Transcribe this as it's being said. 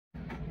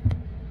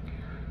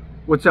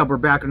What's up? We're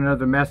back with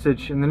another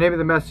message, and the name of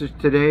the message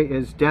today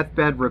is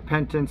Deathbed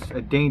Repentance, a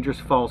Dangerous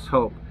False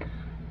Hope.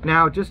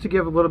 Now, just to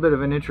give a little bit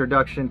of an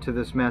introduction to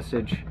this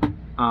message,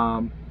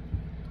 I'm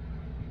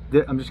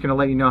just going to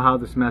let you know how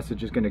this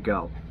message is going to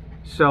go.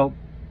 So,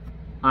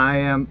 I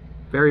am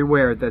very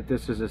aware that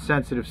this is a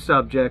sensitive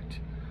subject,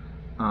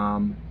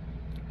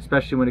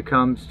 especially when it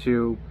comes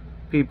to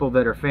people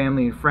that are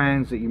family and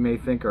friends that you may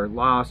think are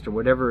lost or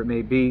whatever it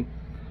may be.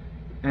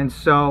 And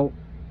so,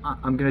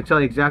 I'm going to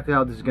tell you exactly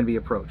how this is going to be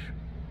approached.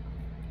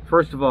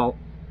 First of all,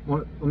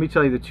 let me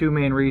tell you the two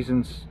main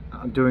reasons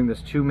I'm doing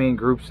this, two main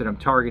groups that I'm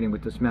targeting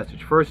with this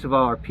message. First of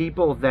all, are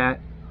people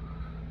that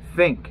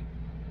think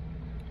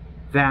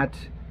that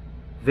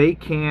they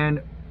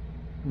can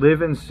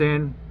live in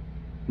sin,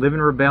 live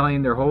in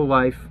rebellion their whole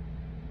life,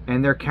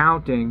 and they're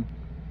counting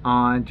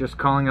on just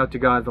calling out to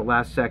God at the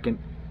last second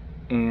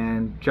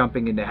and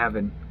jumping into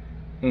heaven.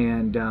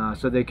 And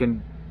so they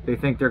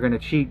think they're going to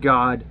cheat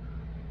God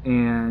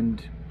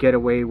and get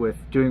away with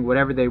doing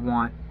whatever they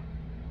want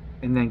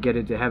and then get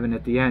into heaven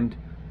at the end,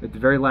 at the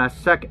very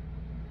last second.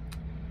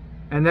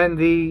 And then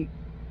the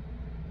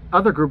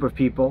other group of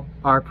people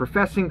are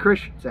professing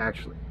Christians,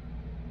 actually.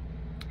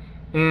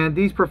 And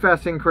these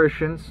professing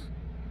Christians,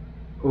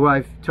 who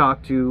I've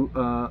talked to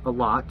a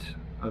lot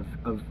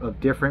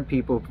of different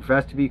people who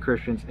profess to be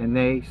Christians, and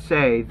they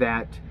say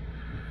that,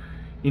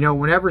 you know,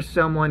 whenever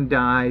someone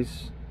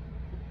dies,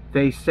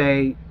 they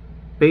say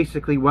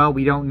basically, well,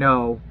 we don't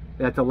know.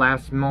 At the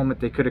last moment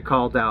they could have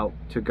called out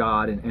to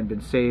God and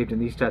been saved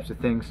and these types of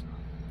things.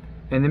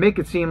 And they make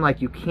it seem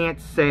like you can't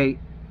say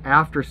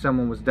after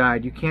someone was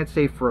died, you can't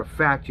say for a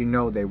fact you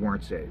know they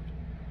weren't saved.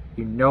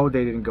 You know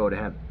they didn't go to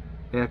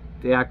heaven.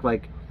 They act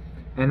like,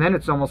 and then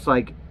it's almost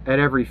like at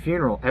every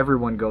funeral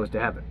everyone goes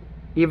to heaven.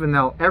 Even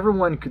though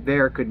everyone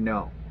there could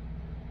know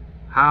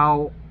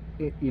how,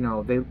 you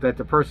know, that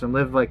the person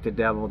lived like the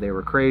devil, they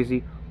were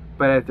crazy.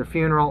 But at their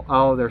funeral,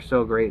 oh, they're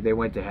so great, they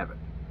went to heaven.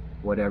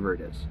 Whatever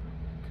it is.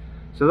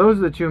 So those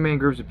are the two main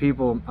groups of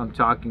people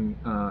I'm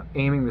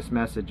aiming this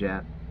message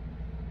at.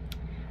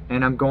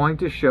 And I'm going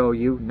to show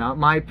you, not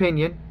my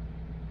opinion,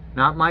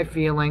 not my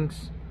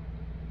feelings,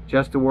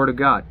 just the Word of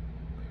God.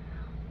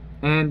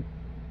 And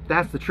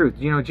that's the truth.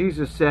 You know,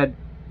 Jesus said,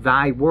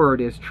 "Thy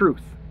word is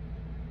truth."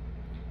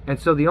 And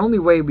so the only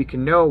way we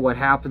can know what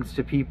happens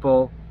to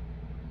people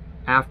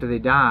after they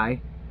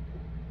die,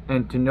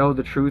 and to know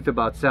the truth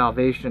about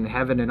salvation,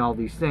 heaven, and all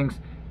these things,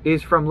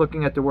 is from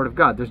looking at the Word of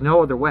God. There's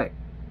no other way.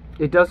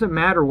 It doesn't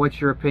matter what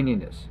your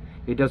opinion is.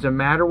 It doesn't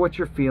matter what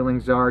your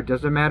feelings are. It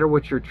doesn't matter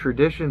what your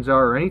traditions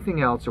are or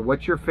anything else, or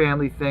what your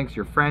family thinks,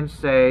 your friends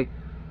say,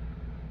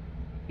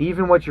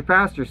 even what your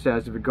pastor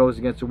says if it goes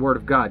against the Word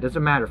of God. It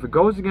doesn't matter. If it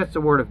goes against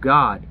the Word of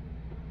God,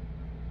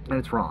 then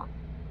it's wrong.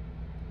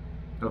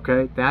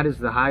 Okay? That is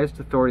the highest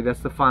authority.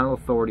 That's the final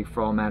authority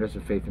for all matters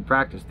of faith and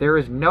practice. There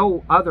is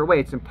no other way.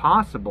 It's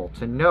impossible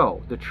to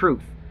know the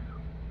truth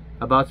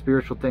about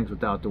spiritual things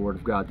without the Word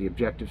of God, the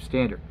objective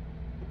standard.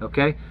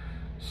 Okay?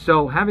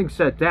 So, having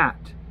said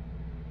that,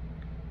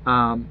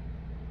 let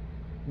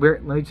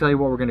me tell you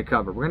what we're going to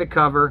cover.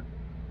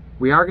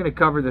 We are going to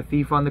cover the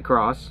thief on the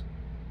cross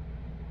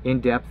in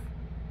depth,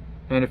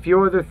 and a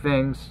few other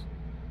things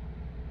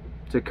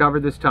to cover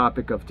this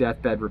topic of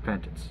deathbed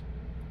repentance.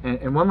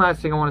 And one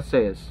last thing I want to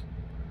say is,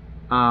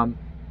 I'm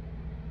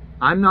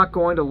not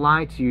going to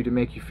lie to you to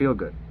make you feel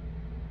good.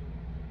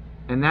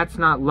 And that's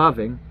not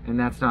loving, and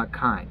that's not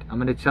kind. I'm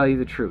going to tell you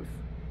the truth.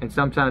 And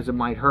sometimes it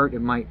might hurt,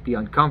 it might be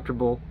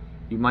uncomfortable,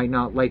 you might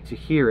not like to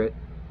hear it.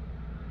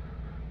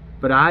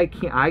 But I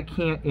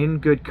can't in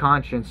good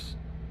conscience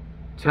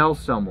tell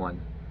someone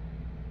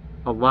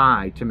a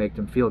lie to make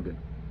them feel good.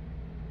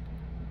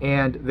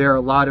 And there are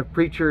a lot of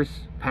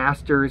preachers,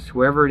 pastors,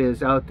 whoever it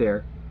is out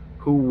there,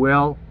 who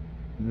will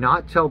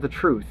not tell the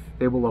truth.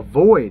 They will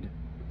avoid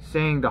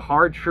saying the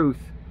hard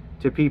truth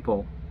to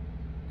people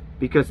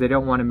because they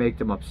don't want to make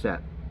them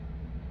upset.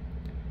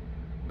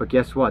 But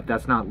guess what?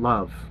 That's not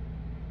love.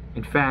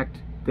 In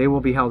fact, they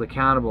will be held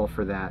accountable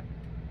for that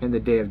in the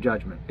day of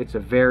judgment. It's a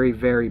very,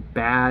 very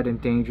bad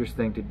and dangerous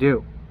thing to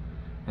do.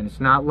 And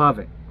it's not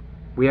loving.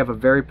 We have a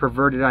very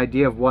perverted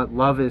idea of what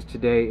love is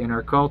today in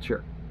our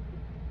culture.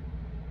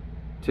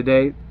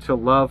 Today, to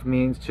love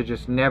means to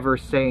just never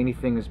say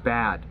anything is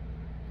bad.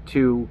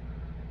 To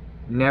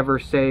never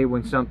say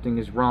when something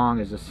is wrong,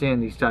 is a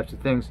sin, these types of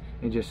things.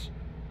 And just,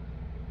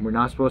 we're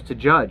not supposed to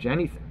judge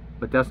anything.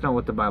 But that's not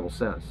what the Bible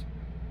says.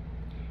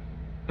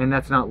 And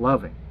that's not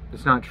loving.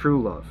 It's not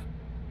true love.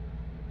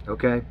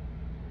 Okay?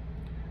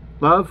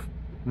 Love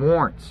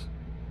warns.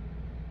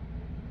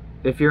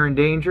 If you're in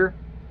danger,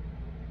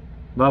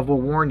 love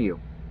will warn you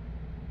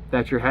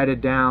that you're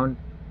headed down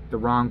the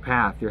wrong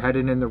path. You're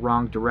headed in the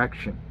wrong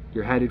direction.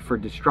 You're headed for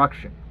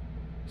destruction.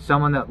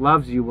 Someone that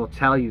loves you will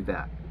tell you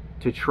that,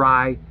 to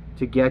try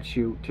to get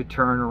you to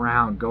turn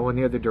around, go in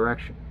the other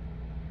direction.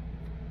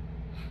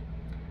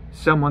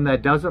 Someone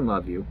that doesn't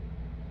love you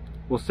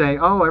will say,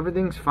 "Oh,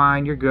 everything's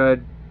fine, you're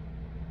good.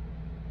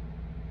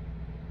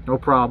 No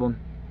problem.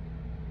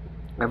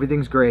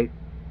 Everything's great."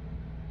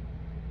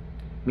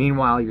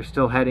 Meanwhile, you're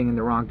still heading in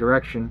the wrong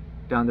direction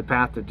down the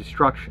path of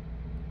destruction.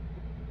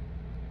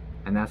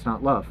 And that's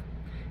not love.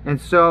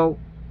 And so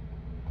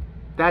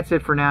that's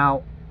it for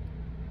now.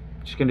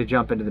 Just going to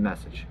jump into the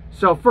message.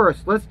 So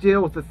first, let's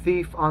deal with the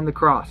thief on the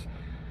cross.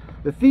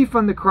 The thief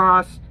on the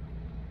cross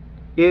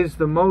is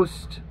the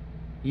most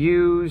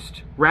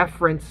used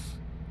reference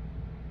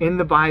in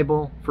the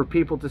Bible for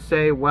people to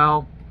say,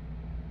 well,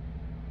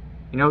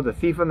 you know, the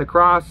thief on the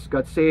cross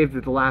got saved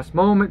at the last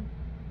moment,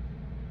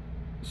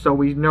 so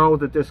we know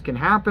that this can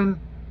happen.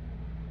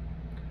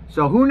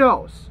 So who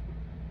knows?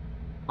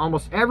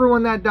 Almost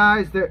everyone that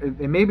dies,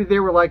 maybe they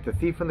were like the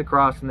thief on the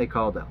cross and they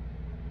called out.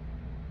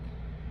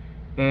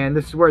 And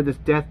this is where this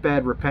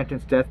deathbed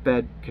repentance,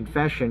 deathbed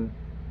confession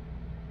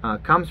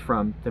comes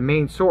from, the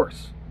main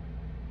source.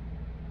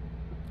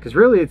 Because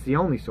really it's the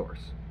only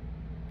source.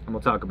 And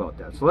we'll talk about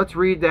that. So let's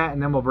read that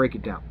and then we'll break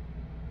it down.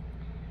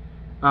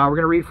 We're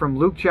going to read from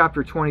Luke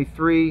chapter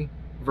 23,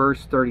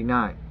 verse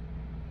 39.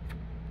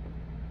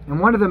 And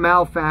one of the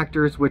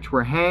malefactors which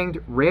were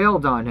hanged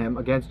railed on him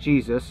against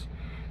Jesus,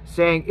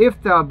 saying,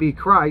 If thou be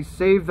Christ,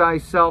 save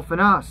thyself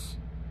and us.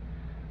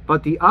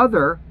 But the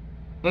other,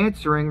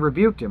 answering,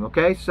 rebuked him.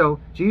 Okay, so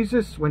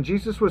when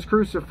Jesus was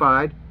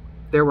crucified,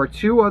 there were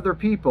two other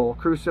people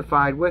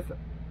crucified with him.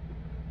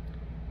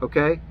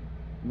 Okay,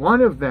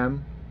 one of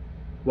them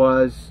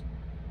was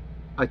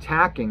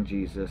attacking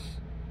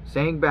Jesus,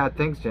 saying bad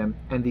things to him,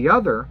 and the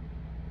other,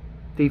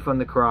 thief on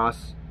the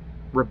cross,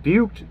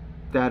 rebuked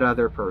that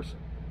other person.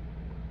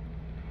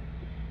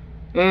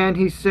 And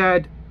he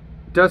said,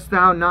 Dost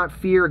thou not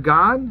fear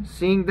God,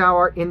 seeing thou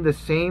art in the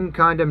same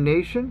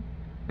condemnation?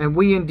 And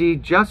we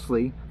indeed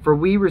justly, for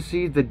we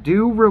receive the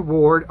due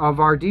reward of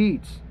our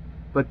deeds.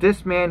 But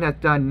this man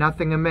hath done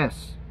nothing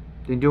amiss,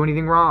 didn't do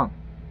anything wrong.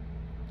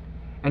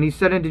 And he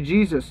said unto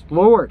Jesus,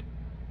 Lord,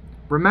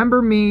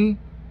 remember me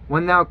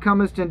when thou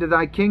comest into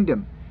thy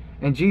kingdom.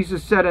 And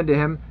Jesus said unto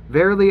him,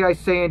 Verily I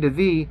say unto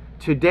thee,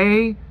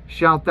 today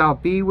shalt thou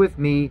be with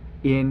me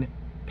in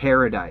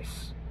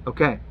paradise.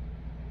 Okay.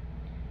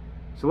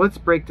 So let's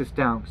break this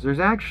down, because there's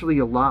actually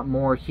a lot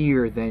more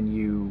here than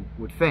you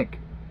would think.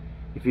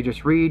 If you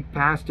just read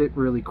past it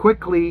really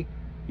quickly,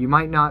 you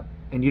might not,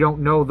 and you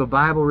don't know the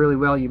Bible really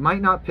well, you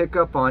might not pick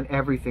up on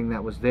everything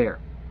that was there,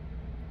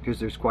 because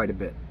there's quite a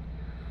bit.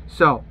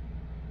 So,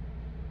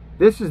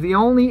 this is the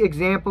only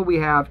example we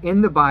have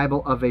in the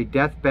Bible of a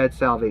deathbed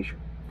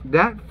salvation.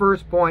 That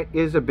first point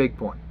is a big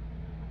point.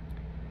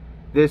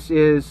 This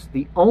is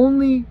the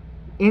only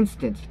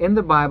instance in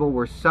the Bible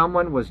where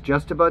someone was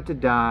just about to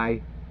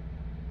die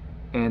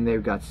and they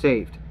got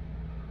saved.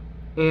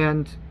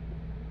 And,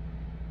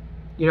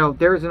 you know,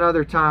 there's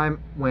another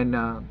time when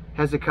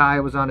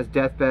Hezekiah was on his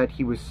deathbed.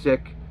 He was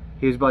sick.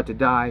 He was about to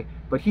die.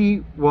 But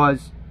he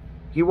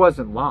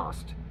wasn't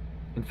lost.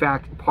 In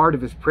fact, part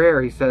of his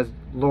prayer, he says,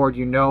 Lord,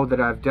 you know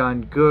that I've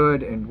done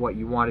good and what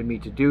you wanted me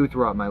to do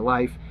throughout my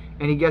life.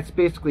 And he gets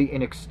basically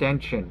an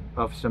extension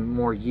of some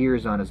more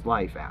years on his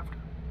life after.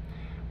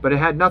 But it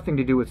had nothing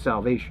to do with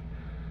salvation.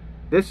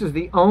 This is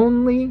the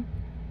only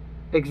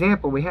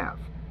example we have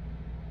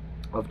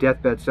of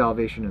deathbed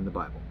salvation in the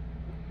Bible.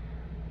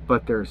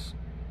 But there's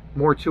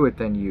more to it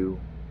than you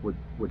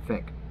would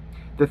think.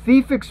 The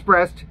thief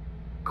expressed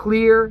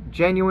clear,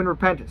 genuine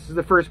repentance. This is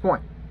the first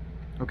point.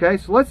 Okay,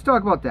 so let's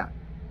talk about that.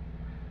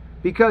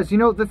 Because, you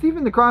know, the thief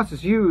on the cross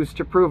is used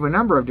to prove a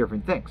number of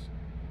different things.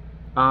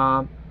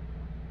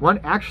 One,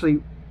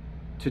 actually,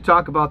 to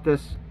talk about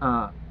this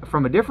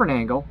from a different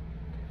angle,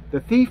 the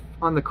thief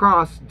on the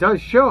cross does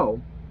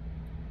show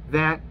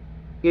that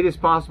it is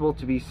possible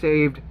to be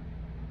saved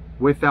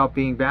without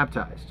being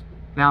baptized.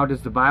 Now,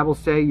 does the Bible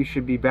say you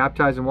should be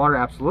baptized in water?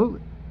 Absolutely.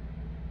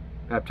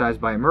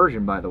 Baptized by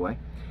immersion, by the way.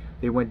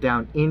 They went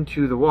down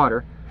into the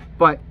water.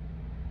 But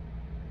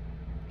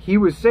he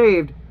was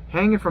saved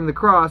hanging from the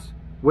cross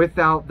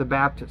without the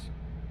baptism,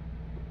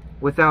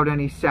 without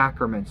any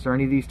sacraments or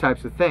any of these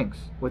types of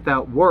things,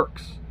 without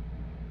works.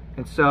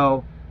 And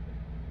so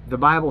the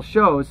Bible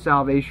shows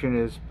salvation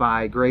is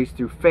by grace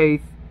through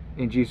faith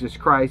in Jesus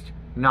Christ,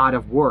 not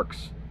of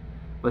works,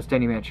 lest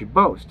any man should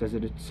boast, as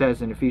it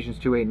says in Ephesians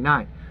 2:8 and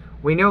 9.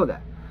 We know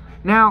that.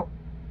 Now,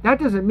 that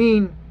doesn't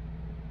mean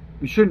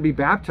you shouldn't be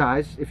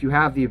baptized if you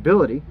have the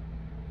ability.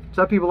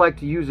 Some people like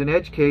to use an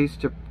edge case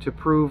to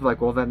prove,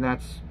 like, well, then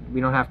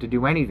we don't have to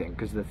do anything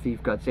because the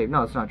thief got saved.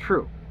 No, it's not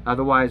true.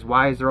 Otherwise,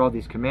 why is there all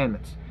these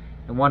commandments?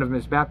 And one of them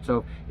is baptism.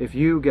 So if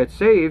you get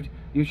saved,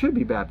 you should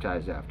be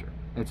baptized after.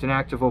 It's an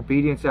act of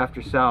obedience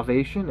after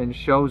salvation and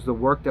shows the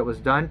work that was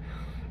done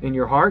in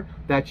your heart,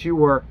 that you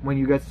were, when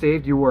you got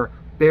saved, you were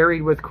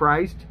buried with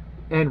Christ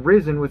and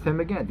risen with him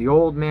again. The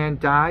old man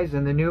dies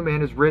and the new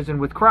man is risen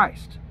with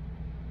Christ.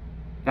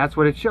 That's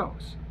what it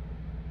shows.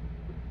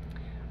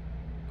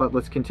 But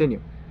let's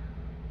continue.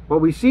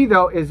 What we see,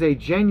 though, is a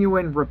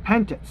genuine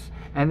repentance.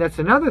 And that's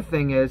another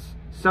thing is,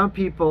 some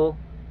people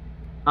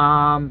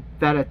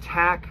that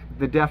attack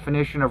the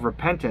definition of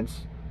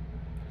repentance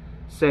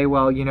say,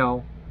 well, you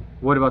know,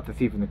 what about the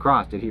thief on the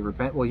cross? Did he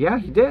repent? Well, yeah,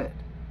 he did.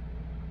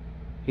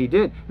 He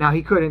did. Now,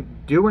 he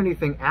couldn't do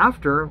anything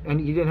after, and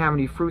he didn't have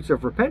any fruits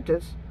of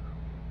repentance.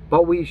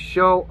 but we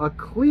show a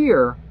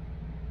clear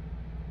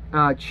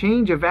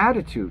change of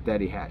attitude that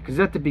he had. Because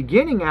at the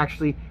beginning,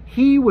 actually,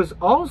 he was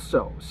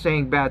also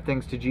saying bad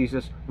things to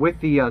Jesus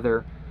with the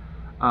other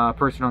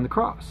person on the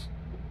cross.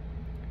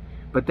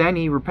 But then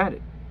he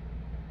repented.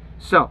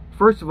 So,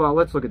 first of all,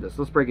 let's look at this.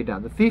 Let's break it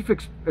down. The thief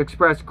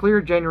expressed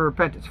clear, genuine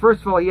repentance.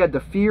 First of all, he had the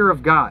fear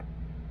of God.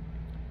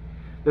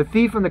 The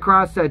thief on the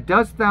cross said,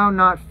 "Dost thou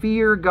not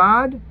fear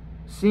God,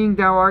 seeing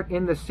thou art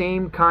in the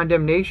same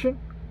condemnation?"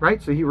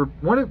 Right? So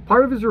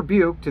part of his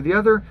rebuke to the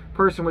other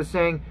person was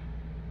saying,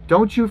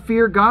 "Don't you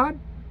fear God?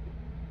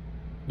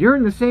 You're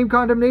in the same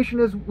condemnation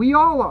as we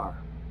all are.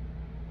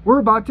 We're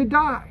about to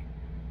die."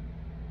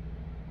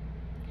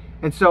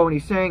 And so when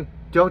he's saying,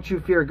 "Don't you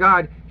fear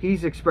God,"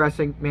 he's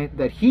expressing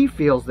that he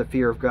feels the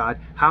fear of God.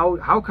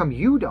 How come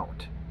you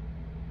don't?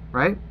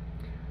 Right?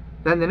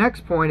 Then the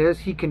next point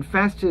is he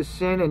confessed his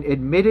sin and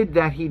admitted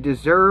that he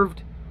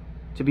deserved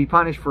to be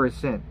punished for his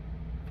sin.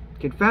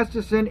 Confessed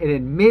his sin and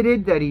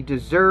admitted that he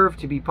deserved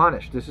to be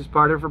punished. This is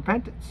part of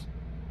repentance.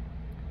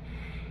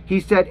 He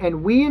said,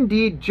 "And we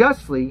indeed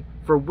justly,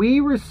 for we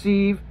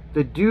receive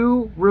the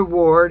due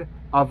reward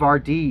of our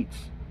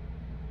deeds."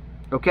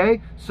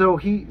 Okay? So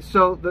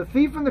the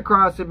thief on the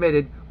cross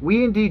admitted,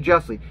 "We indeed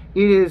justly."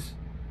 It is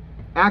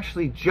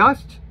actually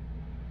just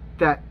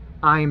that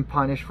I am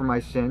punished for my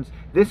sins.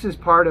 This is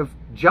part of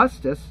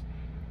justice,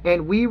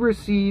 and we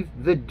receive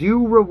the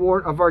due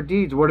reward of our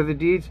deeds. What are the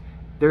deeds?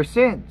 They're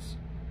sins.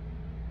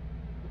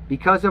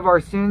 Because of our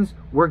sins,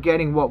 we're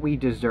getting what we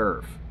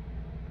deserve.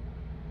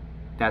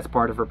 That's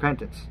part of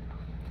repentance.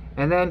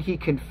 And then he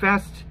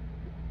confessed,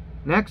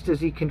 next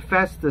is he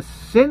confessed the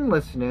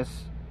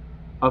sinlessness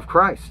of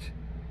Christ.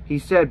 He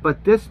said,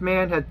 "But this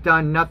man hath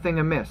done nothing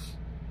amiss."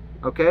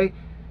 Okay?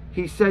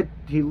 He said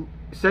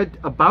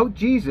about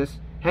Jesus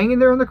hanging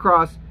there on the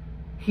cross,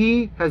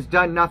 he has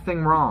done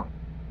nothing wrong.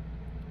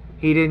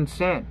 He didn't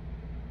sin.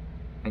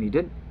 And he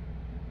didn't.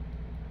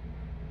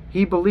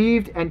 He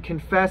believed and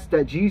confessed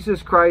that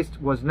Jesus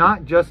Christ was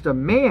not just a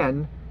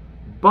man,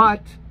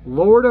 but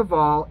Lord of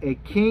all, a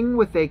king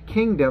with a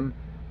kingdom,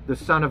 the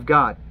Son of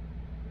God.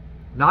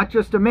 Not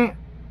just a man.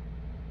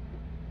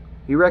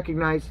 He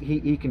recognized,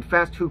 he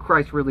confessed who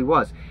Christ really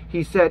was.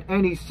 He said,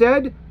 "And he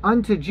said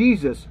unto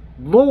Jesus,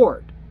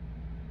 Lord,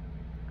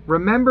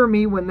 remember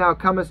me when thou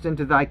comest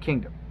into thy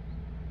kingdom."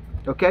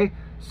 Okay?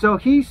 So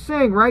he's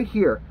saying right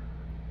here,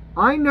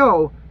 I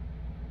know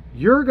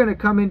you're going to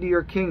come into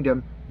your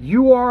kingdom.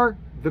 You are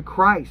the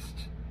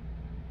Christ,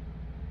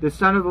 the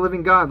Son of the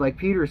living God, like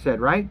Peter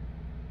said, right?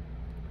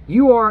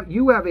 You are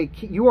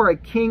a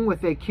king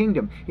with a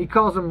kingdom. He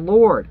calls him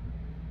Lord,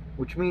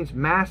 which means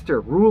master,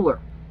 ruler.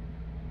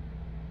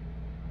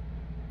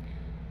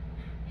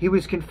 He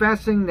was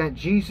confessing that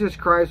Jesus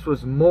Christ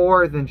was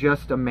more than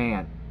just a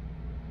man.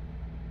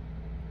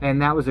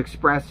 And that was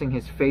expressing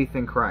his faith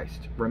in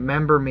Christ.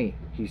 Remember me,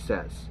 he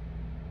says.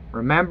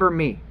 Remember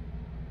me.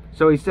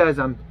 So he says,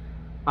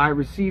 I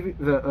receive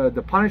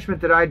the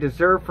punishment that I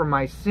deserve for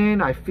my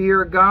sin. I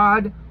fear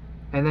God.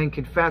 And then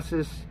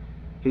confesses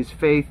his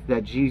faith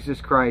that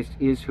Jesus Christ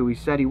is who he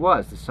said he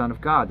was, the Son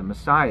of God, the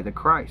Messiah, the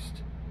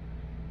Christ.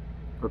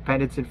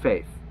 Repentance and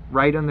faith,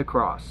 right on the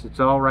cross. It's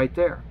all right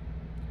there.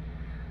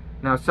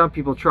 Now, some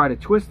people try to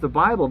twist the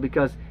Bible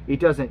because it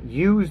doesn't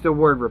use the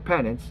word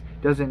repentance,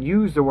 doesn't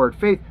use the word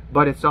faith,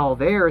 but it's all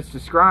there. It's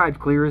described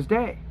clear as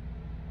day.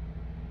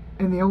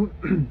 And the only,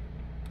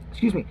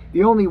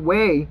 the only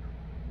way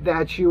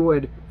that you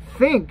would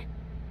think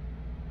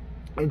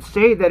and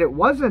say that it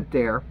wasn't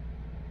there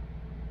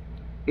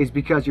is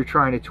because you're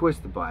trying to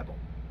twist the Bible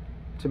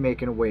to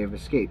make it a way of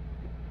escape.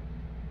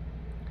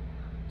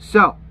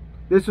 So,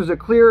 this was a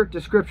clear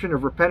description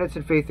of repentance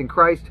and faith in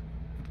Christ.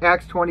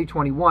 Acts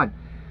 20:21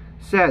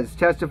 says,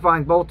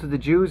 testifying both to the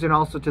Jews and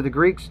also to the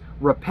Greeks,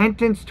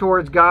 repentance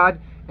towards God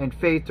and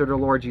faith to the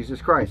Lord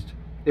Jesus Christ.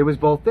 It was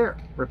both there,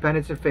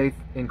 repentance and faith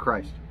in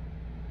Christ.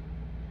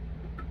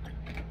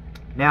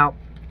 Now,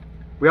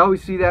 we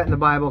always see that in the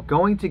Bible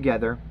going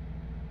together,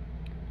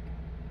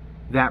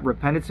 that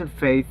repentance and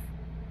faith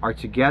are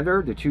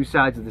together, the two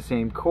sides of the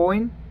same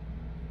coin.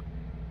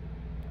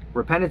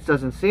 Repentance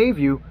doesn't save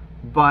you,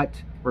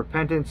 but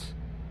repentance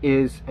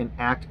is an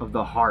act of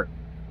the heart.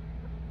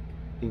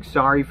 Being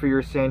sorry for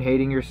your sin,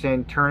 hating your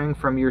sin, turning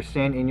from your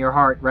sin in your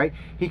heart, right?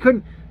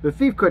 The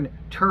thief couldn't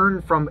turn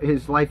from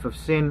his life of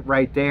sin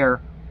right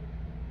there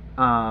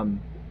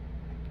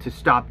to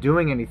stop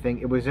doing anything.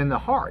 It was in the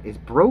heart. It's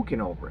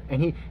broken over it.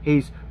 And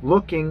he's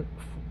looking,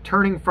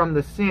 turning from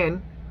the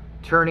sin,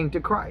 turning to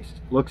Christ.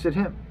 Looks at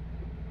him.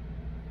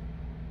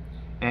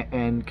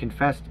 And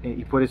confessed,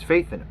 he put his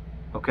faith in him.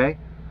 Okay?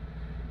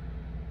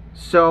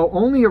 So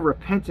only a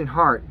repentant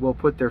heart will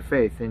put their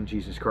faith in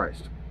Jesus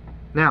Christ.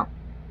 Now,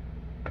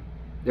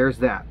 there's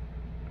that.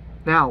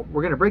 Now,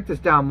 we're going to break this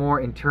down more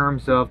in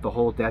terms of the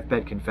whole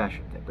deathbed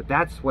confession thing. But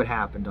that's what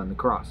happened on the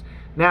cross.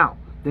 Now,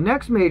 the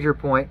next major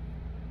point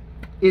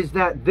is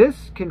that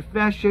this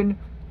confession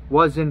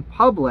was in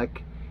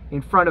public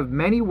in front of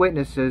many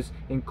witnesses,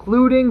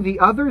 including the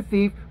other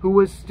thief who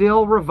was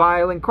still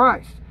reviling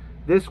Christ.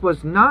 This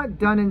was not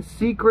done in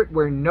secret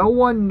where no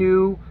one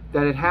knew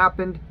that it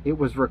happened. It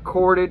was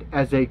recorded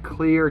as a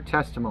clear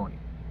testimony.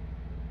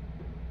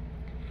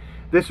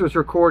 This was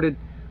recorded,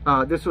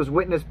 this was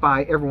witnessed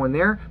by everyone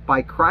there,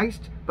 by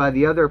Christ, by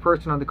the other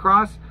person on the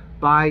cross,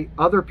 by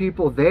other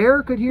people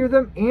there could hear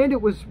them, and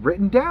it was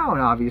written down,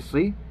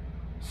 obviously.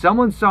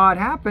 Someone saw it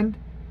happen.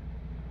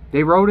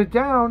 They wrote it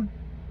down.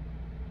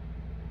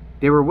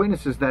 They were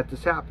witnesses that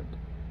this happened.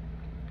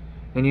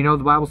 And you know,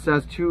 the Bible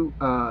says, 2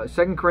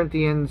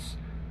 Corinthians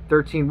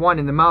 13:1,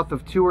 in the mouth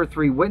of 2 or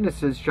 3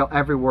 witnesses shall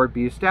every word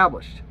be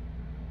established.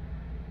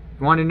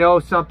 You want to know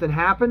if something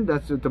happened?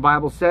 That's what the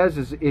Bible says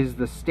is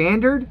the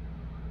standard.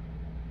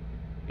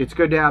 It's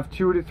good to have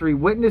 2 to 3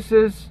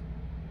 witnesses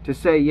to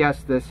say,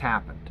 yes, this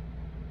happened.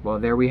 Well,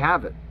 there we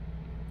have it.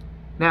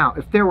 Now,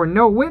 if there were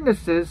no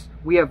witnesses,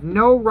 we have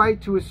no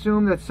right to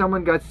assume that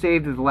someone got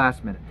saved at the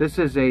last minute. This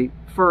is a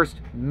first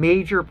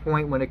major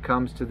point when it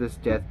comes to this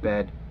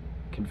deathbed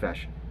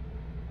confession,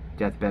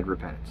 deathbed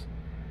repentance.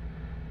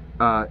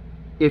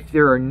 If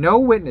there are no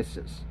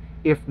witnesses,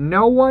 if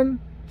no one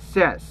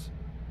says,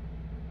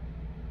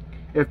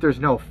 if there's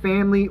no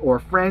family or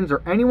friends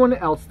or anyone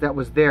else that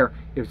was there,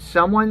 if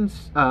someone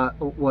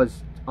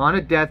was on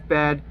a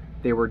deathbed,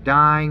 they were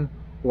dying,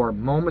 or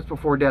moments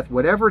before death,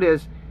 whatever it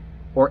is,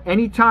 or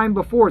any time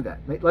before that,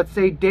 let's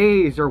say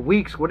days or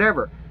weeks,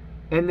 whatever,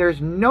 and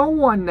there's no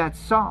one that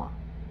saw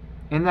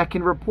and that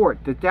can report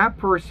that that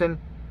person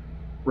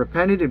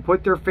repented and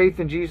put their faith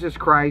in Jesus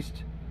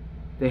Christ,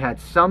 they had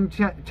some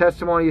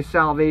testimony of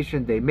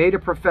salvation, they made a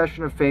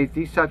profession of faith,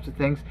 these types of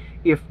things.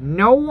 If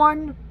no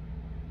one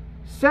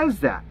says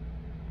that,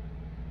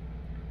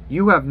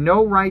 you have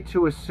no right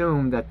to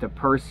assume that the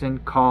person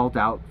called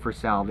out for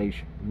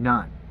salvation.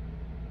 None.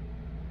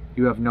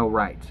 You have no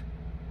right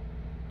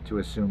to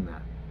assume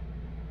that.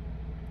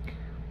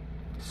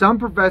 Some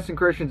professing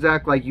Christians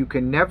act like you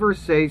can never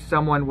say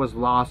someone was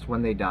lost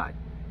when they died.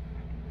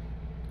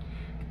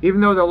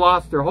 Even though they're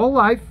lost their whole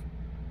life,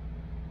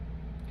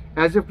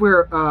 as if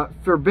we're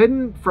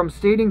forbidden from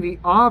stating the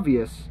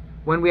obvious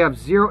when we have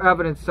zero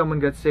evidence someone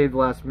got saved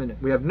last minute.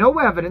 We have no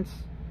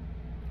evidence.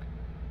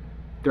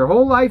 Their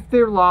whole life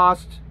they're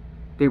lost.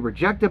 They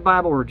reject the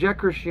Bible, reject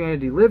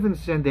Christianity, live in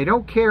sin. They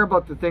don't care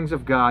about the things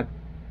of God.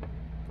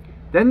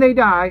 Then they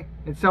die,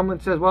 and someone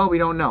says, well, we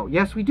don't know.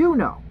 Yes, we do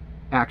know,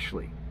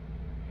 actually.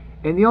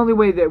 And the only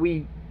way that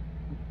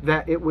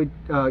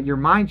your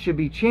mind should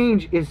be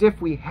changed is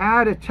if we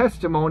had a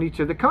testimony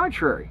to the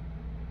contrary.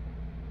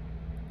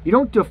 You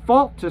don't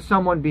default to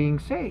someone being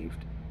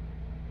saved.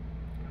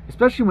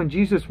 Especially when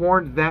Jesus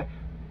warned that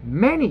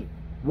many,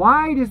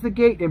 wide is the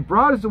gate and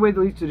broad is the way that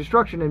leads to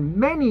destruction, and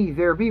many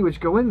there be which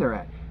go in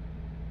thereat.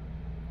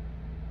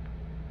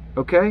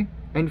 Okay?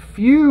 And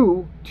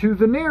few to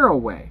the narrow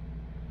way.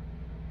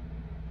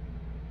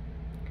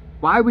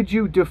 Why would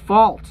you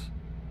default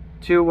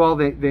to,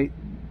 well, you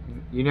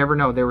never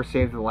know, they were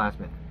saved at the last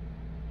minute?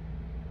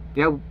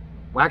 Yeah,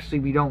 well, actually,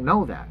 we don't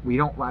know that. We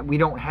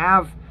don't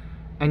have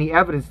any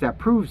evidence that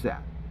proves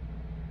that.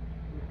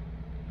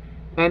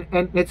 And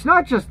it's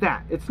not just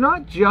that. It's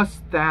not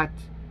just that,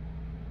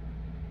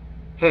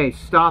 hey,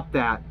 stop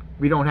that,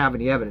 we don't have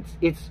any evidence.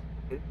 It's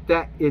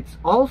that it's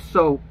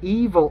also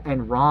evil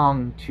and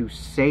wrong to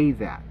say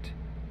that.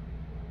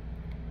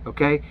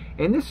 Okay?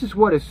 And this is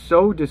what is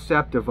so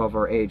deceptive of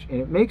our age,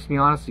 and it makes me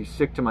honestly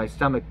sick to my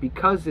stomach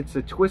because it's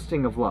a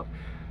twisting of love.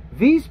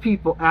 These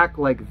people act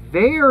like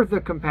they're the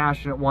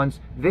compassionate ones,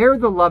 they're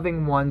the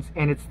loving ones,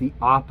 and it's the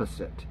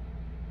opposite.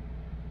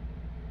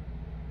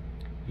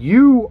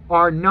 You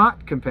are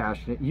not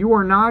compassionate, you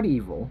are not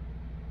evil.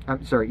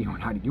 I'm sorry,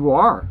 you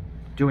are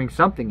doing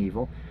something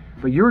evil,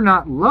 but you're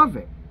not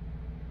loving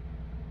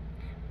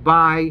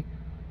by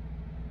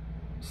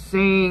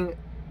saying,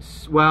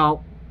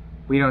 well,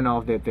 we don't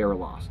know if they were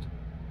lost.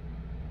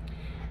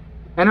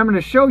 And I'm going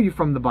to show you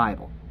from the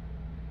Bible.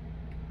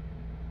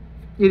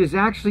 It is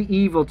actually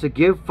evil to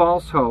give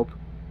false hope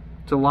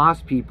to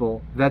lost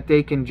people that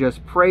they can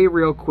just pray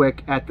real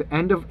quick at the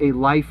end of a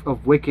life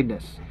of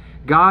wickedness.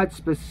 God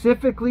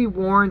specifically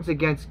warns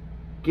against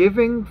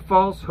giving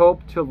false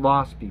hope to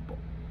lost people.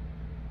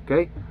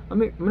 Okay? I'm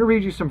going to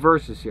read you some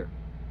verses here.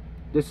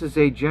 This is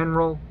a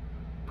general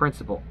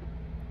principle.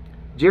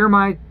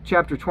 Jeremiah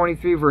chapter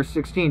 23, verse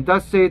 16.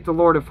 Thus saith the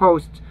Lord of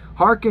hosts,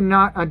 hearken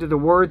not unto the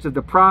words of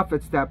the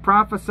prophets that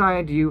prophesy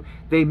unto you.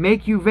 They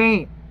make you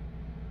vain.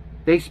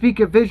 They speak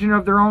a vision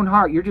of their own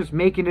heart. You're just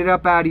making it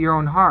up out of your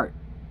own heart.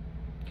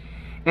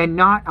 And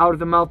not out of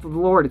the mouth of the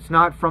Lord. It's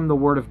not from the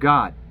word of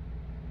God.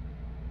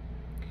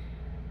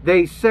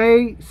 They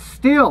say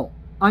still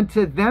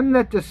unto them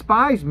that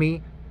despise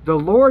me, the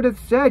Lord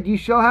hath said, ye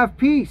shall have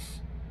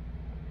peace.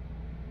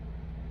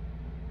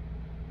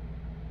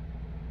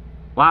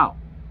 Wow.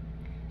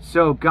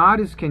 So God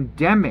is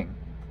condemning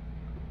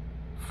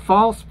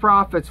false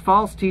prophets,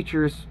 false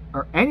teachers,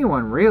 or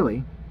anyone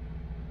really,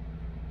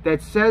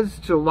 that says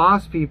to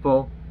lost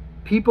people,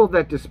 people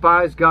that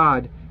despise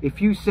God,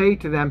 if you say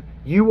to them,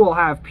 you will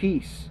have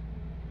peace,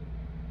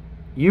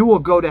 you will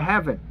go to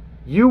heaven,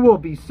 you will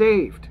be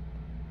saved.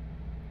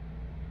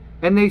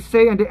 And they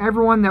say unto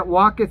everyone that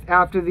walketh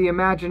after the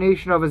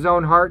imagination of his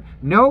own heart,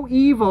 no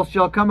evil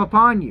shall come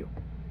upon you.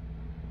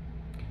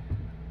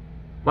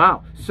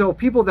 Wow. So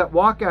people that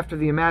walk after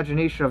the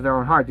imagination of their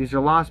own heart, these are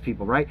lost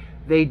people, right?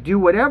 They do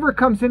whatever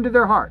comes into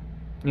their heart.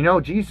 You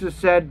know, Jesus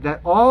said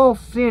that all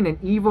sin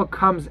and evil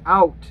comes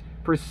out,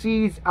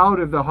 proceeds out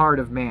of the heart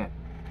of man.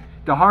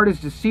 The heart is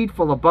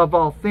deceitful above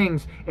all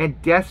things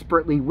and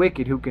desperately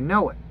wicked. Who can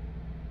know it?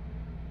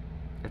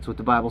 That's what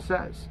the Bible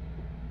says.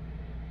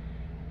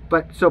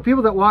 But so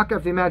people that walk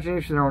after the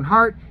imagination of their own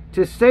heart,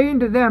 to say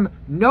unto them,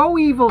 no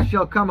evil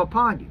shall come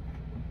upon you.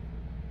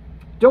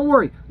 Don't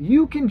worry.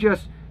 You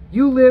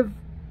live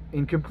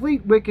in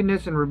complete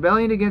wickedness and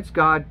rebellion against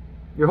God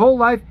your whole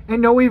life,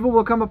 and no evil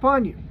will come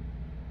upon you.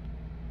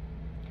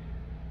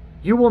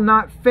 You will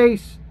not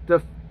face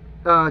the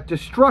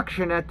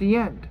destruction at the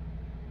end.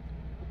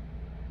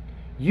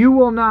 You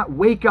will not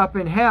wake up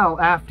in hell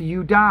after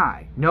you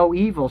die. No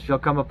evil shall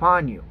come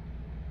upon you.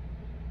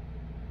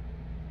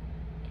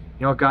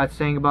 You know what God's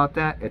saying about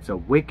that? It's a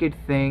wicked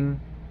thing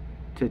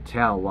to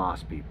tell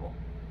lost people.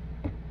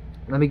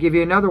 Let me give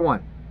you another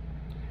one.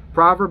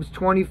 Proverbs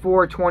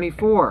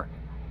 24:24.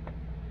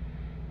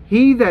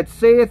 He that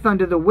saith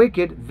unto the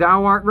wicked,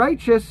 thou art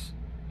righteous,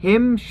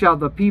 him shall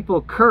the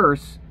people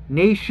curse,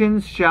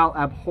 nations shall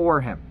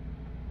abhor him.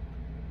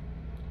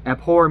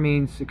 Abhor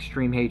means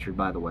extreme hatred,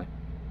 by the way.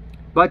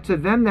 But to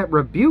them that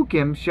rebuke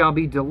him shall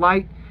be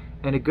delight,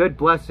 and a good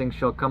blessing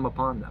shall come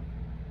upon them.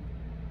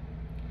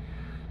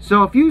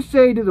 So if you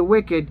say to the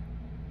wicked,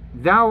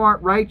 thou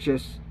art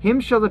righteous, him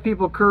shall the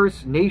people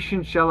curse,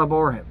 nations shall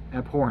abhor him.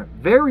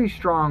 Very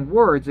strong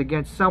words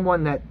against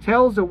someone that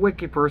tells a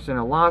wicked person,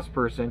 a lost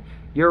person,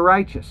 you're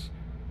righteous.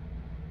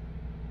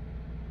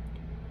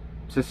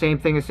 It's the same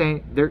thing as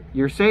saying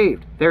you're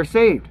saved. They're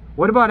saved.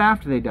 What about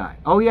after they die?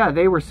 Oh yeah,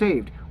 they were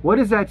saved. What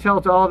does that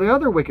tell to all the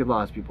other wicked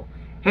lost people?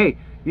 Hey,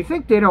 you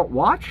think they don't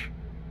watch?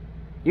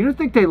 You don't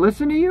think they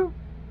listen to you?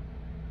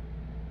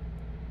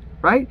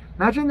 Right?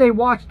 Imagine they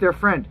watched their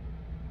friend.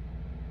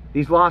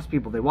 These lost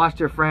people, they watched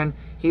their friend.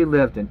 They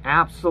lived in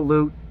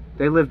absolute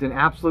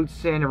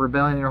sin and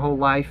rebellion their whole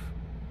life.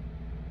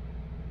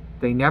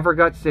 They never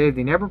got saved.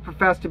 They never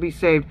professed to be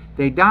saved.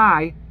 They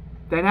die.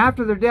 Then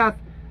after their death,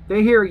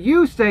 they hear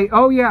you say,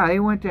 oh yeah, they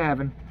went to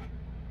heaven.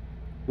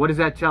 What does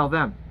that tell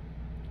them?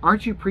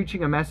 Aren't you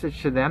preaching a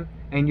message to them?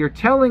 And you're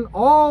telling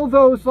all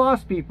those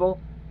lost people,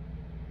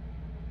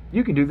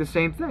 you can do the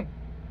same thing.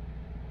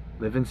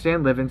 Live in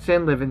sin, live in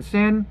sin, live in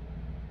sin.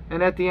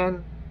 And at the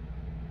end,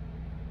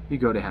 you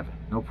go to heaven.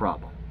 No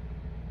problem.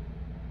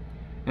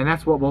 And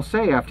that's what we'll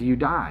say after you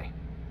die.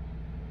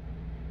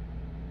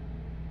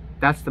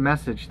 That's the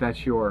message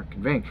that you're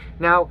conveying.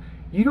 Now,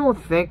 you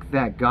don't think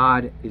that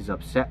God is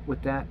upset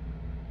with that,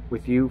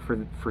 with you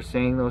for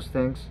saying those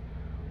things?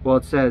 Well,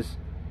 it says,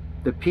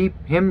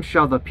 him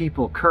shall the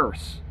people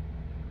curse.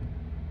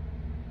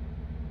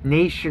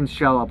 Nations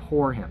shall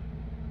abhor him.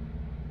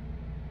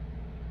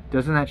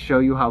 Doesn't that show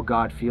you how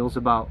God feels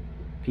about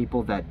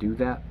people that do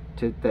that?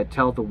 That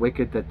tell the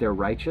wicked that they're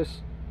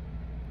righteous?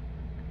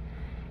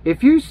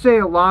 If you say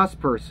a lost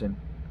person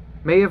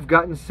may have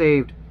gotten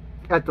saved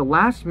at the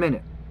last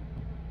minute,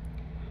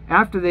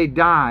 after they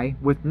die,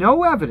 with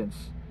no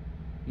evidence,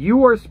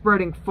 you are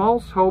spreading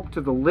false hope to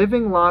the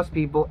living lost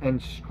people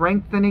and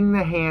strengthening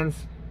the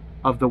hands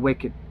of the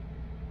wicked.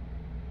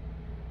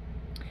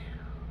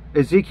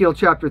 Ezekiel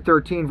chapter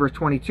 13, verse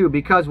 22,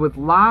 because with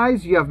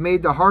lies you have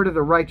made the heart of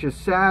the righteous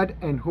sad,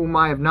 and whom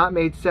I have not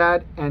made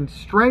sad, and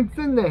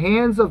strengthened the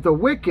hands of the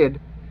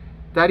wicked,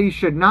 that he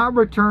should not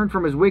return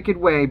from his wicked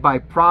way by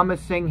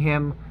promising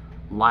him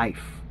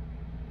life.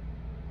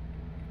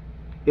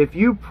 If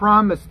you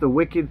promise the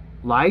wicked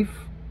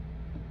life,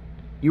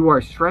 you are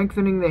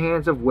strengthening the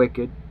hands of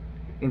wicked,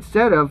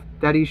 instead of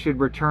that he should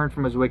return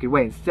from his wicked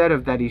way, instead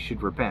of that he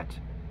should repent.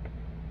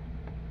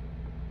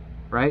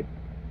 Right?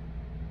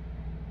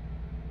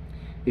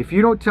 If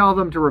you don't tell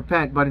them to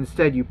repent, but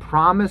instead you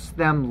promise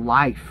them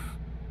life,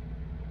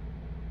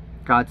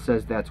 God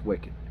says that's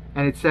wicked.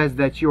 And it says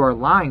that you are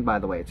lying, by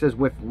the way. It says,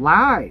 with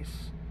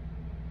lies,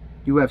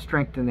 you have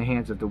strengthened the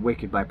hands of the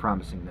wicked by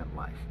promising them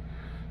life.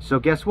 So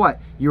guess what?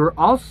 You're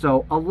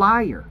also a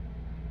liar.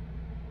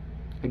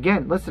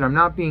 Again, listen, I'm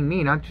not being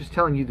mean. I'm just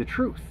telling you the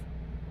truth.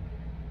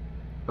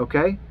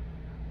 Okay?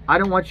 I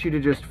don't want you to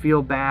just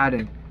feel bad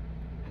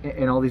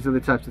and all these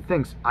other types of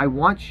things. I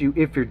want you,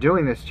 if you're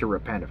doing this, to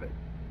repent of it.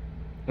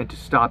 And to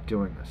stop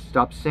doing this.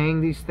 Stop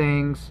saying these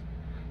things.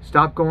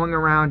 Stop going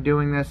around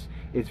doing this.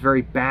 It's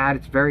very bad.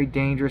 It's very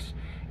dangerous.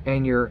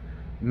 And you're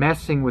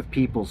messing with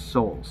people's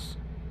souls.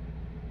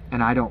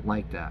 And I don't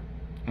like that.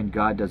 And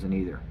God doesn't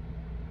either.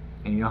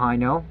 And you know how I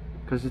know?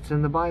 Because it's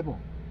in the Bible.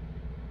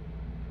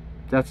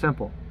 That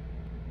simple.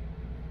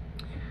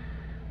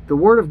 The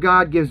Word of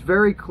God gives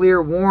very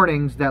clear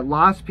warnings that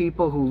lost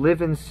people who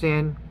live in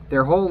sin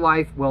their whole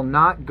life will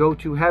not go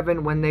to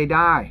heaven when they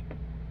die.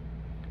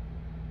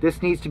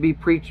 This needs to be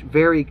preached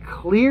very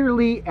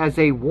clearly as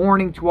a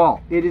warning to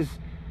all.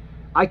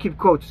 I could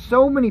quote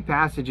so many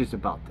passages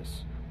about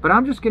this, but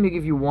I'm just going to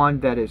give you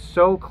one that is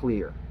so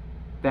clear.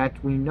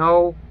 that we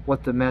know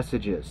what the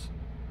message is.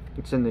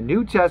 It's in the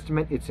New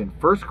Testament. It's in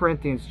 1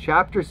 Corinthians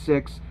chapter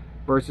 6,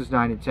 verses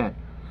 9 and 10.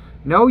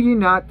 Know ye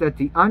not that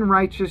the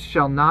unrighteous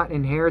shall not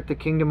inherit the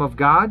kingdom of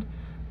God?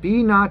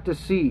 Be not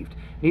deceived.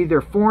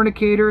 Neither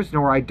fornicators,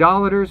 nor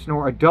idolaters,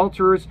 nor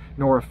adulterers,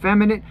 nor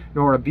effeminate,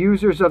 nor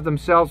abusers of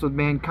themselves with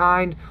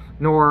mankind,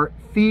 nor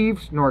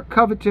thieves, nor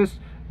covetous,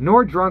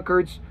 nor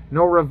drunkards,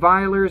 nor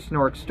revilers,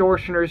 nor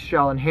extortioners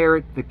shall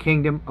inherit the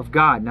kingdom of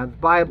God. Now the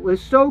Bible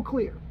is so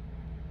clear.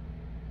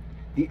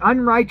 The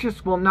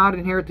unrighteous will not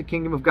inherit the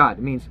kingdom of God.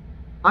 It means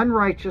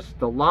unrighteous,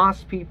 the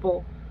lost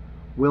people,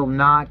 will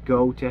not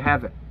go to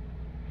heaven.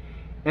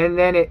 And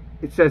then it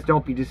says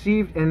don't be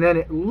deceived, and then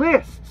it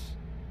lists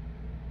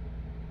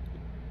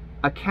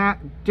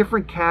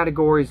different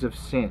categories of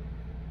sin.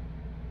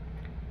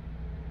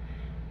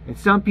 And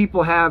some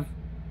people have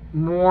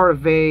more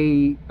of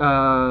a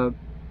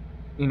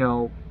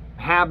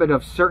habit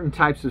of certain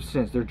types of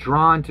sins. They're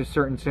drawn to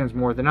certain sins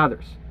more than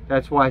others.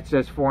 That's why it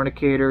says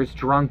fornicators,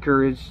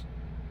 drunkards,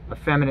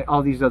 effeminate,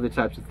 all these other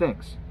types of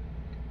things.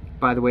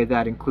 By the way,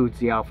 that includes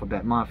the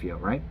alphabet mafia,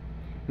 right?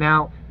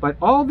 Now, but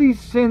all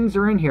these sins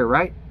are in here,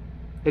 right?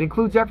 It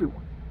includes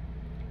everyone.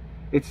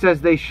 It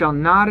says they shall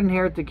not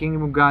inherit the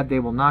kingdom of God. They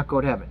will not go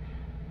to heaven.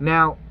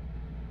 Now,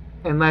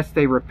 unless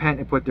they repent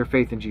and put their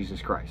faith in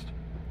Jesus Christ.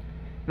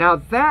 Now,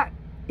 that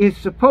is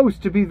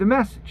supposed to be the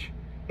message.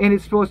 And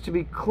it's supposed to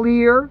be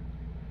clear.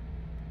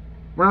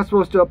 We're not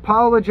supposed to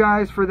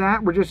apologize for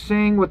that. We're just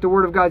saying what the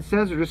Word of God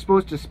says. We're just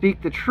supposed to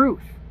speak the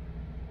truth.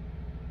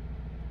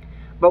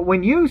 But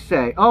when you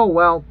say, oh,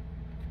 well,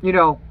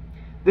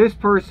 this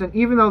person,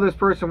 even though this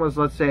person was,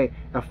 let's say,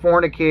 a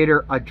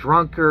fornicator, a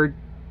drunkard,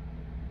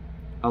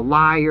 a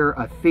liar,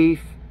 a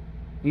thief,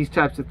 these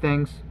types of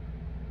things,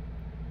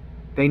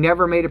 they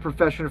never made a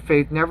profession of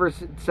faith, never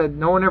said,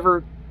 no one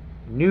ever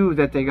knew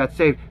that they got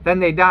saved. Then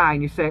they die,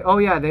 and you say, oh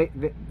yeah,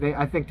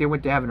 I think they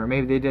went to heaven, or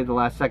maybe they did the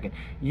last second.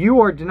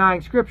 You are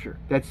denying Scripture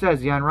that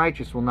says the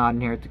unrighteous will not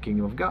inherit the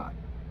kingdom of God.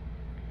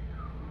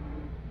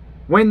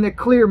 When the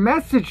clear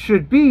message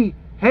should be,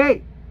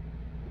 hey,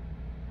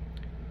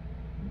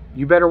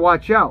 you better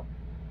watch out,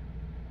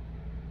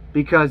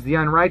 because the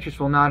unrighteous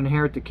will not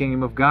inherit the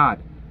kingdom of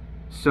God.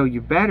 So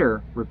you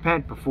better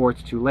repent before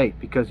it's too late,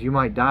 because you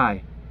might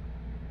die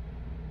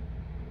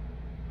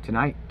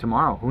tonight,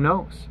 tomorrow, who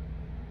knows?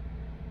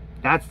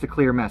 That's the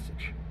clear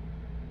message.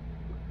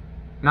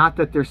 Not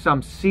that there's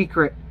some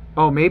secret,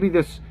 oh, maybe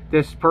this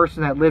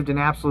person that lived in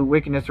absolute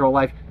wickedness their whole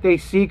life, they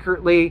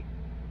secretly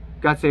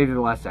got saved at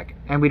the last second,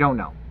 and we don't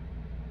know.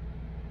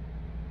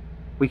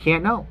 We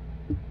can't know.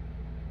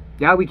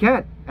 Yeah, we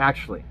can,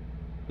 actually.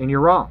 And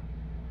you're wrong.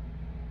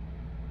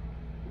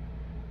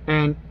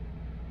 And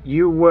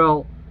you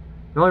will,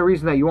 the only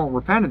reason that you won't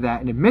repent of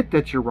that and admit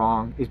that you're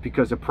wrong is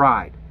because of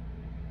pride.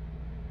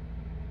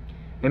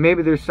 And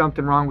maybe there's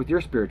something wrong with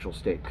your spiritual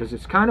state, because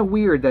it's kind of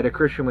weird that a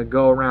Christian would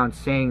go around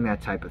saying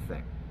that type of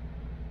thing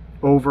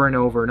over and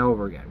over and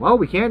over again. Well,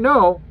 we can't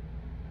know.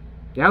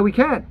 Yeah, we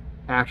can,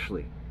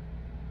 actually.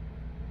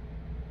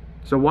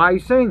 So why are you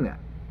saying that?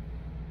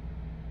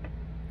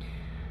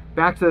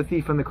 Back to the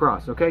thief on the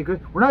cross, okay?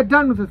 Good. We're not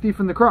done with the thief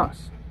on the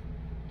cross.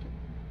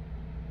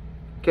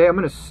 Okay, I'm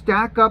going to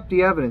stack up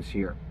the evidence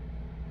here.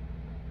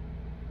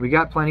 We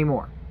got plenty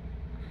more.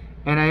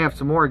 And I have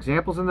some more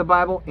examples in the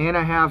Bible, and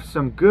I have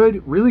some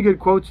good, really good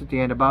quotes at the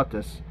end about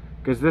this,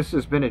 because this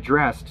has been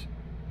addressed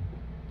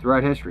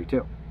throughout history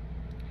too.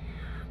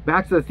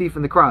 Back to the thief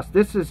on the cross.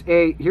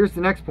 Here's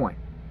the next point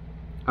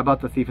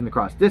about the thief on the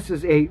cross. This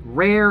is a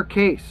rare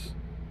case.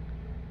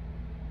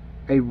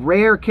 A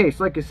rare case.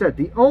 Like I said,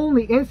 the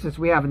only instance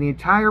we have in the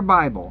entire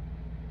Bible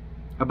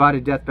about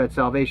a deathbed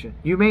salvation.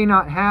 You may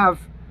not have,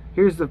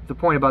 here's the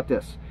point about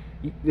this.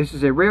 This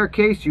is a rare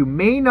case. You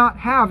may not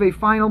have a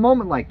final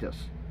moment like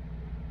this.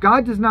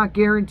 God does not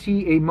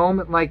guarantee a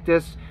moment like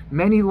this.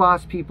 Many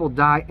lost people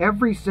die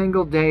every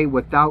single day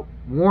without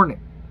warning,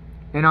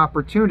 an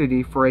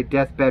opportunity for a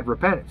deathbed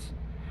repentance.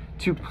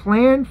 To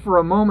plan for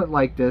a moment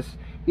like this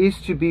is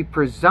to be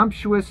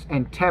presumptuous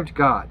and tempt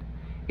God.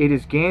 It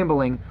is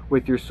gambling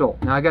with your soul.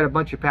 Now, I got a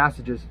bunch of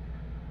passages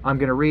I'm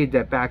going to read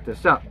that back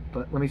this up,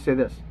 but let me say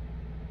this.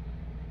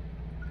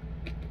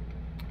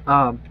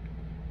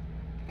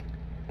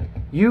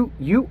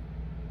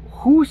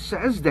 Who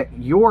says that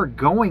you're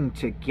going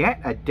to get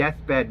a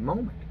deathbed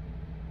moment?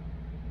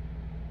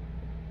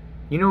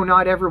 You know,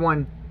 not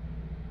everyone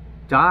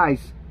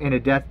dies in a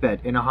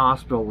deathbed, in a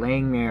hospital,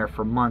 laying there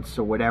for months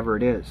or whatever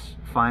it is.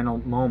 Final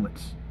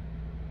moments.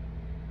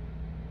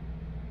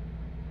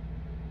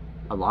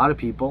 A lot of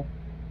people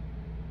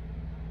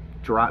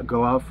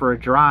go out for a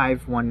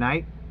drive one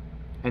night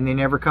and they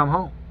never come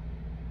home.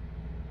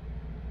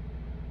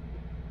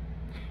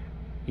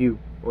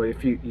 Or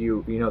if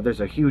you know, there's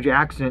a huge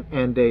accident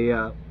and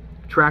a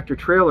tractor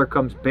trailer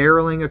comes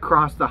barreling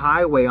across the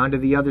highway onto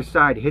the other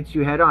side, hits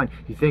you head on.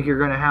 You think you're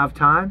going to have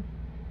time?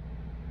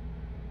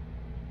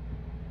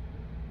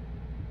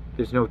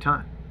 There's no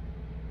time.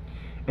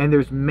 And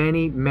there's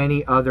many,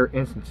 many other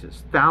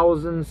instances.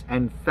 Thousands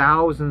and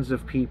thousands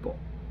of people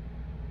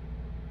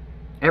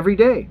Every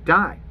day,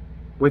 die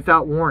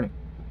without warning,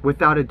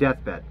 without a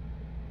deathbed.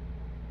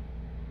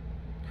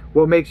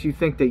 What makes you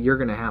think that you're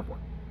going to have one?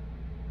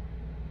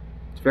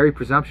 It's very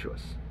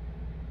presumptuous.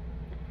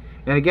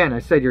 And again, I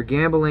said you're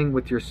gambling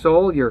with your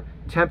soul. You're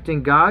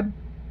tempting God.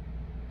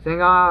 Saying,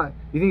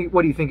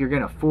 what do you think? You're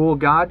going to fool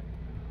God?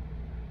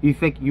 You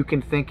think you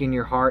can think in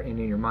your heart and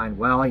in your mind,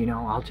 well,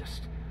 I'll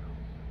just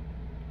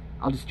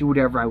do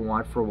whatever I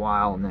want for a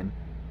while, and then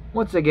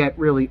once I get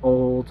really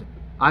old,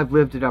 I've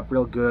lived it up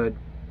real good.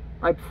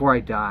 Right before I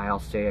die, I'll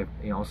say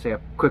a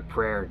quick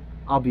prayer.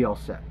 I'll be all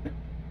set.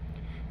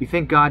 You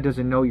think God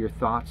doesn't know your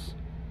thoughts?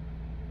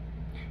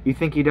 You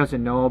think He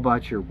doesn't know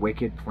about your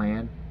wicked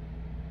plan?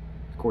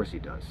 Of course He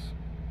does.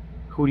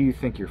 Who do you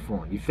think you're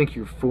fooling? You think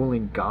you're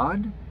fooling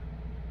God?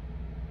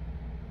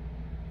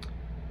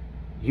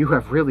 You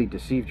have really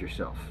deceived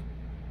yourself.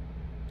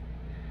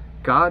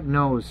 God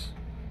knows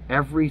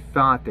every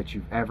thought that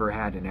you've ever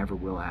had and ever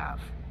will have.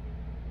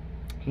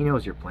 He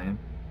knows your plan.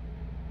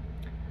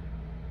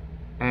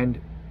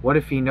 And what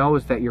if He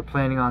knows that you're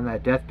planning on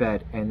that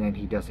deathbed and then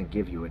He doesn't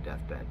give you a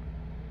deathbed?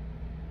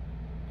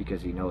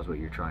 Because He knows what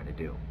you're trying to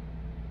do.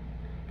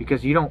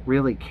 Because you don't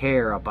really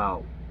care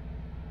about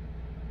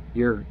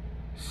your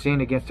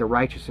sin against a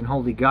righteous and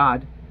holy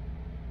God.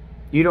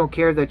 You don't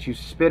care that you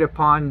spit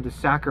upon the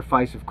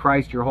sacrifice of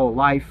Christ your whole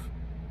life.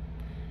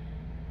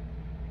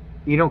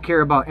 You don't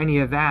care about any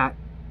of that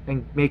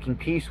and making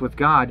peace with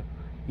God.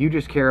 You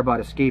just care about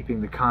escaping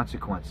the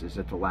consequences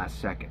at the last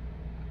second.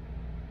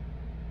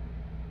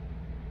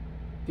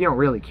 You don't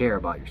really care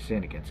about your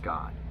sin against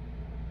God.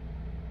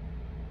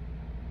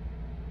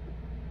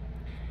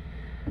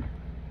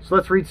 So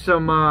let's read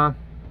some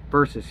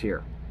verses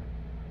here.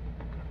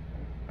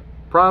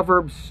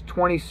 Proverbs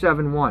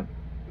 27:1.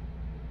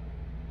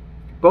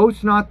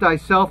 Boast not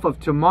thyself of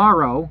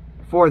tomorrow,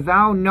 for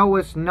thou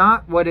knowest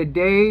not what a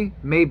day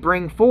may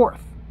bring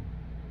forth.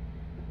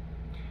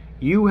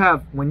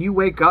 When you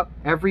wake up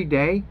every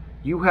day,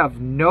 you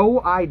have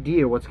no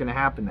idea what's going to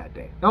happen that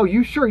day. No,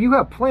 you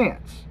have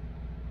plans.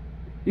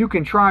 You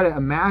can try to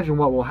imagine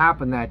what will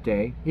happen that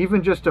day.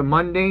 Even just a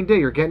mundane day.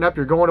 You're getting up,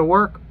 you're going to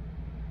work.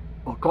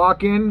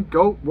 Clock in,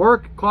 go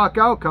work, clock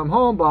out, come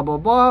home, blah, blah,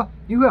 blah.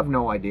 You have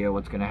no idea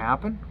what's going to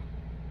happen.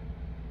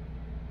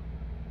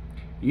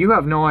 You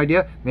have no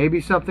idea. Maybe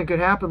something could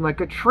happen,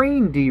 like a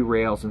train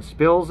derails and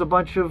spills a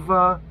bunch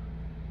of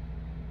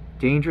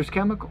dangerous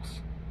chemicals.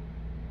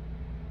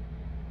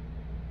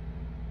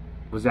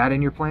 Was that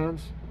in your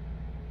plans?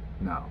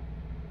 No.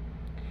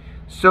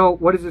 So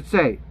what does it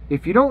say?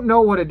 If you don't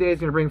know what a day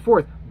is going to bring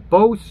forth,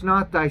 boast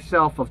not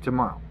thyself of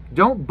tomorrow.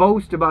 Don't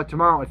boast about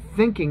tomorrow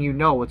thinking you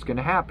know what's going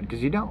to happen,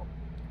 because you don't.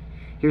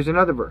 Here's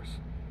another verse.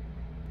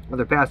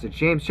 Another passage.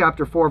 James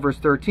chapter 4, verse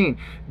 13.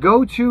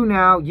 Go to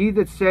now, ye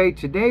that say,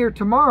 today or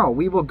tomorrow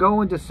we will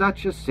go into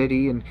such a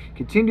city, and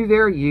continue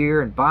there a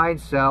year, and buy and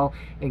sell,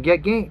 and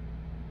get gain.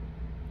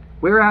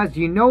 Whereas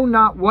ye know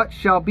not what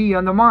shall be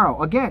on the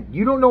morrow. Again,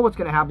 you don't know what's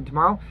going to happen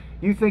tomorrow.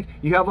 You think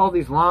you have all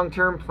these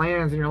long-term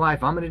plans in your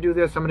life. I'm going to do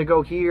this, I'm going to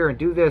go here and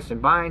do this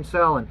and buy and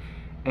sell, and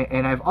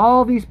I have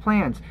all these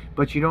plans,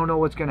 but you don't know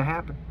what's going to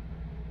happen.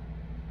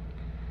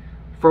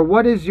 For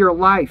what is your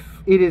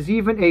life? It is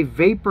even a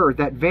vapor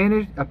that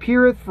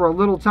appeareth for a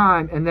little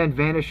time and then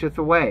vanisheth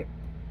away.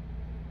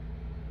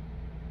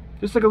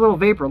 Just like a little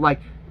vapor,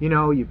 like,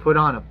 you put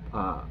on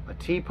a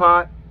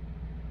teapot,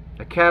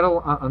 a kettle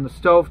on the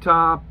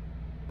stovetop,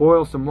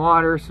 boil some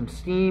water, some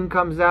steam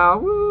comes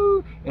out,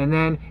 woo, and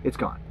then it's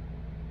gone.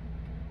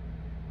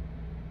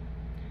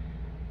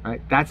 All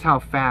right, that's how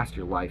fast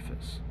your life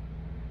is.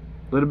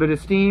 A little bit of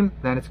steam,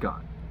 then it's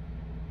gone.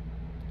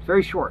 It's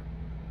very short.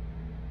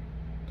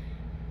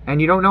 And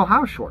you don't know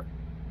how short,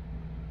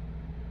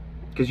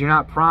 because you're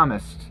not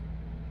promised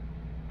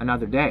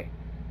another day,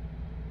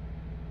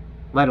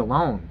 let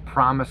alone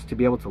promised to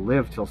be able to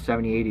live till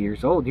 70, 80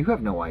 years old. You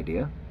have no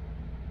idea.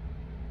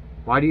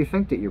 Why do you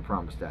think that you're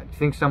promised that? Do you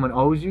think someone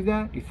owes you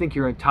that? Do you think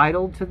you're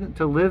entitled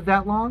to live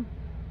that long?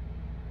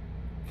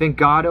 Think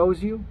God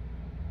owes you?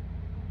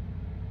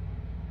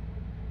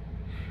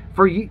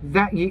 For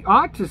that ye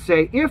ought to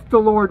say, if the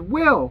Lord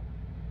will,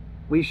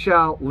 we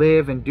shall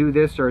live and do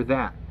this or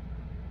that.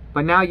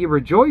 But now you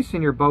rejoice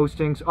in your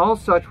boastings. All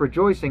such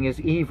rejoicing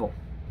is evil.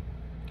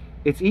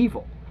 It's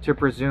evil to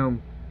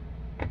presume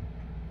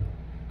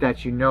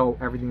that you know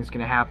everything is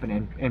going to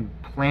happen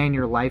and plan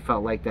your life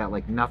out like that,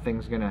 like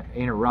nothing's going to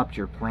interrupt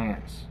your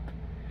plans.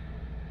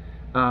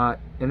 And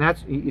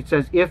it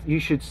says, if you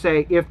should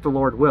say, if the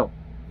Lord will.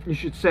 You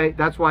should say,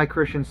 that's why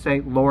Christians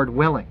say, Lord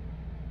willing,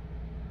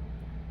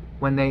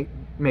 when they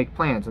make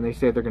plans and they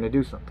say they're going to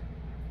do something.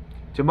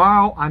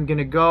 Tomorrow I'm going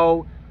to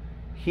go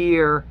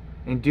here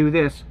and do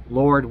this,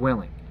 Lord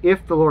willing,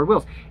 if the Lord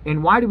wills.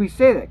 And why do we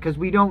say that? Because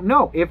we don't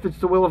know. If it's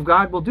the will of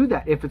God, we'll do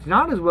that. If it's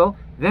not His will,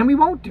 then we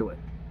won't do it.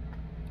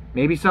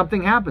 Maybe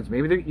something happens.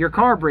 Maybe your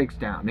car breaks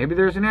down. Maybe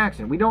there's an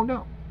accident. We don't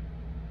know.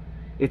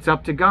 It's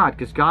up to God,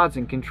 because God's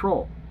in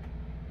control.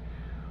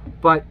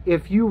 But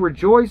if you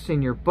rejoice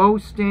in your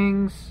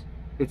boastings,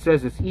 it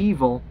says it's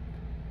evil,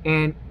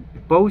 and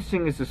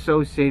boasting is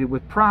associated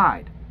with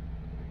pride.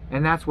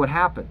 And that's what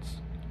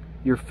happens.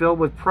 You're filled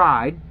with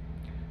pride,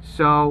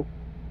 so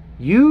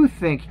you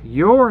think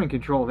you're in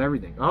control of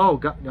everything. Oh,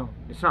 God, no,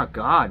 it's not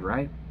God,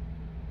 right?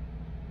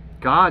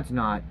 God's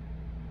not.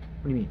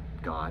 What do you mean,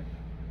 God?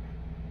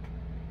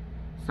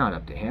 It's not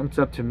up to him, it's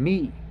up to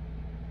me.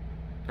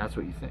 That's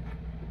what you think.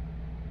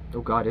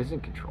 No, God is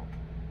in control.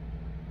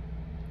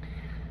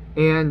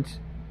 And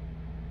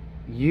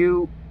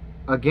you,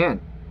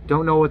 again,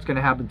 don't know what's going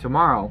to happen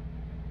tomorrow,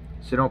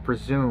 so don't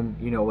presume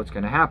you know what's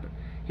going to happen.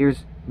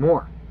 Here's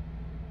more.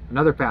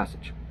 Another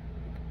passage.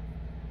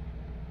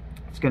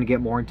 It's going to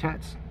get more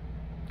intense.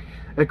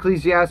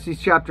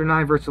 Ecclesiastes chapter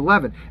 9, verse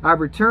 11. I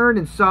returned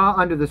and saw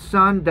under the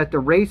sun that the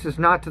race is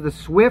not to the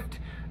swift,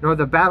 nor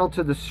the battle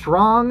to the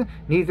strong,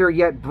 neither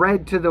yet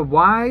bread to the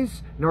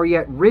wise, nor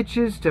yet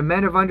riches to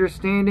men of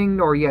understanding,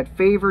 nor yet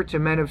favor to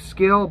men of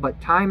skill,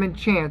 but time and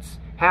chance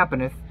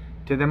happeneth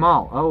to them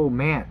all. Oh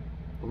man,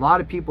 a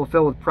lot of people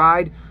filled with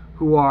pride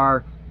who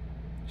are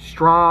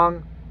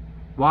strong,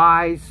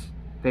 wise,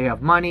 they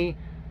have money,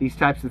 these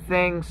types of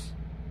things.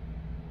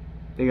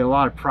 They get a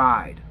lot of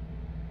pride,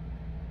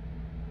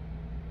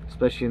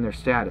 especially in their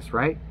status,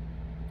 right?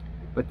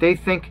 But they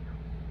think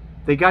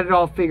they got it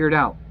all figured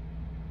out.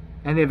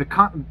 And they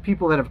have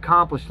people that have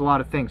accomplished a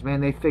lot of things. Man,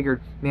 they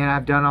figured, man,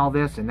 I've done all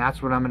this, and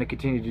that's what I'm going to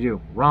continue to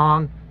do.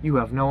 Wrong. You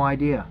have no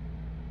idea.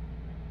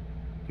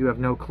 You have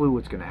no clue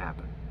what's going to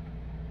happen.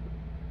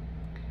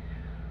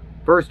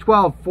 Verse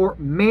 12, for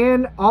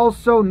man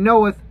also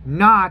knoweth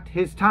not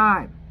his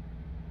time.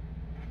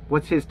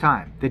 What's his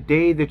time? The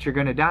day that you're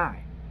going to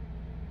die.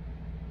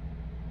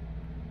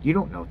 You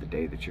don't know the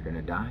day that you're going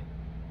to die.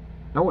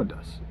 No one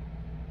does.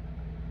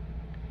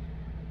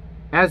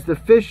 As the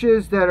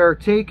fishes that are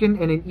taken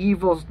in an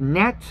evil's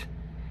net,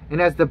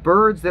 and as the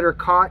birds that are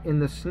caught in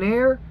the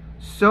snare,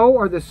 so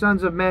are the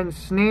sons of men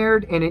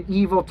snared in an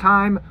evil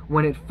time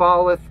when it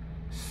falleth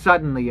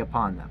suddenly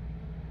upon them.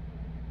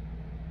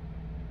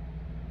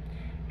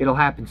 It'll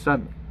happen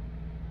suddenly.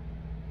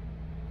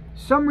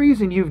 Some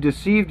reason you've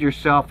deceived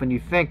yourself and you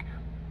think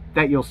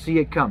that you'll see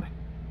it coming.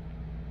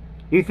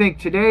 You think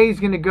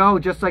today's going to go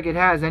just like it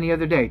has any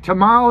other day.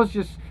 Tomorrow's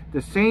just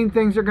the same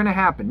things are going to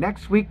happen.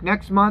 Next week,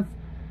 next month,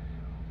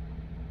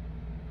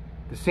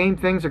 the same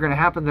things are going to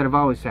happen that have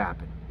always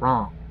happened.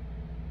 Wrong.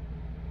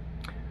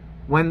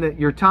 When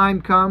your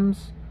time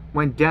comes,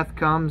 when death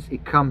comes,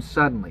 it comes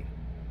suddenly.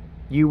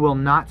 You will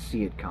not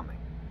see it coming.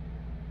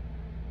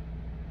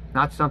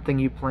 Not something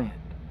you planned.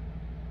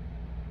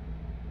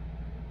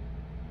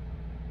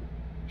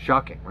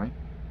 Shocking, right?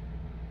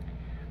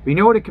 But you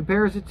know what it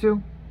compares it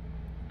to?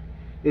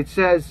 It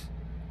says,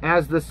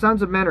 as the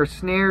sons of men are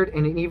snared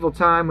in an evil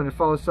time when it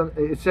follows some,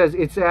 it says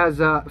it's as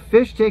a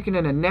fish taken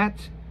in a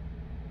net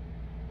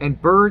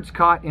and birds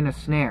caught in a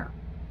snare.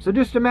 So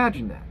just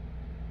imagine that.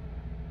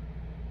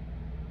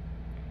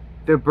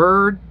 The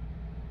bird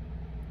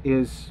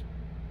is,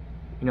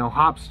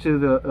 hops to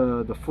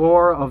the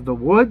floor of the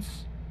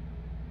woods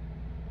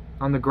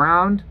on the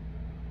ground,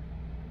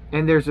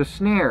 and there's a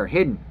snare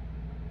hidden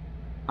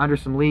under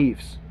some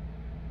leaves.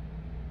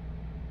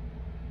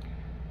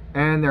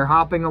 And they're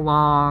hopping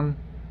along,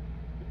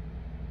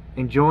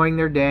 enjoying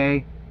their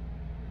day.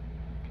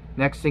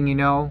 Next thing you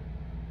know,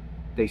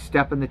 they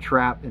step in the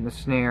trap, in the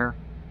snare.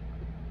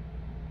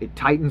 It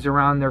tightens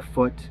around their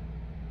foot,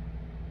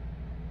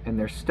 and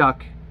they're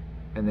stuck,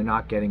 and they're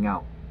not getting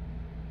out.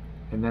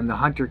 And then the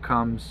hunter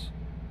comes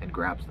and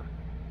grabs them.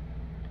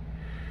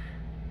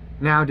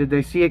 Now, did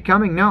they see it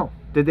coming? No.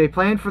 Did they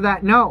plan for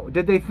that? No.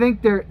 Did they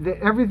think that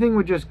everything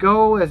would just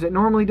go as it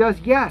normally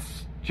does?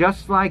 Yes,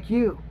 just like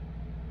you.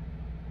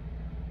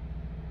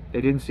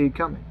 They didn't see it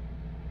coming.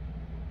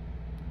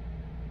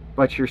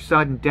 But your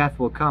sudden death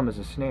will come as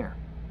a snare,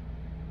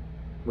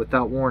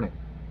 without warning.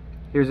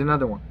 Here's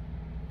another one.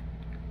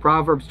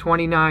 Proverbs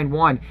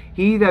 29:1.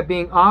 He that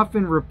being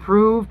often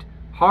reproved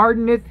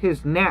hardeneth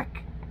his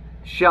neck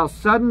shall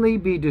suddenly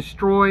be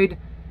destroyed,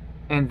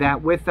 and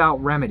that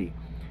without remedy.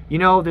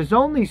 There's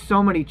only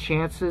so many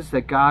chances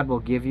that God will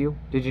give you.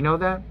 Did you know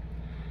that?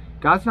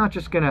 God's not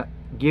just going to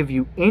give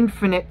you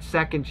infinite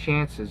second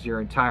chances your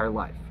entire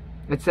life.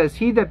 It says,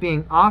 he that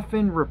being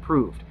often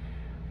reproved.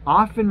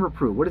 Often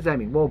reproved. What does that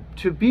mean? Well,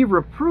 to be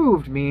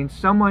reproved means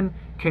someone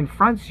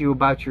confronts you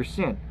about your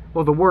sin.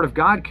 Well, the Word of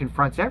God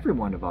confronts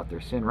everyone about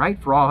their sin,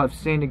 right? For all have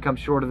sinned and come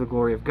short of the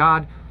glory of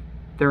God.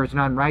 There is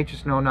none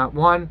righteous, no, not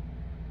one.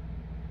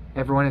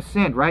 Everyone has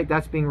sinned, right?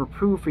 That's being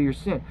reproved for your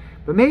sin.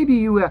 But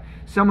maybe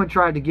someone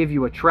tried to give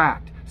you a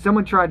tract.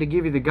 Someone tried to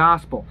give you the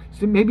gospel.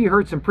 So maybe you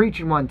heard some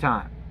preaching one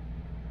time,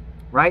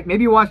 right?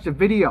 Maybe you watched a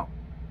video,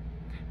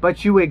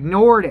 but you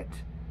ignored it.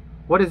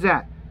 What is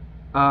that?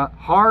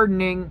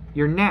 Hardening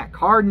your neck,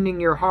 hardening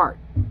your heart.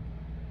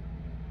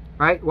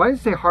 Right? Why does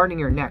it say hardening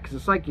your neck? Because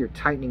it's like you're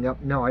tightening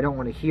up. No, I don't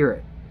want to hear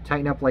it.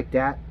 Tighten up like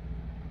that.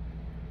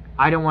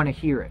 I don't want to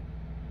hear it.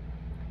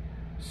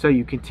 So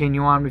you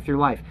continue on with your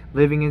life,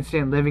 living in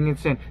sin,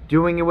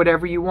 doing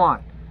whatever you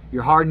want.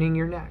 You're hardening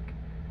your neck.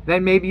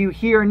 Then maybe you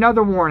hear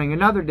another warning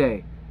another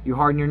day. You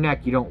harden your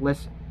neck, you don't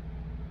listen.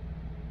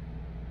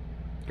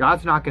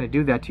 God's not going to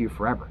do that to you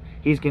forever.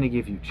 He's going to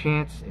give you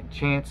chance and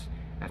chance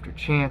after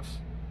chance.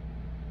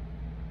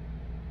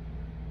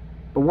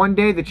 But one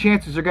day the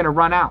chances are going to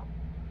run out.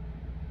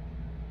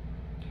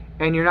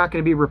 And you're not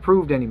going to be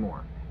reproved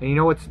anymore. And you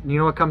know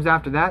what comes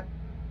after that?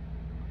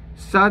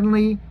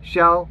 Suddenly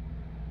shall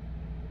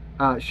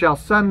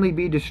suddenly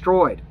be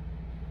destroyed.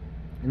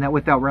 And that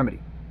without remedy.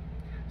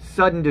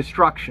 Sudden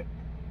destruction.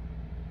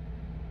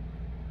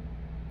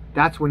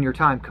 That's when your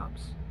time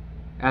comes,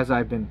 as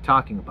I've been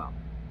talking about.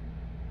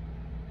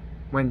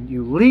 When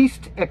you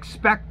least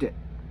expect it,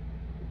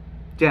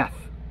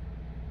 death,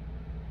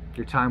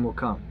 your time will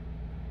come.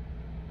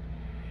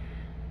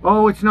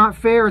 Oh, it's not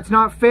fair, it's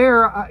not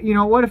fair. You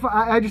know, what if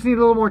I just need a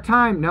little more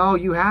time? No,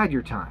 you had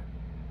your time,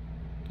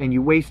 and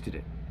you wasted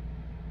it.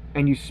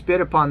 And you spit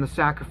upon the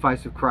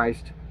sacrifice of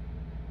Christ.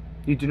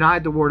 You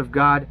denied the Word of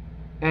God.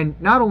 And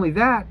not only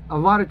that, a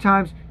lot of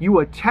times you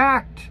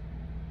attacked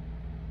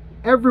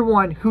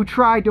everyone who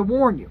tried to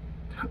warn you.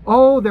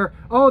 Oh,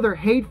 they're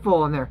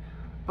hateful, and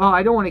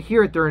I don't want to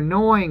hear it, they're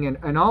annoying,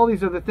 and all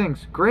these other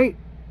things. Great.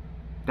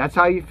 That's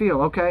how you feel.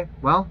 Okay,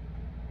 well,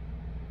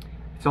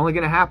 it's only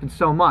going to happen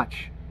so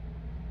much.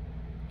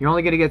 You're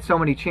only going to get so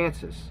many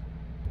chances.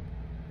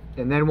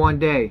 And then one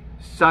day,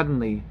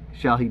 suddenly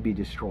shall he be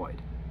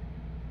destroyed.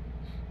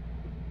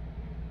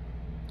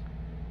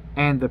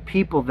 And the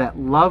people that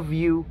love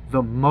you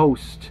the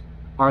most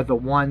are the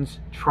ones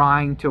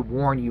trying to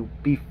warn you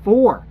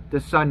before the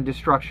sudden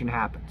destruction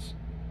happens.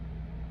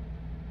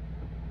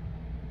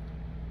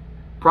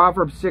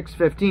 Proverbs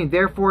 6:15,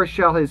 therefore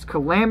shall his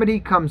calamity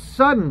come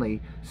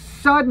suddenly,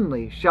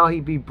 suddenly shall he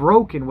be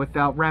broken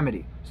without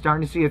remedy.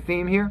 Starting to see a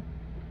theme here?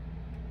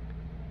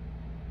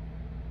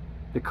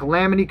 The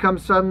calamity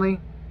comes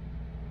suddenly,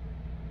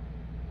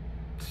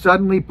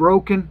 suddenly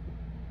broken.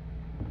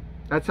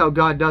 That's how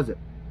God does it.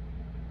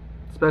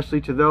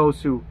 Especially to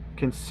those who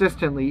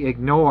consistently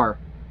ignore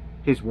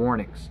his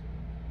warnings.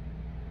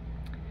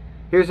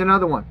 Here's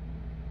another one.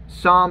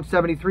 Psalm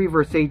 73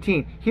 verse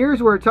 18.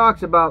 Here's where it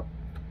talks about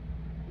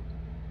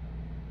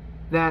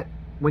that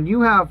when you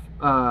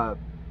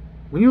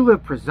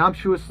live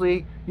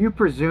presumptuously, you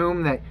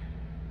presume that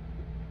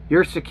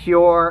you're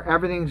secure,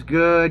 everything's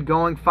good,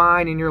 going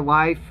fine in your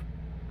life,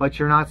 but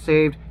you're not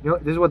saved. You know,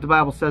 this is what the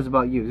Bible says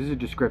about you. This is a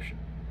description.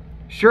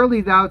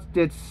 Surely thou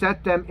didst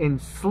set them in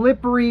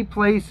slippery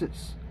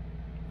places.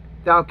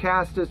 Thou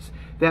castest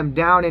them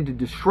down into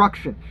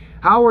destruction.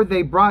 How are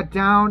they brought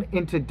down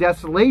into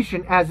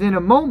desolation as in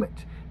a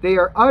moment? They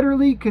are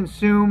utterly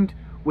consumed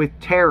with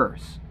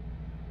terrors.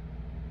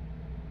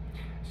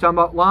 It's talking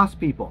about lost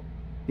people.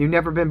 You've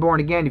never been born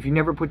again. If you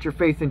never put your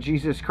faith in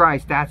Jesus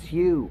Christ, that's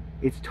you.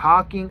 It's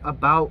talking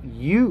about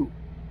you.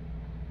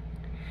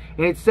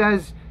 And it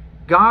says,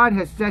 God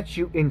has set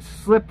you in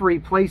slippery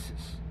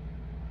places.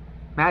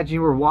 Imagine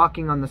you were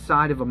walking on the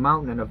side of a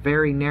mountain in a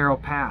very narrow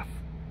path,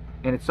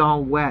 and it's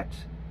all wet,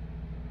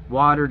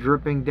 water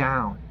dripping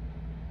down.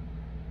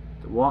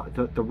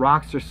 The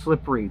rocks are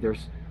slippery.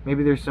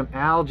 Maybe there's some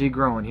algae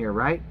growing here,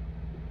 right?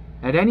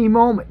 At any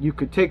moment, you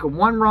could take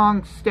one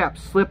wrong step,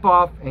 slip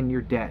off, and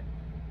you're dead.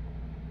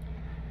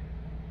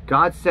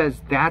 God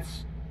says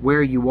that's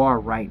where you are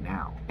right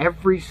now.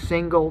 Every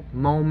single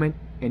moment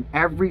and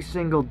every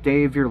single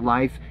day of your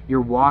life,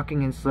 you're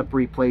walking in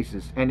slippery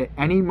places. And at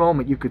any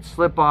moment, you could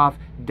slip off,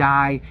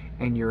 die,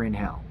 and you're in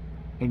hell.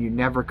 And you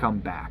never come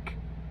back.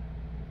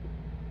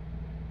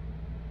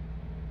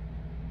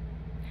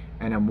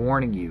 And I'm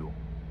warning you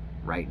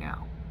right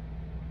now.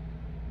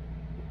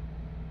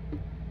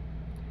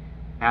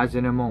 As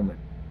in a moment.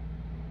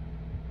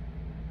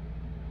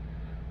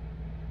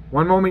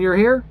 One moment you're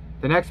here,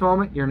 the next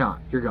moment you're not.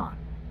 You're gone.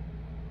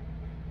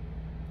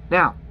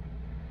 Now,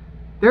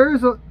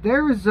 those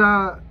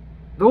are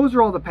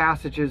all the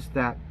passages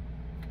that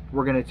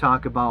we're going to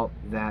talk about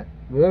that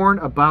warn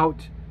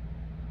about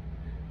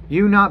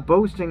you not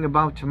boasting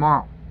about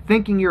tomorrow,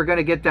 thinking you're going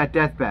to get that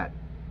deathbed,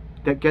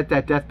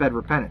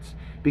 repentance,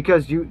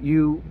 because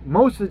you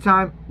most of the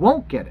time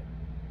won't get it.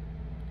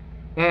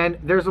 And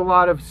there's a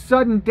lot of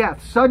sudden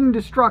death, sudden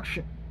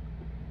destruction,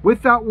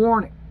 without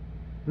warning.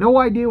 No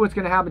idea what's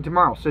going to happen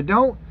tomorrow.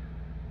 So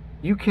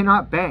you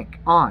cannot bank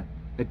on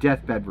a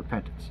deathbed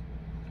repentance.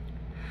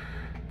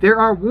 There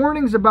are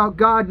warnings about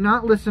God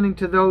not listening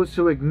to those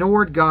who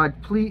ignored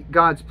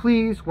God's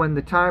pleas when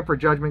the time for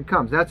judgment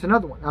comes. That's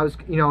another one. I was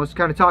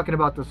kind of talking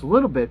about this a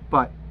little bit,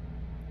 but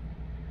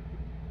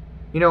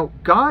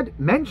God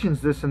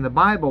mentions this in the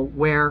Bible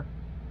where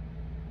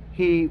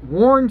he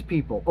warned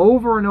people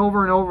over and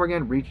over and over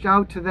again, reached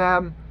out to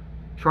them,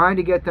 trying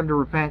to get them to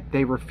repent.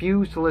 They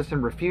refused to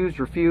listen,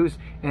 refused.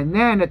 And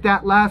then at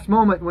that last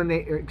moment, when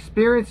they are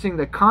experiencing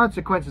the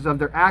consequences of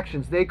their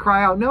actions, they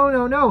cry out, no,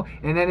 no, no.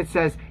 And then it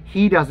says,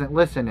 he doesn't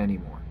listen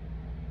anymore.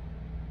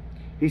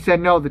 He said,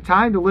 no, the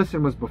time to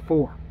listen was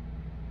before,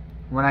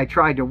 when I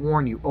tried to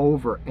warn you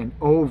over and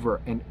over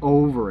and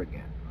over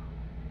again.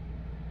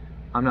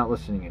 I'm not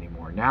listening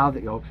anymore. Now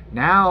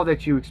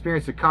that you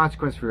experience the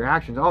consequence for your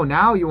actions,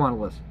 now you want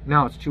to listen.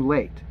 No, it's too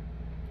late.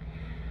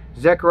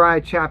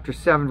 Zechariah chapter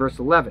 7, verse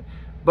 11.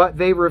 But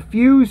they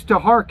refused to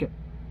hearken.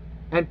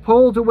 and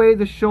pulled away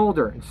the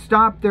shoulder, and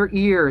stopped their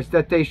ears,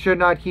 that they should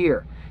not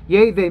hear.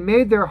 Yea, they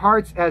made their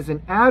hearts as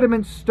an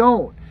adamant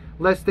stone,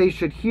 lest they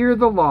should hear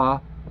the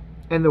law,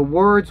 and the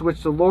words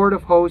which the Lord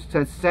of hosts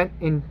has sent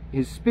in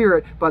his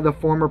Spirit by the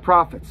former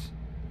prophets.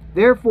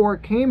 Therefore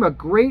came a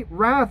great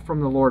wrath from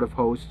the Lord of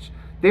hosts.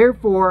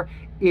 Therefore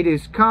it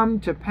is come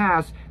to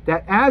pass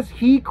that as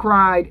he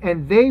cried,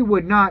 and they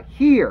would not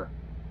hear,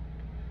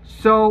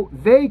 so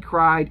they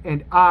cried,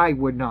 and I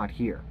would not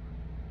hear,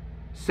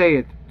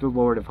 saith the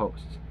Lord of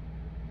hosts.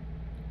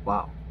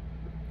 Wow.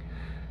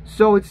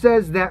 So it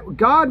says that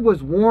God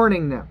was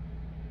warning them.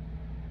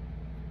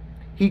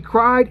 He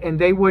cried, and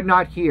they would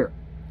not hear.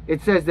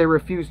 It says they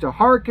refused to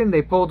hearken.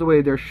 They pulled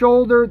away their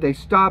shoulder. They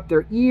stopped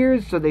their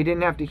ears so they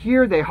didn't have to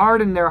hear. They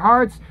hardened their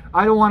hearts.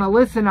 I don't want to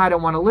listen. I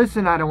don't want to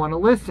listen. I don't want to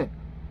listen.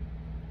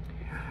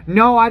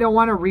 No, I don't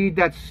want to read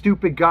that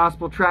stupid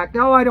gospel tract.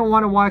 No, I don't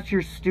want to watch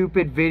your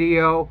stupid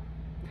video.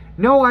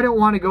 No, I don't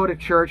want to go to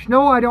church.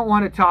 No, I don't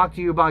want to talk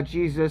to you about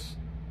Jesus.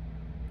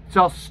 It's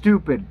all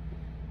stupid.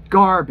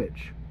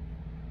 Garbage.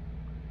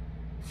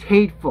 It's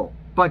hateful.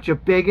 Bunch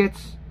of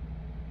bigots.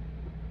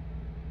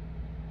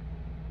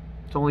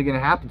 It's only going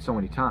to happen so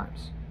many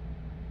times.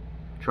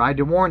 Tried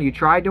to warn you,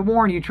 tried to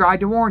warn you, tried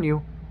to warn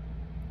you.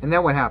 And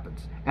then what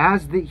happens?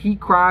 As he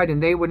cried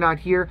and they would not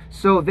hear,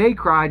 so they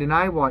cried and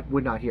I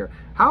would not hear.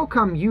 How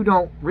come you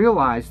don't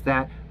realize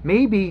that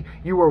maybe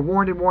you were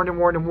warned and warned and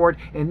warned and warned,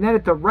 and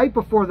then right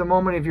before the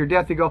moment of your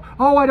death you go,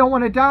 oh, I don't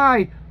want to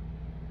die.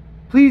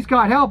 Please,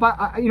 God, help.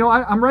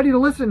 I'm ready to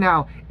listen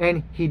now.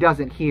 And he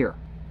doesn't hear.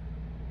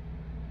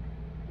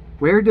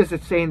 Where does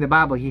it say in the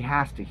Bible he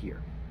has to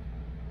hear?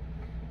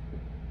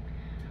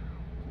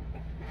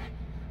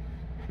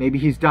 Maybe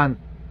he's done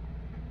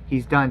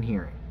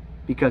hearing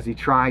because he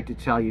tried to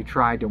tell you,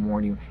 tried to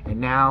warn you,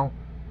 and now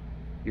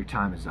your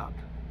time is up.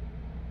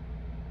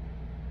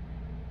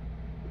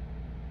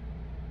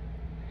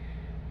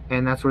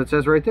 And that's what it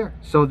says right there.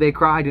 So they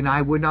cried and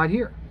I would not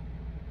hear.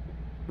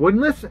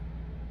 Wouldn't listen.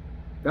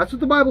 That's what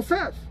the Bible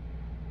says.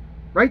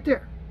 Right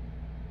there.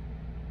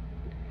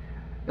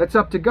 That's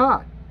up to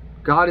God.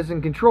 God is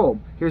in control.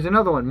 Here's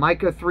another one.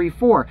 Micah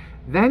 3:4.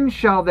 Then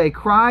shall they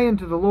cry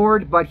unto the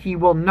Lord, but he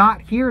will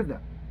not hear them.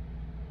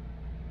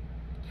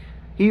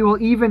 He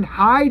will even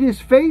hide his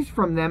face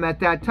from them at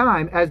that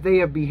time, as they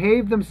have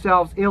behaved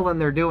themselves ill in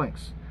their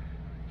doings.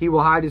 He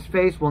will hide his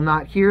face, will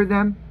not hear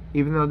them,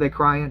 even though they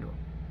cry unto him.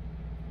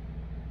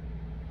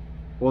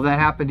 Will that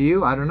happen to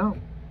you? I don't know.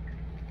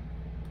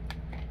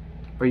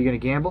 Are you going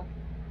to gamble?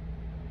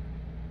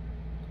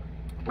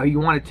 Or you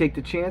want to take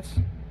the chance?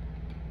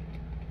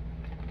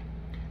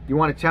 You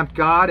want to tempt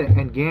God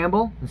and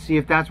gamble and see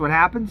if that's what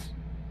happens?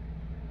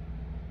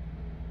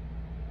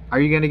 Are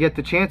you going to get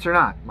the chance or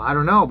not? I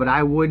don't know, but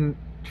I wouldn't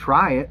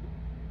try it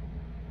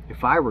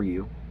if I were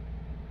you.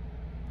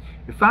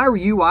 If I were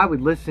you, I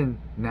would listen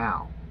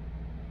now.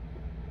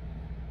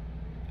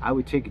 I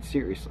would take it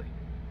seriously.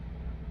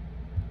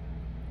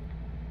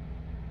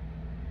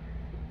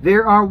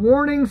 There are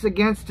warnings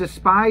against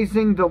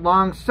despising the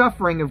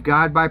long-suffering of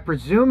God by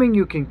presuming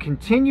you can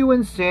continue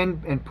in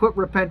sin and put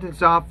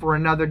repentance off for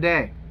another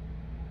day.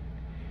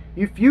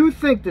 If you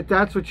think that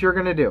that's what you're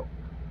going to do,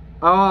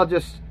 oh, I'll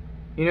just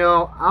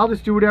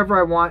do whatever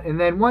I want, and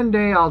then one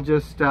day I'll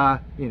just,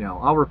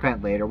 I'll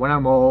repent later. When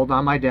I'm old,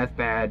 on my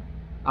deathbed,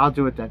 I'll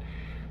do it then.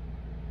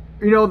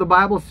 The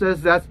Bible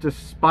says that's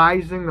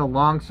despising the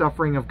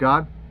long-suffering of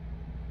God.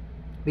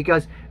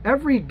 Because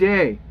every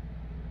day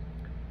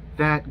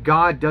that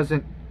God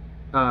doesn't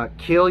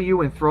kill you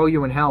and throw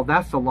you in hell,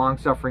 that's the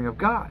long-suffering of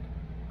God.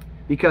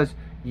 Because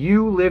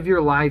you live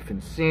your life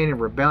in sin and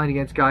rebellion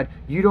against God.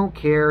 You don't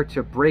care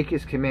to break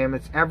his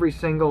commandments every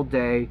single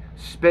day,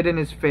 spit in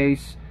his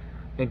face,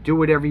 and do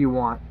whatever you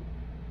want.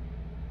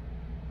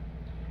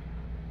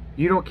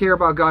 You don't care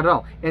about God at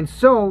all. And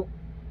so,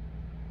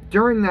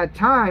 during that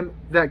time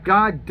that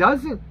God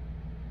doesn't,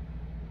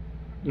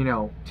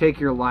 take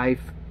your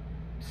life,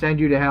 send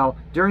you to hell,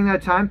 during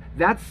that time,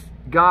 that's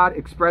God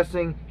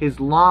expressing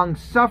his long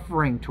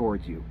suffering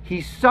towards you.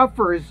 He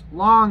suffers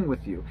long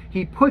with you.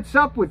 He puts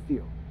up with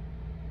you.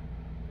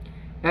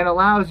 And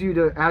allows you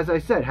to, as I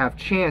said, have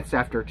chance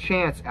after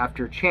chance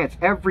after chance.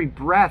 Every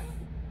breath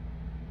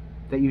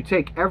that you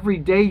take, every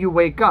day you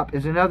wake up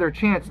is another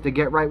chance to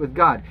get right with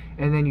God.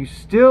 And then you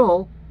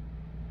still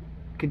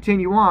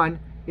continue on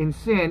in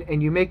sin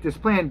and you make this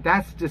plan.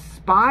 That's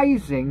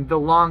despising the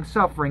long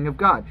suffering of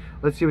God.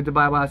 Let's see what the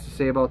Bible has to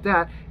say about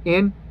that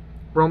in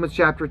Romans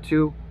chapter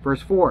 2,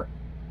 verse 4.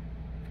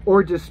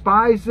 Or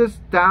despisest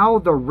thou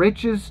the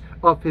riches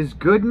of his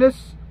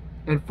goodness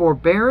and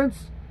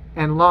forbearance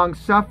and long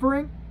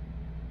suffering,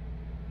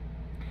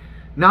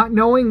 not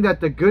knowing that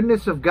the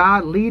goodness of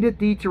God leadeth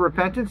thee to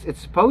repentance? It's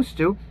supposed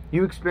to.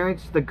 You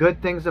experience the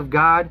good things of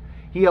God.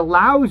 He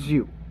allows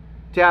you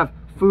to have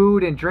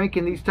food and drink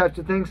and these types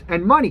of things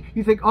and money.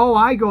 You think, oh,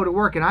 I go to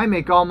work and I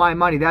make all my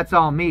money. That's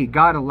all me.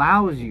 God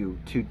allows you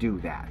to do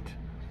that.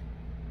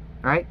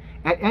 All right?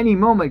 At any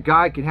moment,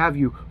 God can have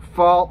you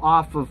fall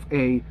off of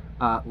a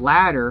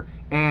ladder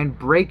and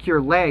break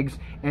your legs,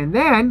 and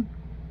then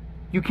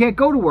You can't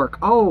go to work.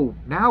 Oh,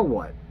 now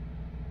what?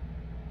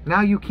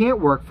 Now you can't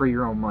work for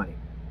your own money.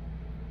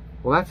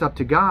 Well, that's up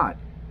to God,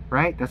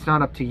 right? That's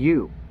not up to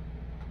you.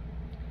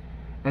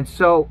 And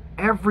so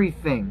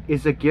everything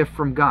is a gift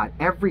from God.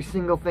 Every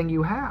single thing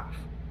you have.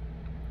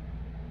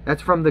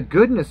 That's from the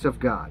goodness of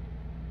God.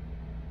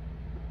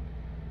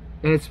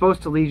 And it's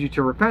supposed to lead you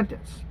to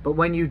repentance. But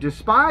when you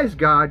despise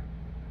God,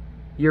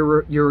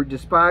 you're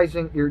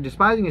despising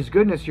His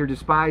goodness, you're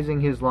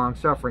despising His long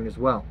suffering as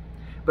well.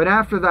 But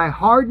after thy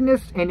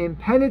hardness and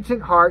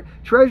impenitent heart,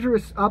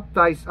 treasurest up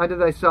unto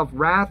thyself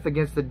wrath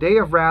against the day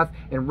of wrath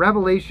and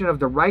revelation of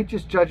the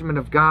righteous judgment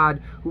of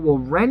God, who will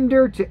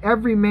render to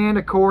every man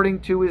according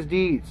to his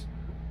deeds.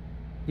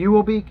 You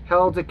will be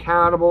held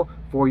accountable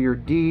for your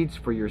deeds,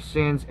 for your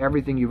sins,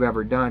 everything you've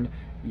ever done.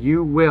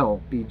 You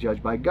will be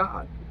judged by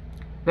God.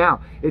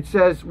 Now, it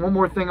says, one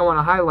more thing I want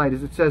to highlight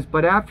is it says,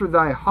 but after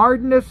thy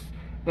hardness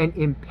and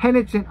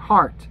impenitent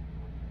heart.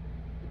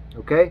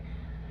 Okay?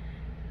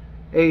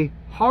 A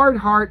hard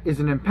heart is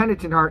an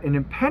impenitent heart. An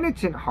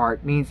impenitent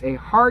heart means a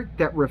heart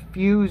that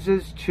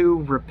refuses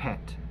to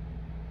repent.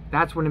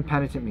 That's what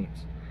impenitent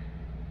means.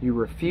 You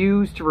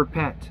refuse to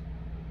repent,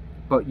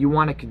 but you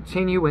want to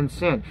continue in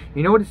sin.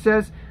 You know what it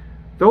says?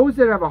 Those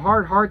that have a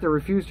hard heart that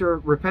refuse to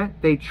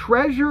repent, they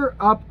treasure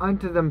up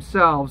unto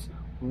themselves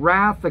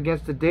wrath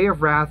against the day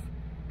of wrath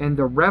and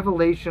the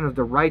revelation of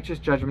the righteous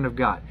judgment of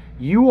God.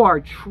 You are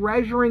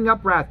treasuring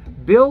up wrath,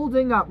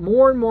 building up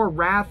more and more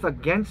wrath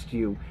against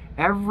you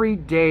every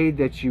day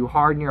that you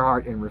harden your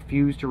heart and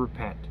refuse to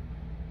repent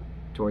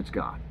towards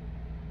God.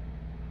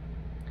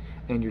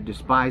 And you're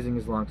despising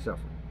His long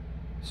suffering.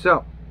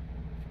 So,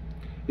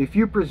 if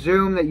you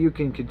presume that you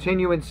can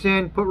continue in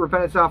sin, put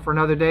repentance off for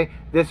another day,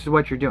 this is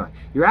what you're doing.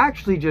 You're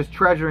actually just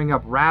treasuring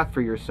up wrath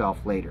for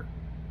yourself later,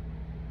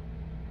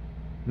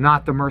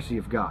 not the mercy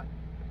of God.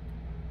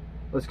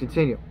 Let's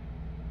continue.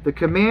 The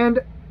command,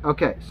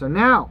 okay, so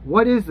now,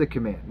 what is the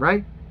command,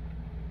 right?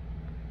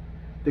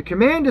 The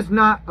command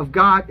of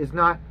God is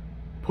not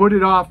put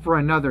it off for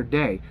another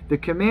day. The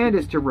command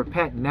is to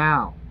repent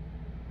now.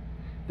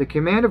 The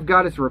command of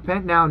God is to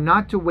repent now,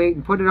 not to wait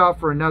and put it off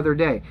for another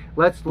day.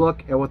 Let's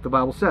look at what the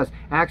Bible says.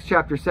 Acts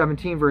chapter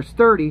 17, verse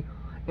 30.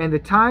 And the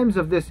times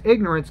of this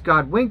ignorance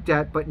God winked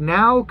at, but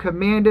now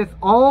commandeth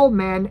all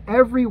men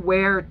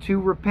everywhere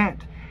to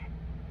repent.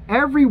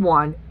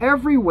 Everyone,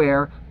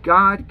 everywhere,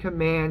 God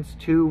commands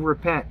to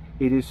repent.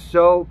 It is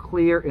so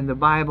clear in the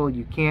Bible,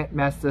 you can't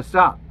mess this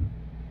up.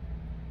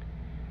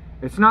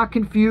 It's not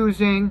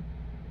confusing.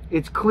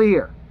 It's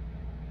clear.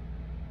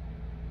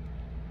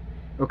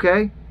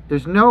 Okay?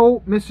 There's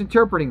no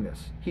misinterpreting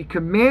this. He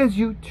commands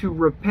you to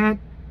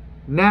repent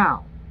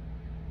now.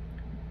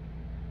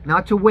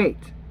 Not to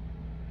wait.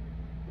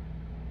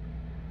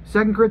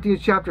 2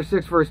 Corinthians chapter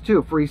 6, verse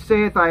 2. For he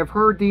saith, I have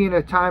heard thee in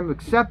a time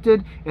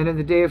accepted, and in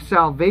the day of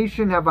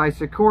salvation have I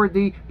succored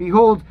thee.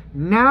 Behold,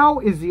 now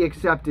is the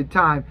accepted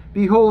time.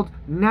 Behold,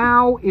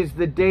 now is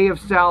the day of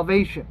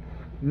salvation.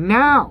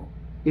 Now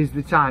is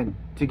the time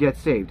to get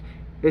saved.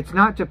 It's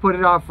not to put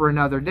it off for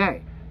another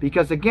day.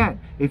 Because again,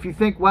 if you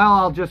think, well,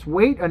 I'll just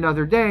wait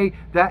another day,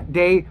 that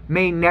day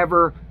may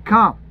never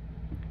come.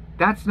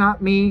 That's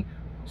not me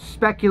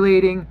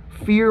speculating,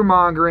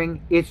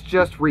 fear-mongering. It's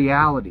just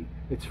reality.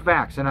 It's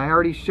facts. And I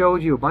already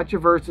showed you a bunch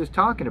of verses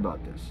talking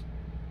about this.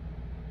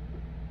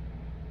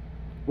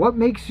 What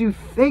makes you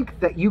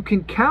think that you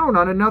can count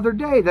on another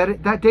day,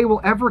 that day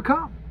will ever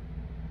come?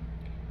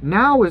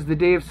 Now is the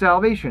day of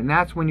salvation.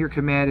 That's when you're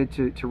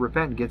commanded to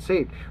repent and get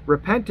saved.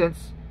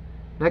 Repentance,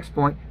 next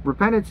point,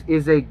 repentance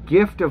is a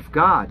gift of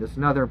God. That's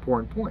another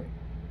important point.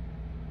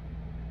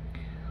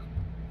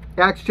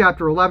 Acts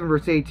chapter 11,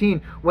 verse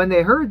 18. When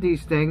they heard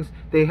these things,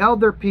 they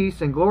held their peace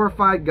and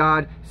glorified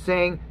God,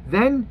 saying,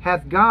 Then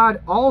hath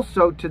God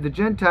also to the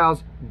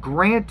Gentiles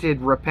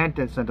granted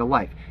repentance unto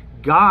life.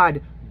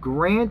 God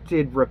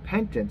granted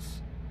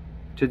repentance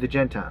to the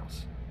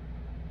Gentiles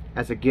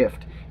as a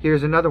gift.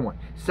 Here's another one.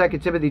 2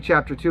 Timothy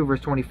chapter 2,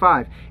 verse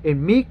 25.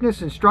 In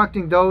meekness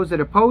instructing those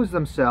that oppose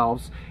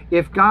themselves,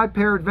 if God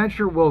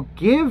peradventure will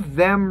give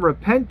them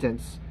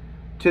repentance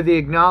to the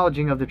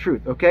acknowledging of the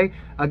truth. Okay?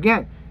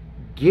 Again,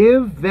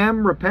 give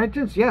them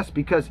repentance? Yes,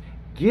 because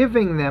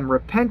giving them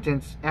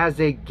repentance as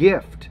a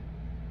gift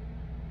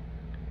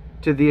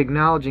to the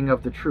acknowledging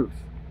of the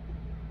truth.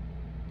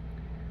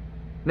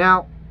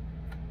 Now,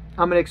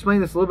 I'm going to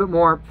explain this a little bit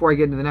more before I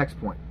get into the next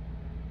point.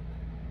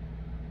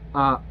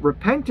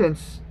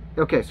 Repentance,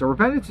 okay, so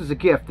repentance is a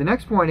gift. The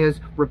next point is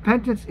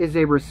repentance is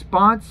a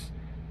response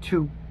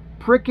to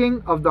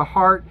pricking of the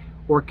heart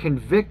or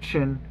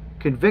conviction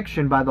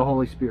by the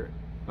Holy Spirit.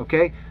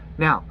 Okay?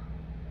 Now,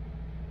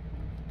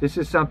 this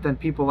is something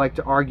people like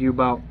to argue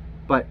about,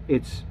 but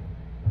it's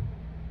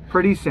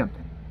pretty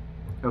simple.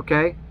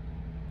 Okay?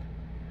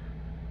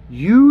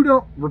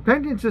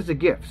 Repentance is a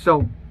gift.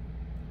 So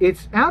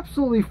it's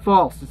absolutely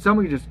false that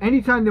somebody just,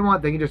 anytime they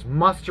want, they can just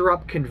muster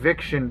up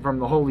conviction from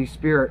the Holy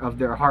Spirit of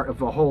their heart, of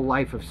the whole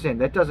life of sin.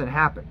 That doesn't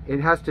happen.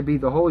 It has to be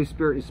the Holy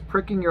Spirit is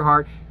pricking your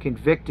heart,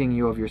 convicting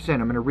you of your sin.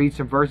 I'm going to read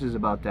some verses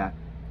about that.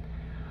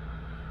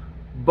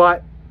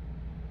 But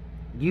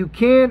you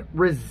can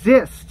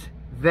resist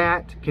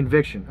that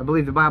conviction. I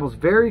believe the Bible's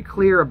very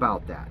clear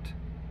about that.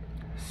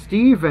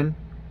 Stephen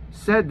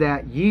said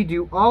that ye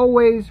do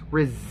always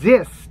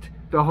resist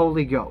the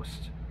Holy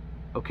Ghost.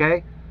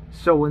 Okay?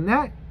 So when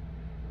that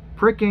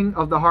pricking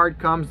of the heart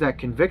comes, that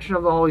conviction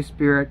of the Holy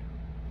Spirit,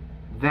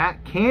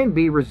 that can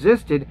be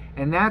resisted,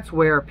 and that's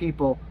where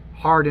people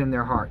harden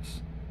their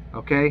hearts.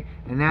 Okay?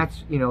 And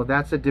that's, you know,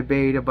 that's a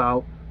debate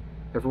about,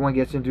 everyone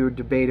gets into a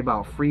debate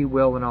about free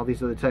will and all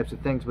these other types of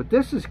things, but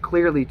this is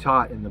clearly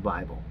taught in the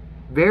Bible.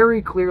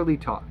 Very clearly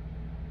taught.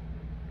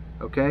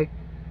 Okay?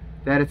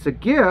 That it's a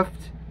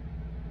gift,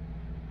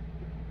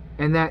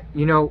 and that,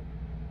 you know,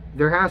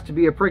 there has to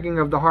be a pricking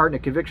of the heart and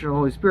a conviction of the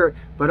Holy Spirit,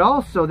 but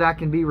also that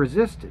can be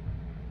resisted.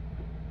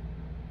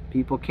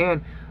 People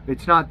can,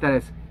 it's not that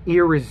it's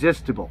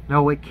irresistible.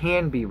 No, it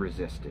can be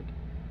resisted.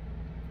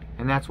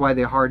 And that's why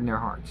they harden their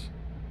hearts.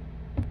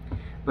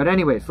 But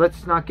anyways,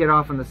 let's not get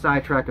off on the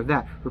sidetrack of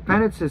that.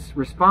 Repentance is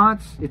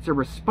response. It's a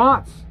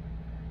response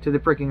to the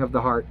pricking of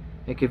the heart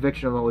and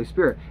conviction of the Holy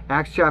Spirit.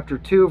 Acts chapter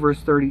 2, verse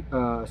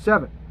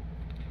 37.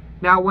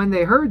 Now, when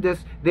they heard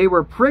this, they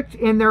were pricked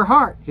in their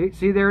heart.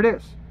 See, there it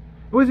is.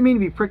 What does it mean to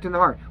be pricked in the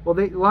heart? Well,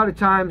 a lot of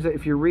times,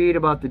 if you read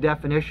about the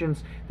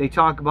definitions, they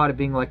talk about it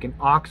being like an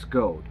ox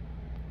goad.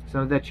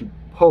 Something that you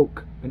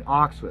poke an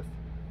ox with.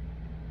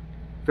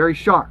 Very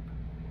sharp.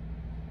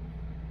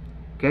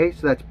 Okay,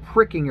 so that's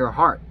pricking your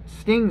heart.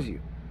 Stings you.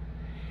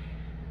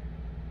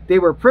 They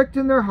were pricked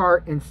in their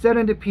heart and said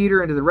unto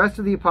Peter and to the rest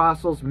of the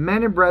apostles,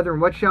 Men and brethren,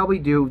 what shall we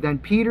do? Then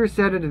Peter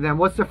said unto them,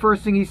 what's the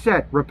first thing he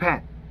said?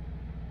 Repent.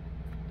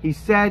 He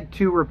said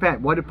to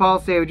repent. What did Paul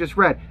say we just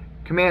read?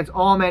 Commands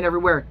all men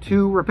everywhere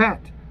to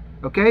repent.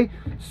 Okay?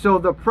 So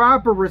the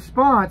proper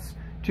response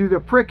to the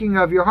pricking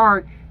of your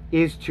heart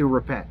is to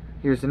repent.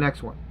 Here's the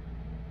next one.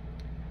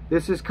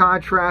 This is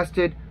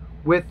contrasted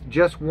with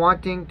just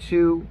wanting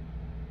to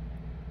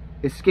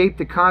escape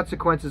the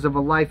consequences of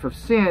a life of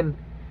sin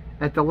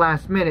at the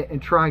last minute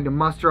and trying to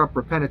muster up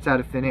repentance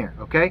out of thin air.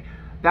 Okay?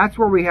 That's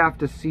where we have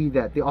to see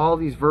that. All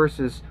these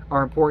verses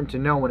are important to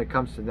know when it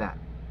comes to that.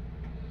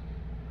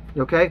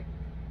 Okay?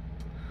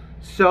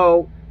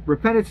 So,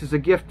 repentance is a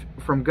gift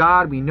from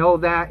God. We know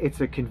that.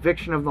 It's a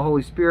conviction of the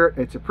Holy Spirit.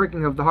 It's a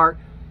pricking of the heart.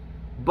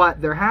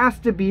 But there has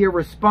to be a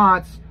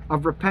response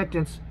of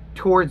repentance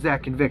towards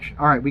that conviction.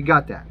 All right, we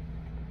got that.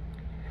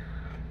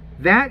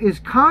 That is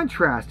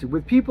contrasted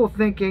with people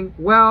thinking,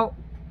 well,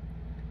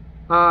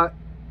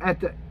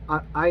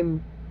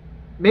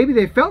 maybe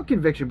they felt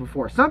conviction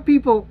before. Some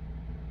people,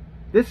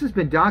 this has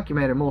been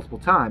documented multiple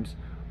times,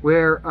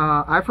 where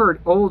I've heard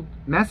old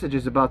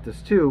messages about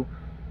this too,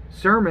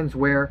 sermons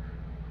where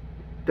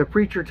the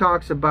preacher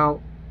talks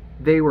about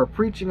they were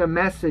preaching a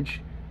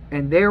message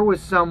and there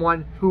was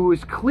someone who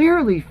was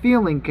clearly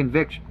feeling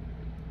conviction,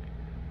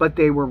 but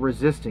they were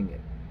resisting it.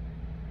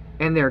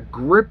 And they're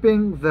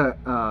gripping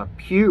the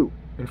pew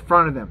in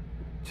front of them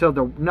till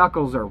the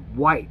knuckles are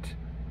white.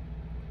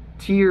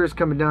 Tears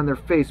coming down their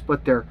face,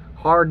 but they're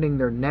hardening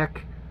their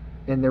neck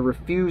and they're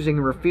refusing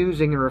and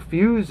refusing and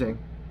refusing.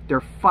 They're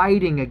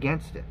fighting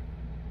against it,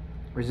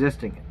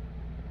 resisting it.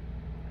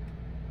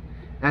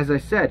 As I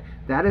said,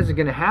 that isn't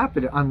going to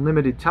happen at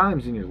unlimited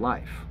times in your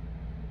life.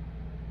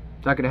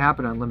 It's not going to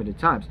happen at unlimited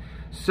times.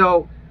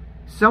 So,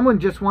 someone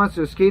just wants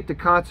to escape the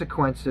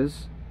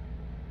consequences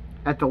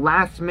at the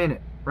last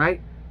minute,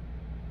 right?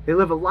 They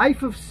live a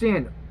life of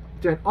sin,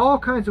 doing all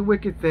kinds of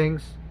wicked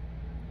things,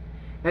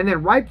 and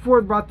then right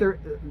before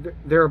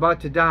they're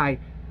about to die,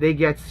 they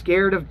get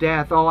scared of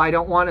death. Oh, I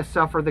don't want to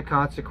suffer the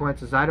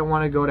consequences. I don't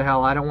want to go to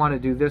hell. I don't want to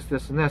do this,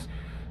 this, and this.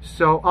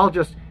 So I'll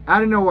just,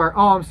 out of nowhere,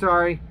 oh, I'm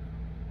sorry.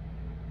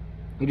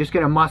 You're just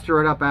going to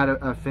muster it up out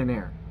of thin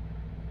air.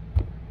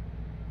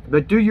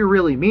 But do you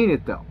really mean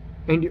it, though?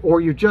 Or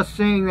you're just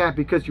saying that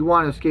because you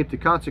want to escape the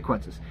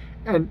consequences?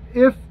 And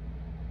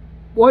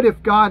what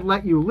if God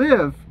let you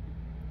live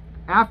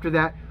after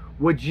that?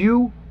 Would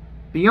you,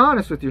 be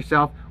honest with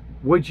yourself,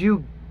 would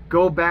you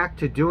go back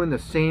to doing the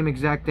same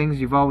exact things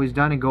you've always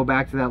done and go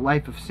back to that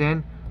life of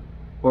sin?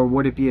 Or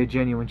would it be a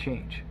genuine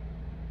change?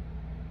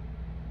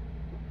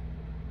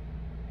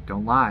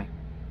 Don't lie.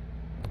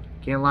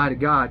 You can't lie to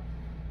God.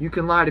 You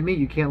can lie to me,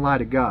 you can't lie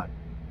to God.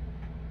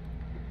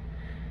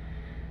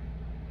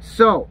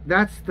 So,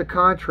 that's the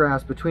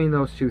contrast between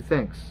those two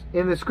things.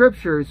 In the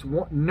scriptures,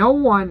 no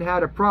one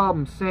had a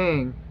problem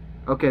saying,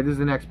 okay, this is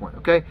the next point,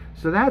 okay?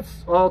 So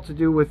that's all to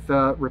do with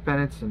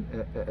repentance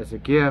and, as a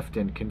gift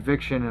and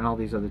conviction and all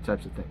these other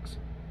types of things.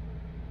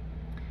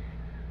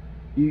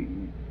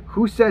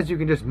 Who says you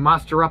can just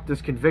muster up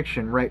this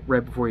conviction right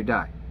before you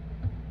die?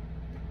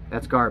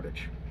 That's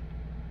garbage.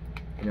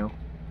 You know?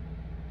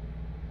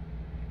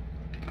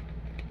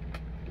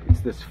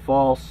 It's this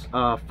false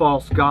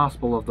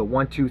gospel of the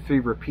 1, 2, 3,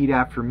 repeat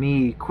after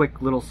me,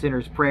 quick little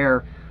sinner's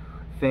prayer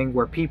thing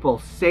where people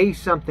say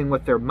something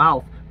with their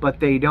mouth, but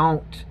they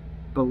don't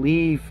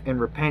believe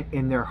and repent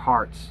in their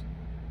hearts.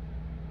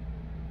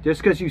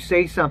 Just because you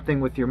say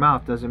something with your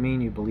mouth doesn't mean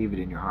you believe it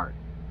in your heart.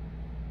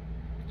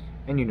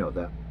 And you know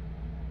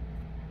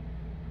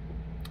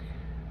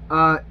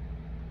that.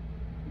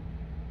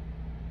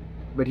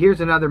 But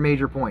here's another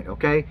major point,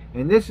 okay?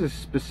 And this is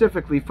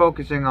specifically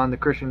focusing on the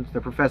Christians,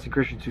 the professing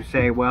Christians who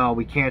say, well,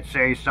 we can't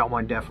say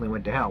someone definitely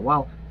went to hell.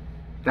 Well,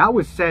 that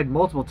was said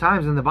multiple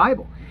times in the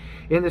Bible.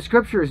 In the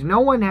scriptures, no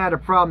one had a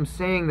problem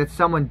saying that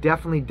someone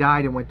definitely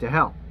died and went to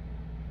hell.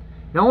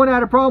 No one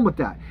had a problem with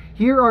that.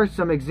 Here are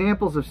some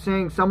examples of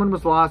saying someone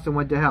was lost and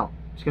went to hell.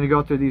 Just going to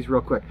go through these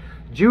real quick.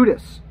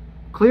 Judas,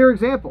 clear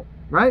example,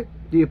 right?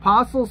 The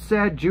apostles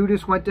said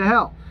Judas went to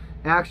hell.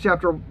 Acts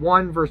chapter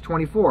 1, verse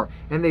 24.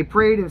 And they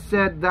prayed and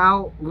said,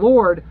 Thou,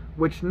 Lord,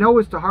 which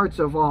knowest the hearts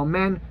of all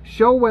men,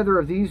 show whether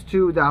of these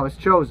two thou hast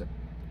chosen,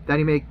 that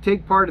he may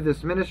take part of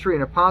this ministry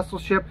and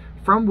apostleship,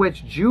 from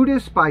which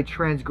Judas by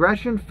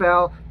transgression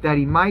fell, that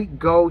he might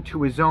go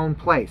to his own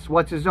place.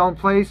 What's his own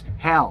place?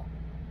 Hell.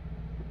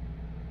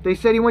 They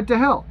said he went to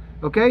hell.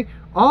 Okay?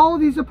 All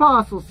of these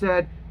apostles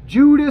said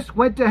Judas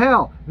went to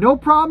hell. No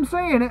problem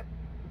saying it.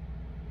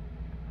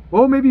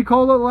 Well, maybe he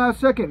called out the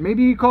last second.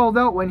 Maybe he called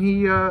out when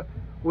he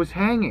was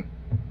hanging.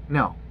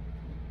 No.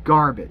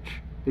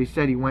 Garbage. They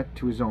said he went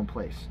to his own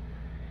place.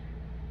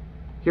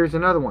 Here's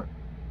another one.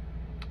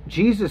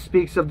 Jesus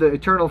speaks of the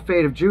eternal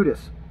fate of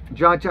Judas.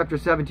 John chapter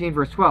 17,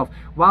 verse 12.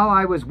 While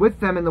I was with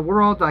them in the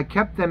world, I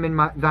kept them in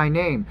thy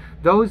name.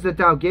 Those that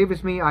thou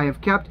gavest me I have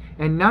kept,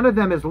 and none of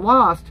them is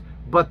lost,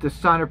 but the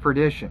son of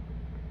perdition,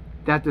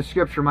 that the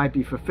scripture might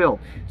be fulfilled.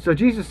 So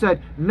Jesus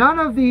said, none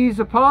of these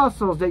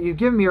apostles that you've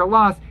given me are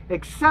lost,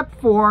 except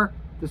for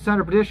the son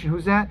of perdition.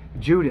 Who's that?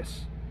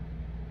 Judas.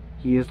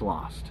 He is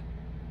lost.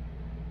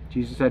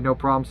 Jesus had no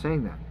problem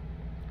saying that.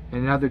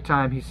 And another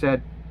time he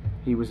said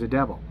he was a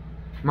devil.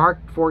 Mark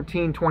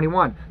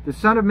 14:21. The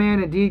Son of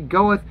Man indeed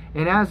goeth,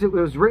 and as it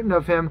was written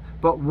of him,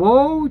 but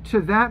woe to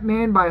that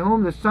man by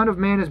whom the Son of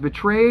Man is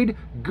betrayed.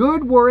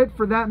 Good were it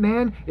for that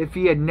man if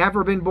he had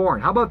never been born.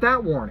 How about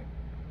that warning?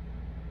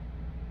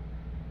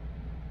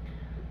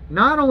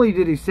 Not only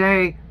did he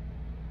say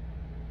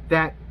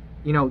that,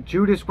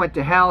 Judas went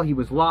to hell, he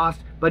was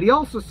lost, but he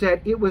also said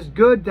it was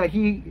good that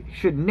he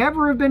should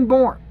never have been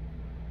born.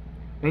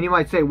 And you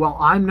might say, well,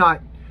 I'm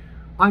not,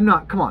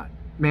 come on,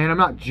 man, I'm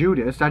not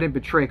Judas. I didn't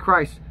betray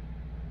Christ.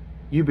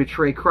 You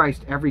betray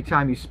Christ every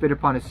time you spit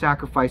upon his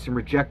sacrifice and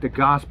reject the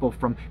gospel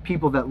from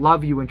people that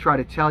love you and try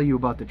to tell you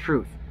about the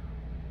truth.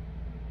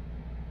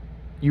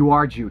 You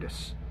are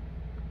Judas.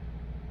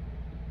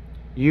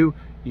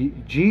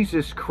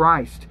 Jesus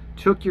Christ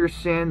took your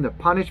sin, the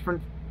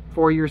punishment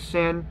for your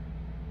sin.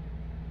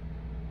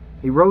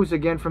 He rose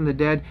again from the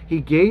dead.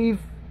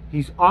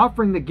 He's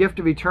offering the gift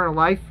of eternal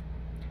life.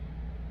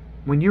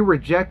 When you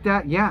reject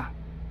that,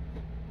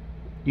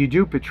 you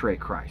do betray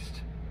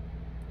Christ.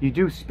 You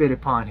do spit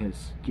upon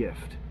his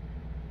gift.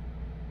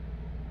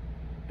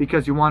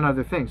 Because you want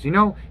other things. You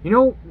know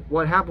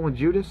what happened with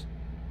Judas?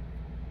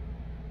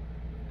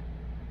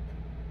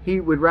 He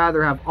would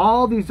rather have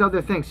all these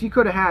other things. He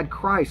could have had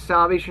Christ,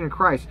 salvation in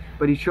Christ,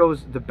 but he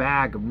chose the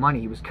bag of money.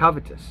 He was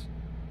covetous.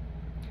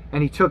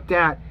 And he took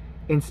that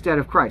instead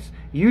of Christ.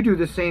 You do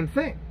the same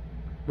thing.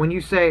 When you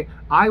say,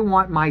 I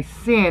want my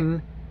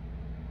sin,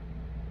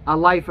 a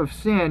life of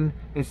sin,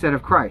 instead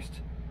of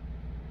Christ.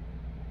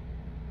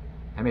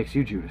 That makes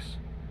you Judas.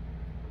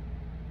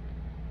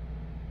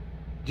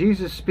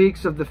 Jesus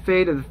speaks of the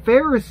fate of the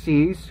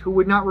Pharisees who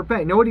would not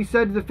repent. You know what he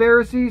said to the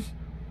Pharisees?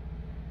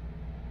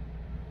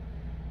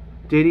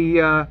 Did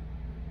he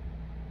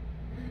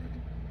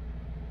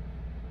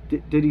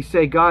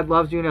say God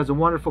loves you and has a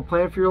wonderful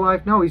plan for your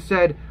life? No, he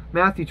said,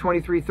 Matthew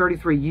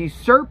 23:33, ye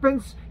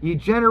serpents, ye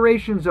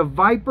generation of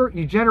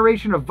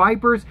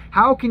vipers,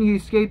 how can ye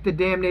escape the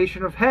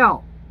damnation of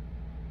hell?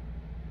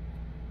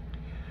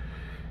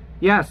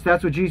 Yes,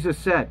 that's what Jesus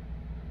said.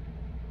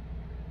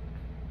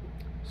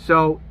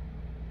 So,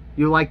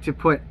 you like to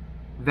put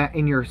that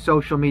in your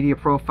social media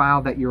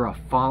profile, that you're a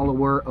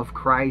follower of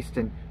Christ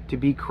and to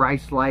be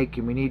Christ-like,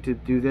 and we need to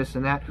do this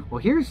and that. Well,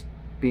 here's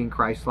being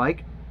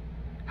Christ-like.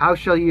 How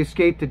shall you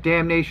escape the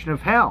damnation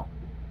of hell?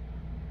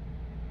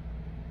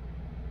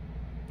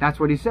 That's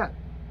what he said.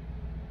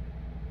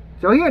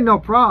 So he had no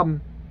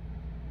problem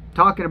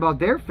talking about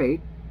their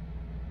fate,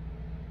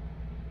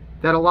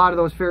 that a lot of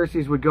those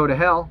Pharisees would go to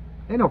hell.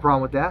 Ain't no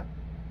problem with that.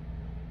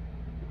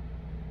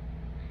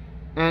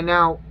 And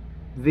now,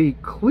 the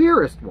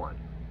clearest one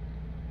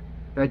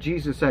that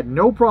Jesus had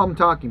no problem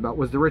talking about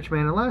was the rich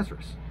man and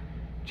Lazarus.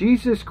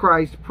 Jesus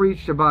Christ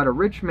preached about a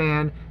rich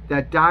man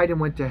that died and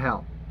went to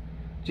hell.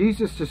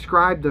 Jesus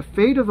described the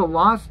fate of the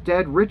lost,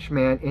 dead rich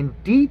man in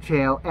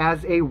detail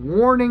as a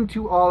warning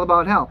to all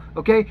about hell.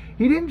 Okay?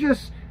 He didn't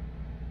just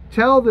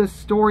tell this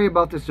story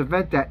about this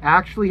event that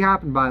actually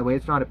happened, by the way.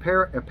 It's not a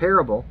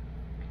parable.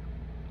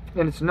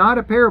 And it's not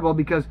a parable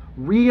because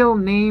real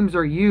names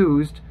are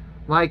used,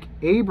 like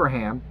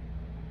Abraham.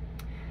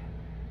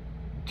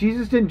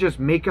 Jesus didn't just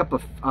make up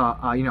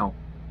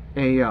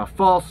a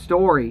false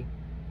story,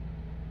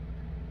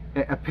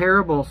 a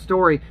parable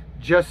story,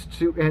 just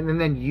to and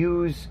then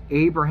use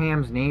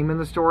Abraham's name in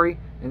the story.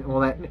 And well,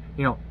 that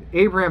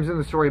Abraham's in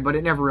the story, but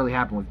it never really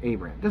happened with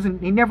Abraham.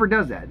 He never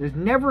does that. There's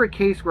never a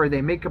case where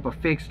they make up a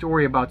fake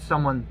story about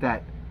someone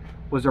that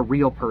was a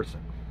real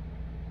person.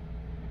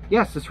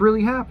 Yes, this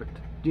really happened.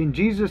 And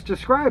Jesus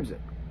describes it.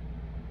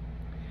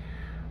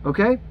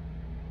 Okay?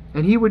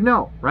 And he would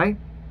know, right?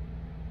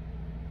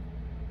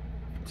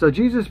 So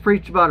Jesus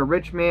preached about a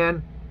rich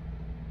man.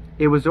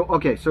 It was,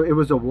 okay, so it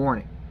was a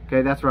warning.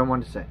 Okay, that's what I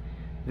wanted to say.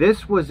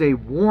 This was a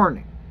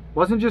warning. It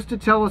wasn't just to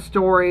tell a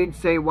story and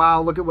say,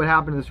 wow, look at what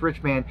happened to this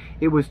rich man.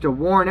 It was to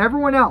warn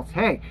everyone else,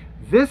 hey,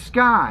 this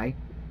guy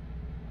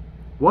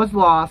was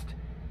lost.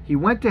 He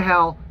went to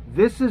hell.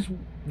 This is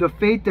the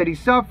fate that he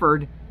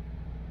suffered.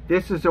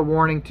 This is a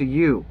warning to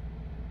you.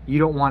 You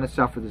don't want to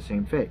suffer the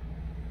same fate.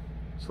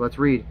 So let's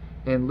read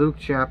in Luke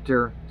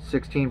chapter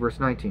 16, verse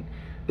 19.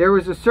 There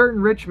was a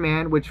certain rich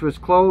man which was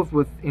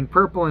clothed in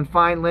purple and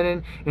fine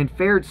linen, and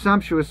fared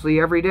sumptuously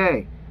every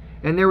day.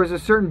 And there was a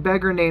certain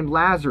beggar named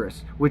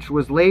Lazarus, which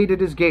was laid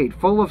at his gate,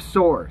 full of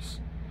sores,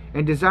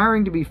 and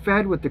desiring to be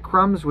fed with the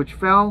crumbs which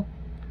fell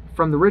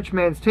from the rich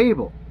man's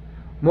table.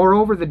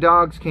 Moreover, the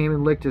dogs came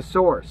and licked his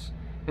sores.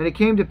 And it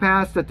came to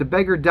pass that the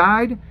beggar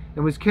died,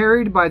 and was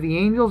carried by the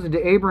angels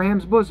into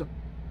Abraham's bosom.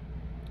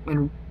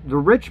 And the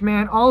rich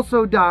man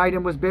also died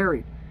and was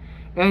buried.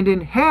 And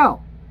in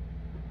hell,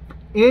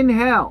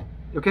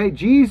 okay,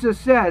 Jesus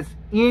says,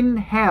 in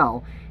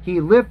hell, he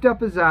lift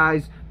up his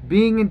eyes,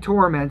 being in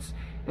torments,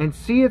 and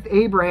seeth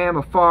Abraham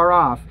afar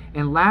off,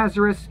 and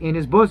Lazarus in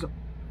his bosom.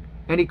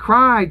 And he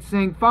cried,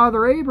 saying,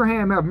 Father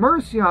Abraham, have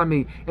mercy on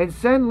me, and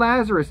send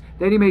Lazarus,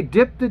 that he may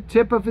dip the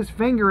tip of his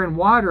finger in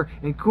water,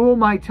 and cool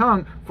my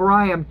tongue, for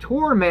I am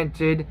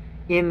tormented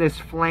in this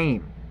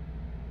flame.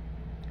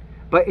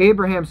 But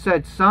Abraham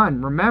said,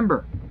 Son,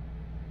 remember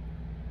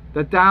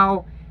that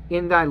thou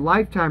in thy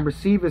lifetime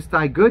receivest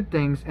thy good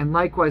things, and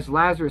likewise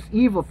Lazarus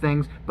evil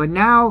things, but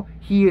now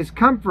he is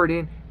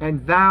comforted,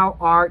 and thou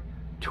art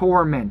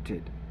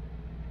tormented.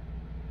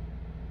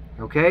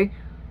 Okay?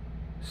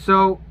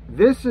 So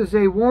this is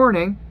a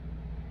warning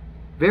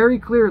very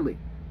clearly.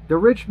 The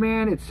rich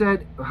man, it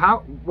said,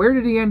 where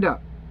did he end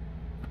up?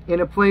 In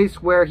a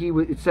place where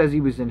it says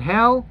he was in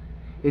hell.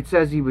 It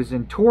says he was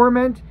in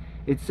torment.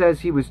 It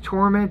says he was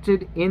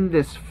tormented in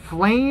this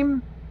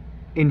flame,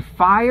 in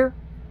fire.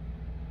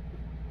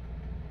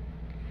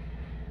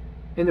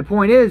 And the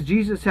point is,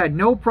 Jesus had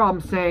no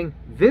problem saying,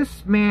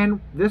 this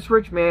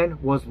rich man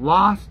was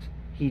lost.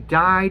 He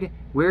died.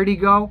 Where'd he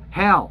go?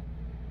 Hell.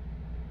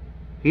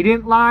 He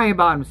didn't lie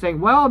about him, saying,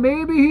 well,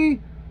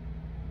 maybe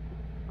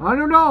I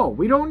don't know.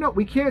 We don't know.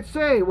 We can't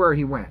say where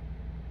he went.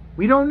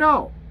 We don't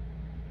know.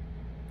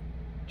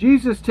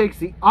 Jesus takes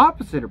the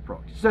opposite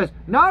approach. He says,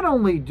 not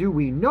only do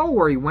we know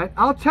where he went,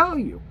 I'll tell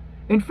you.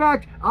 In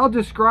fact, I'll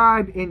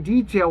describe in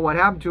detail what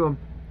happened to him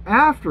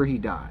after he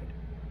died,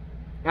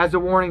 as a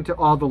warning to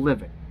all the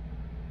living.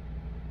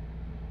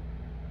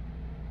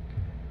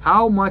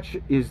 How much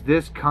is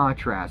this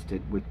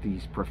contrasted with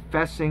these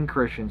professing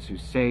Christians who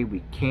say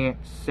we can't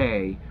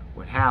say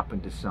what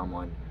happened to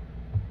someone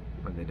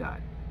when they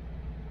died?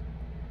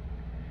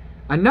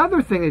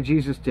 Another thing that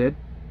Jesus did,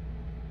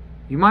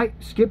 you might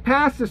skip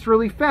past this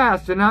really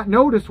fast and not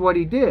notice what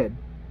he did,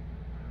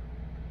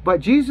 but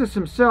Jesus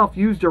himself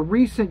used a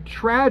recent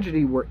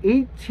tragedy where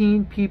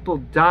 18 people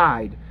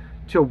died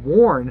to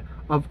warn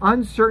of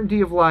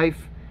uncertainty of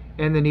life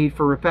and the need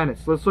for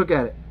repentance. Let's look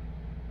at it.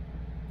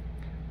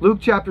 Luke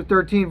chapter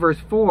 13, verse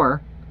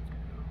 4.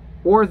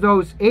 Or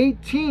those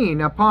 18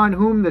 upon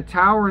whom the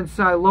tower in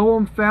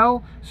Siloam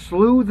fell,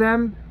 slew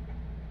them.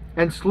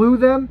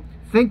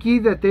 Think ye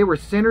that they were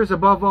sinners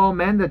above all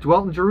men that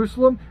dwelt in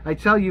Jerusalem? I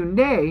tell you,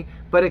 nay,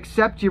 but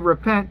except ye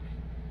repent,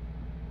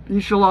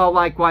 ye shall all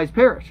likewise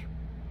perish.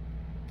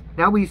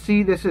 Now we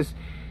see this is,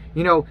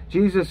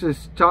 Jesus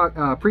is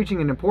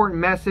preaching an important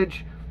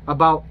message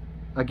about,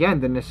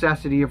 again, the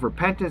necessity of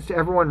repentance to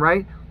everyone,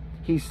 right?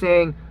 He's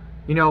saying,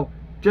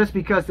 just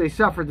because they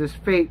suffered this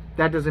fate,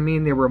 that doesn't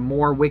mean they were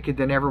more wicked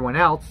than everyone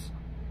else.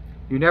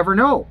 You never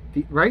know,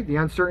 right? The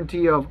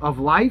uncertainty of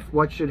life,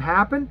 what should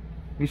happen.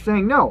 He's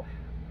saying, no,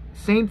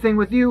 same thing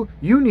with you.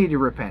 You need to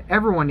repent.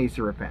 Everyone needs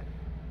to repent.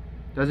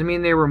 Doesn't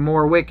mean they were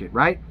more wicked,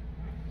 right?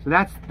 So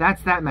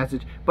that's that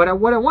message. But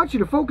what I want you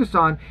to focus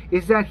on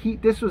is that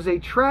this was a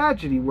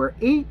tragedy where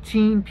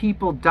 18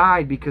 people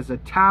died because a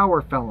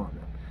tower fell on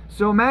them.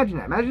 So imagine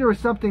that. Imagine there was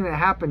something that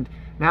happened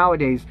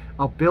nowadays,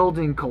 a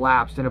building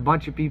collapsed and a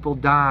bunch of people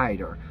died,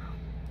 or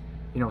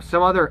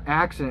some other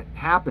accident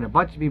happened, a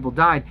bunch of people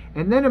died,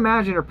 and then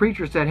imagine a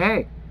preacher said,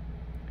 hey,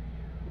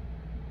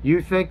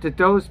 you think that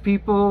those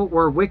people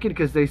were wicked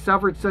because they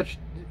suffered such,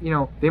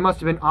 they must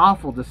have been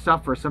awful to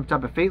suffer some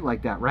type of fate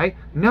like that, right?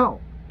 No,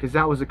 because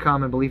that was a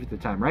common belief at the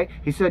time, right?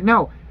 He said,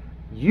 no,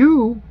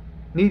 you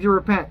need to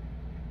repent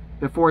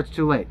before it's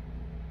too late.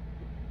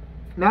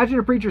 Imagine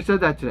a preacher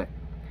said that today.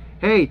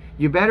 Hey,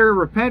 you better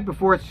repent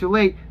before it's too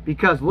late,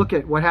 because look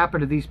at what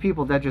happened to these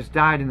people that just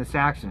died in this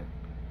accident.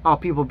 Oh,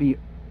 people be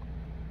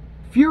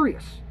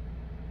furious.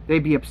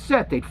 They'd be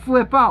upset. They'd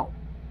flip out.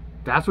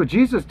 That's what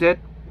Jesus did.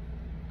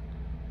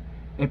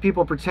 And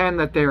people pretend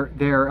that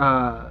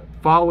they're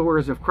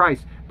followers of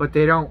Christ, but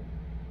they don't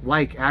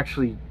like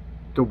actually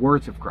the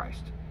words of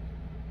Christ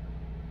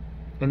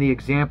and the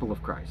example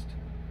of Christ.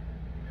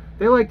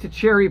 They like to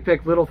cherry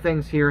pick little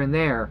things here and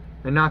there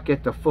and not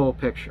get the full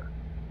picture.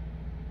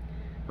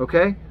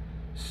 Okay?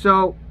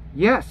 So,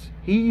 yes,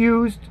 he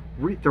used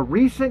the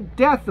recent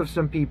death of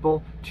some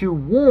people to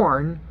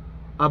warn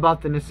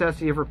about the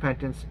necessity of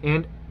repentance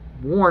and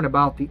warn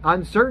about the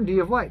uncertainty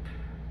of life.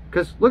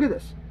 Because look at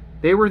this.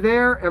 They were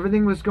there,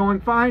 everything was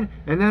going fine,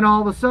 and then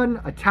all of a sudden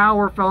a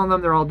tower fell on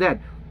them, they're all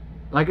dead.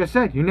 Like I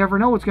said, you never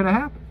know what's going to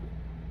happen.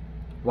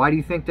 Why do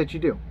you think that you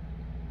do?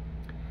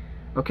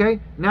 Okay,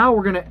 now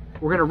we're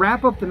gonna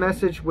wrap up the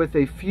message with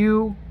a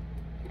few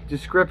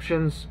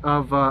descriptions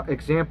of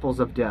examples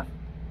of death.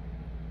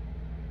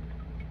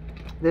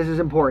 This is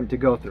important to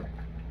go through.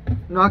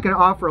 I'm not going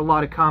to offer a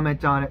lot of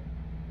comment on it,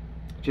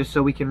 just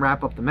so we can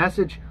wrap up the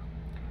message.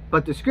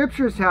 But the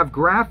scriptures have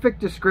graphic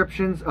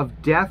descriptions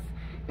of death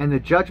and the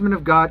judgment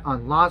of God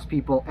on lost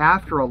people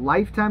after a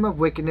lifetime of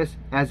wickedness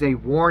as a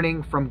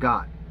warning from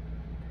God.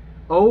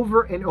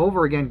 Over and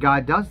over again,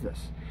 God does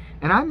this.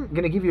 And I'm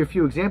going to give you a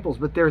few examples,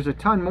 but there's a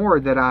ton more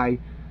that I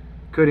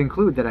could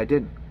include that I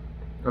didn't.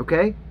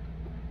 Okay?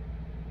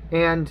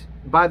 And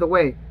by the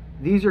way,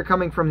 these are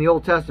coming from the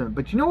Old Testament.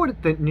 But you know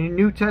what the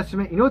New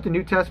Testament, you know what the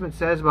New Testament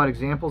says about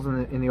examples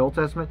in the Old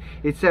Testament?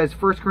 It says,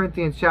 1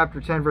 Corinthians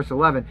chapter 10, verse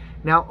 11,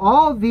 "Now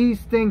all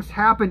these things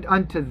happened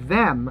unto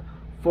them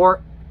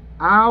for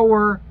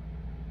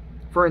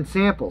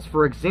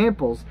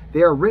examples,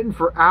 they are written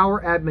for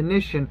our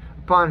admonition,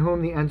 upon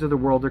whom the ends of the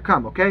world are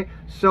come." Okay?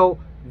 So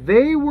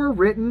they were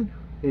written,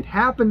 it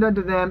happened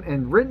unto them,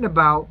 and written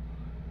about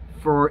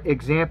for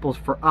examples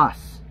for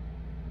us.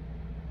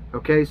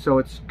 Okay, so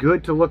it's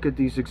good to look at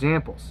these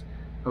examples.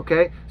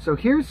 Okay, so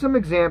here's some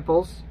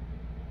examples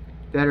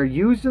that are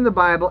used in the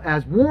Bible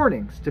as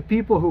warnings to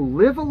people who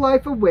live a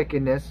life of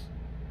wickedness,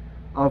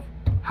 of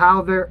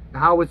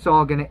how it's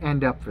all going to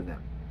end up for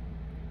them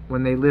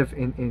when they live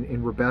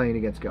in rebellion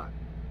against God.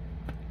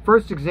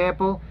 First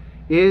example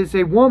is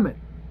a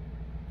woman,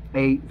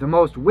 the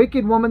most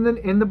wicked woman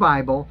in the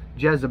Bible,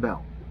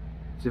 Jezebel.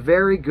 It's a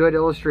very good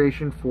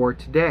illustration for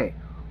today,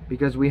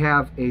 because we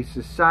have a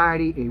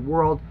society, a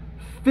world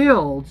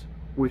filled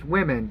with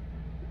women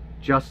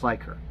just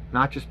like her.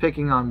 Not just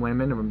picking on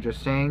women, I'm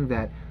just saying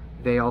that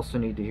they also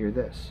need to hear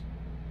this.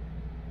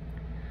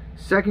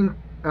 2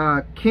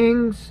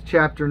 Kings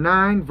chapter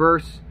 9,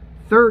 verse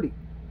 30.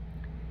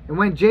 "And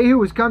when Jehu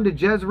was come to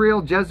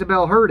Jezreel,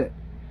 Jezebel heard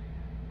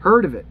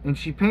of it, and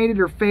she painted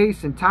her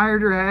face and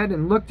tired her head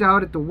and looked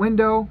out at the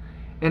window.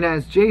 And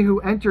as Jehu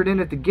entered in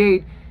at the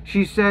gate,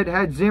 she said,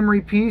 Had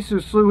Zimri peace who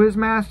slew his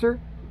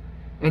master?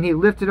 And he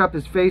lifted up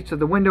his face to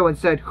the window and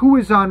said, Who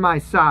is on my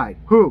side?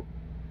 Who?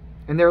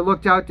 And there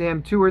looked out to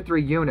him 2 or 3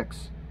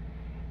 eunuchs.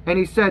 And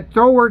he said,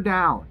 Throw her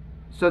down.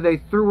 So they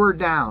threw her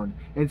down,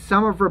 and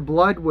some of her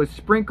blood was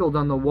sprinkled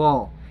on the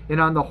wall and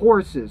on the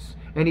horses,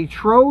 and he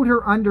trode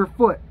her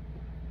underfoot.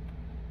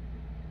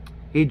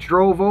 He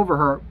drove over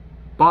her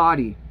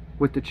body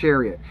with the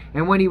chariot.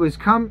 And when he was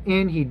come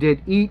in, he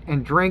did eat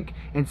and drink,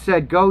 and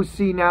said, Go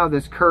see now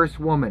this cursed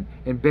woman,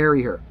 and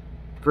bury her,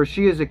 for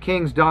she is a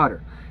king's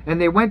daughter. And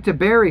they went to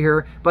bury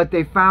her, but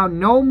they found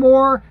no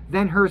more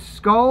than her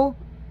skull,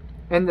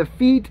 and the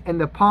feet and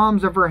the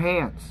palms of her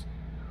hands.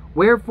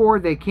 Wherefore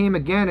they came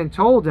again and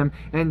told him,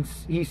 and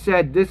he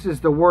said, This is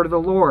the word of the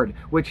Lord,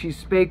 which he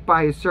spake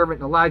by his servant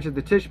Elijah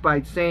the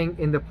Tishbite, saying,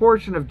 In the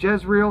portion of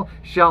Jezreel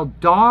shall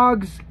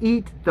dogs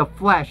eat the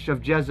flesh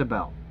of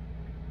Jezebel.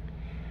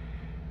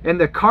 And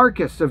the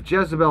carcass of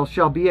Jezebel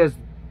shall be as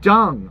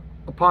dung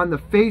upon the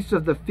face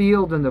of the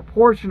field in the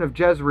portion of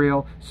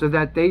Jezreel, so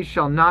that they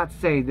shall not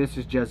say, This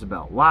is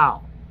Jezebel.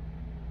 Wow.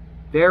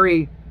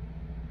 Very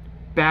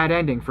bad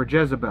ending for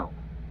Jezebel.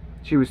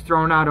 She was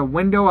thrown out a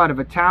window, out of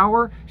a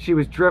tower. She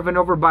was driven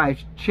over by a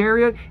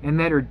chariot, and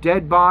then her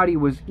dead body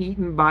was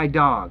eaten by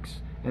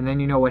dogs. And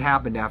then you know what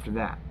happened after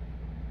that.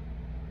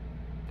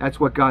 That's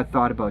what God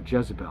thought about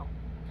Jezebel.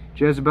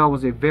 Jezebel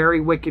was a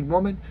very wicked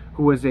woman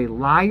who was a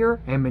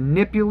liar, a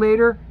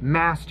manipulator,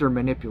 master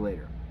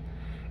manipulator.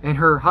 And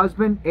her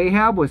husband,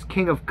 Ahab, was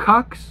king of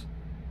cucks.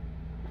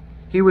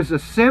 He was a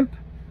simp.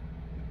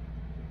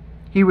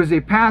 He was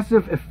a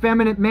passive,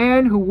 effeminate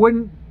man who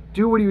wouldn't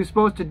do what he was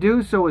supposed to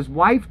do, so his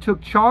wife took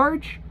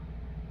charge,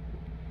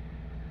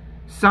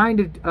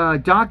 signed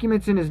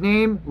documents in his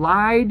name,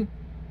 lied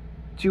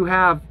to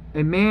have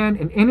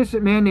an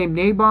innocent man named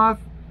Naboth,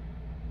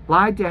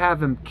 lied to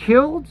have him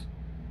killed,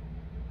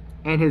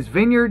 and his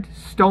vineyard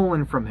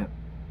stolen from him.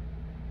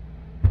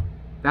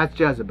 That's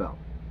Jezebel.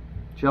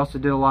 She also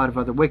did a lot of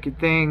other wicked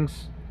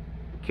things,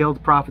 killed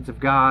the prophets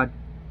of God.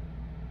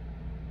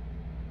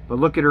 But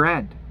look at her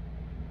end.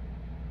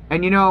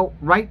 And you know,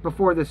 right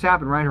before this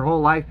happened, right, her whole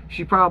life,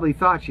 she probably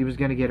thought she was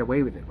going to get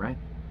away with it, right?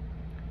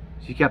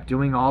 She kept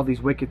doing all these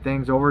wicked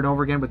things over and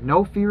over again with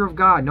no fear of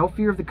God, no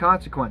fear of the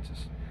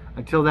consequences,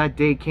 until that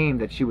day came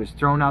that she was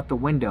thrown out the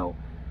window,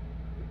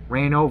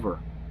 ran over,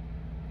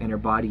 and her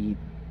body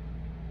eaten.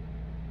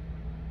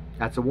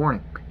 That's a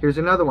warning. Here's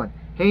another one.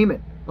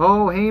 Haman.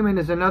 Oh, Haman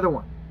is another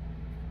one.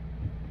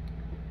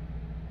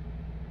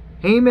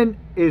 Haman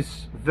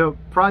is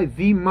probably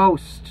the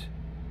most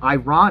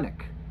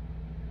ironic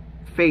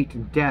fate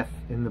and death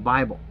in the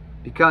Bible,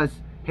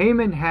 because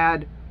Haman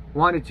had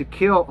wanted to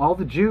kill all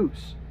the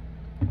Jews.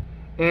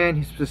 And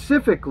he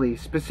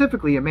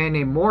specifically a man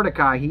named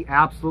Mordecai, he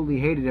absolutely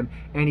hated him,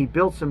 and he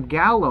built some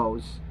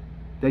gallows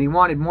that he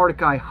wanted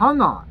Mordecai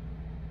hung on.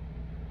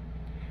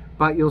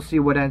 But you'll see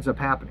what ends up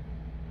happening.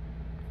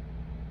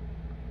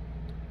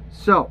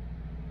 So,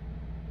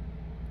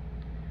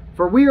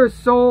 for we are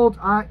sold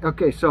on...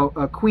 Okay, so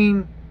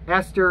Queen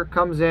Esther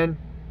comes in.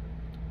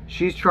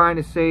 She's trying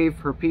to save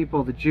her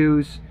people, the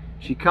Jews.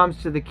 She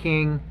comes to the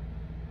king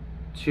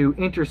to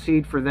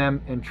intercede for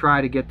them and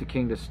try to get the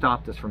king to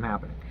stop this from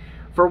happening.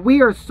 For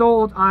we are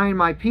sold, I and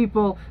my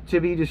people, to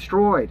be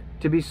destroyed,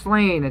 to be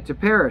slain, and to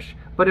perish.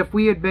 But if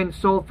we had been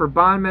sold for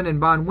bondmen and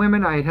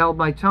bondwomen, I had held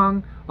my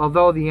tongue,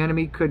 although the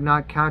enemy could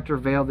not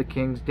countervail the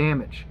king's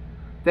damage.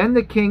 Then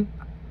the king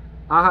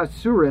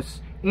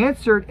Ahasuerus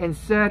answered and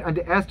said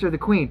unto Esther the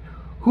queen,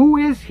 Who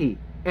is he,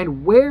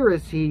 and where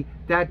is he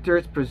that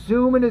durst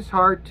presume in his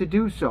heart to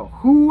do so?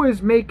 Who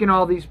is making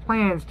all these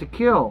plans to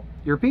kill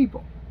your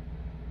people?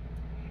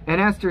 And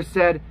Esther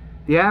said,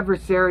 The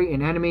adversary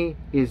and enemy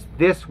is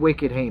this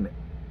wicked Haman.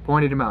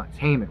 Pointed him out. It's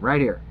Haman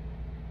right here.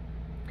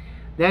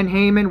 Then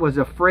Haman was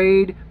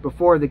afraid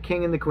before the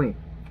king and the queen.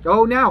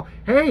 Oh, now,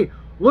 hey,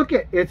 look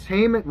at, it's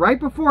Haman. Right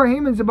before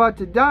Haman's about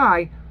to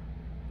die,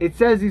 it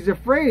says he's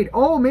afraid.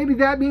 Oh, maybe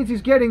that means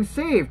he's getting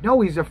saved.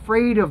 No, he's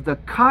afraid of the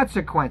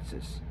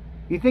consequences.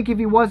 You think if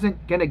he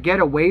wasn't going to get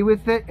away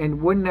with it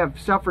and wouldn't have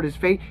suffered his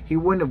fate, he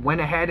wouldn't have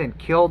went ahead and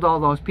killed all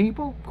those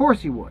people? Of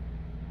course he would.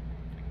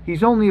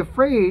 He's only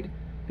afraid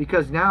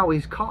because now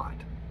he's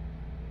caught.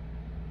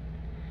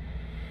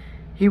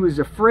 He was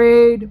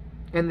afraid,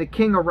 and the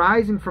king,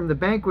 arising from the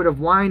banquet of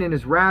wine in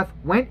his wrath,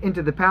 went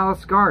into the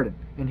palace garden.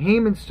 And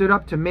Haman stood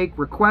up to make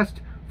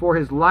request for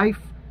his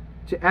life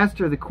to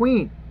Esther the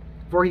queen,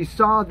 for he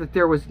saw that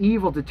there was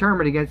evil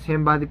determined against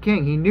him by the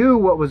king. He knew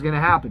what was going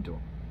to happen to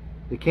him.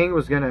 The king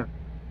was going to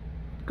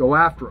go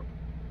after him.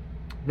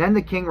 Then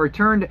the king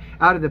returned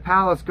out of the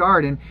palace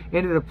garden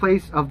into the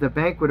place of the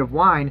banquet of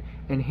wine,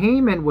 and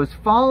Haman was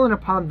fallen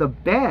upon the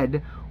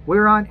bed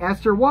whereon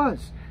Esther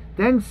was.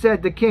 Then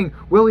said the king,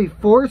 Will he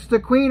force the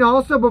queen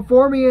also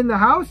before me in the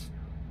house?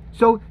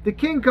 So the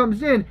king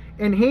comes in,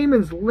 and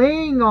Haman's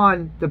laying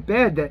on the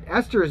bed that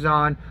Esther's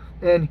on,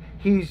 and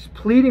he's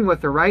pleading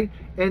with her, right?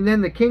 And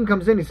then the king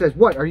comes in and says,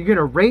 What, are you going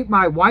to rape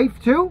my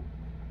wife too?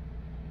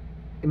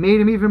 It made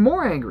him even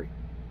more angry.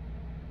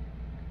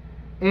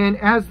 And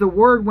as the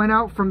word went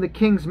out from the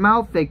king's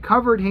mouth, they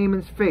covered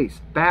Haman's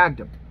face,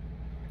 bagged him.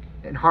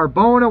 And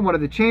Harbona, one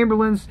of the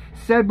chamberlains,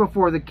 said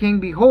before the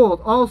king,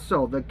 Behold,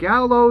 also the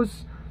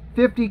gallows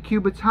 50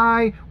 cubits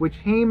high, which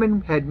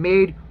Haman had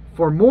made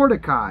for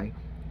Mordecai,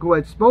 who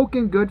had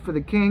spoken good for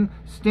the king,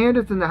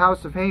 standeth in the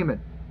house of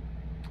Haman.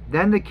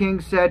 Then the king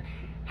said,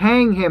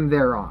 Hang him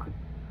thereon.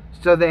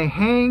 So they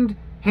hanged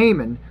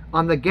Haman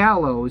on the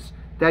gallows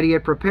that he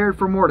had prepared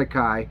for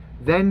Mordecai.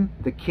 Then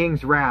the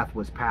king's wrath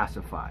was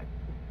pacified.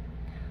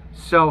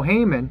 So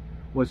Haman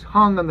was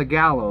hung on the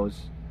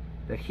gallows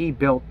that he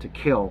built to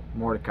kill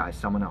Mordecai,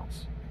 someone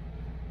else.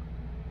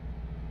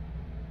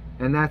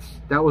 And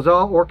that was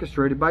all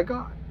orchestrated by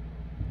God.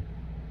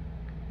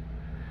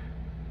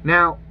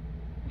 Now,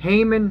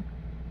 Haman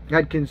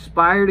had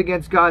conspired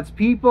against God's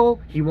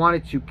people. He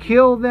wanted to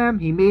kill them.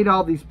 He made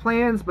all these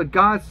plans, but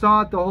God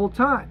saw it the whole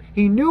time.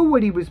 He knew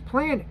what he was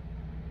planning.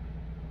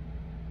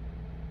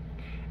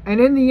 And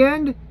in the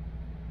end,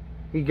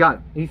 he got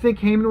him. You think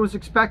Haman was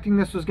expecting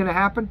this was going to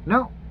happen?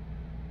 No.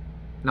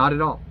 Not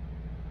at all.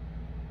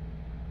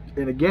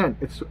 And again,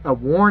 it's a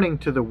warning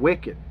to the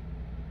wicked.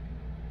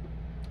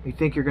 You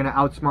think you're going to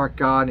outsmart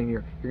God and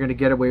you're going to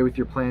get away with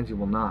your plans. You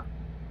will not.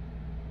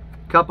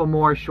 A couple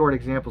more short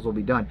examples will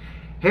be done.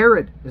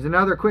 Herod is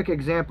another quick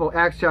example.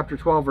 Acts chapter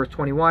 12, verse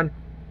 21.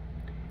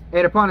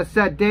 And upon a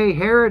set day,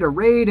 Herod,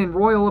 arrayed in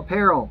royal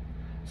apparel,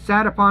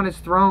 sat upon his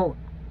throne,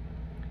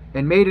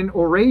 and made an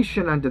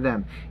oration unto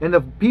them. And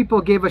the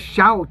people gave a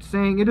shout,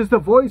 saying, It is the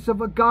voice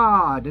of a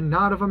God, and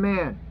not of a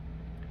man.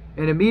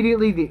 And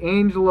immediately the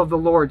angel of the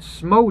Lord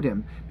smote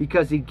him,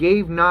 because he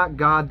gave not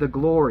God the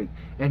glory.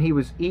 And he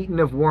was eaten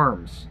of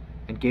worms,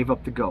 and gave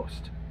up the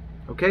ghost.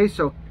 Okay,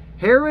 so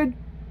Herod,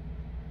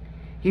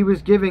 he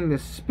was giving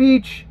this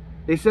speech.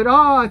 They said,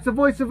 Oh, it's the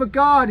voice of a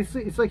God.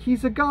 It's like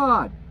he's a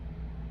God.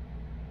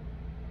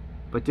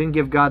 But didn't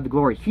give God the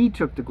glory. He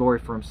took the glory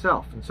for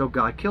himself, and so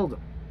God killed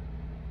him.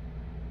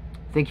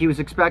 Think he was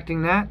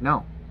expecting that?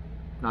 No,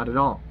 not at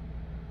all.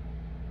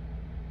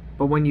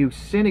 But when you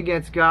sin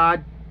against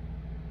God,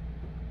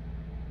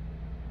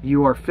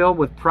 you are filled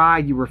with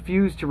pride, you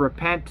refuse to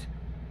repent,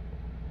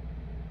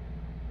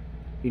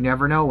 you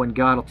never know when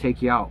God will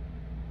take you out.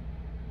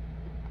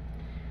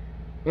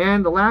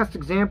 And the last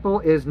example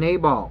is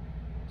Nabal.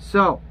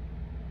 So,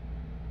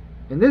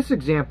 in this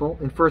example,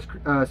 in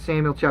 1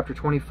 Samuel chapter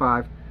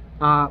 25,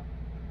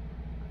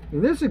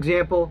 in this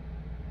example,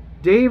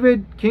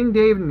 King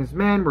David and his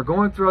men were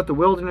going throughout the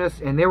wilderness,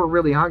 and they were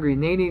really hungry,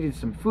 and they needed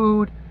some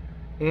food.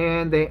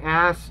 And they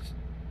asked,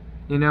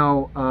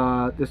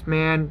 this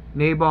man,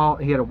 Nabal,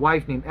 he had a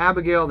wife named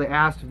Abigail. They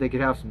asked if they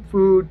could have some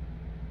food.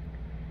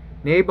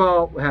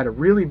 Nabal had a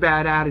really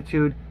bad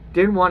attitude.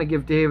 didn't want to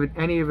give David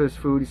any of his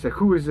food. He said,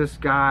 who is this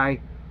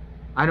guy?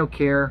 I don't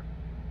care.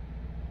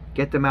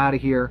 Get them out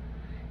of here.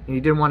 And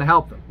he didn't want to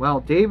help them. Well,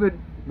 David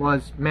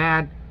was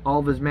mad. All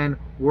of his men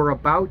were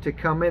about to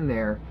come in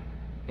there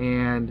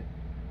and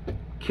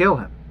kill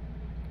him.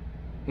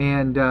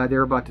 And they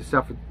were about to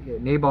suffer,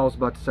 Nabal was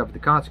about to suffer the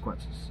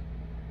consequences.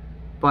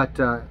 But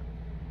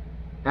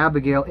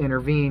Abigail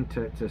intervened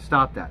to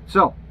stop that.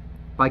 So,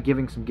 by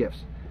giving some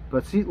gifts.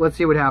 Let's see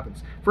what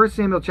happens. 1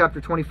 Samuel chapter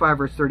 25,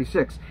 verse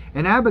 36.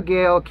 And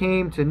Abigail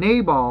came to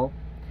Nabal,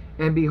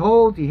 and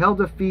behold, he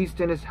held a feast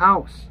in his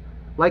house,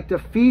 like the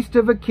feast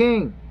of a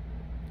king.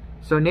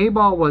 So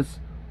Nabal was,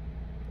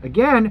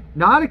 again,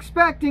 not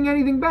expecting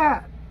anything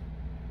bad.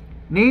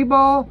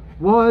 Nabal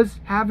was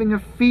having a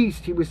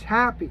feast. He was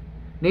happy.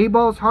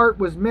 Nabal's heart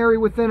was merry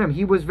within him.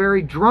 He was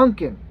very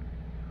drunken.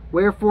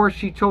 Wherefore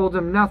she told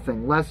him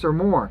nothing, less or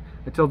more,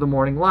 until the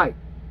morning light.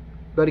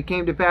 But it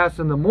came to pass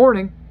in the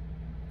morning,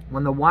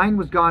 when the wine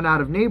was gone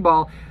out of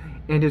Nabal,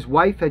 and his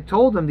wife had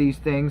told him these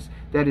things,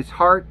 that his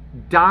heart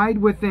died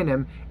within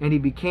him, and he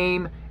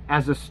became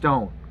as a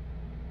stone.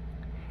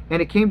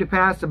 And it came to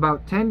pass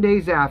about 10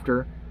 days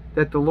after,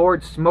 that the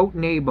Lord smote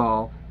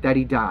Nabal, that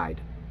he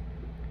died.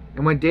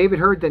 And when David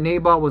heard that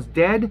Nabal was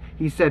dead,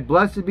 he said,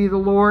 Blessed be the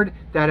Lord,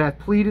 that hath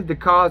pleaded the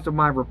cause of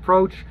my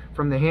reproach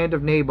from the hand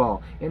of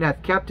Nabal, and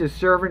hath kept his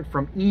servant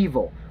from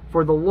evil.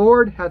 For the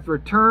Lord hath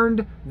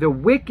returned the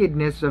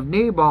wickedness of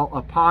Nabal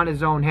upon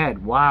his own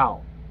head.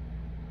 Wow.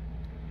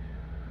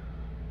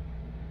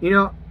 You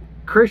know,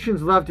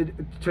 Christians love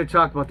to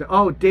talk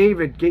about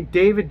David.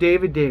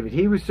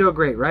 He was so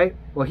great, right?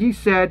 Well, he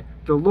said,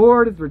 the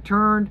Lord hath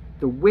returned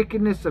the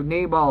wickedness of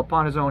Nabal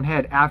upon his own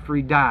head after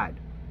he died.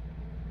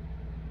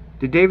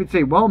 Did David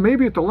say, well,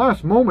 maybe at the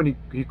last moment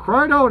he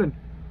cried out and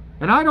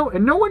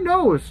no one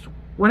knows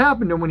what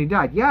happened to him when he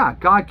died? Yeah,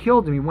 God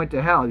killed him. He went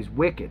to hell. He's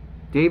wicked.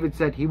 David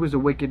said he was a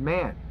wicked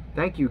man.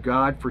 Thank you,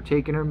 God, for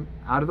taking him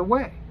out of the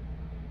way.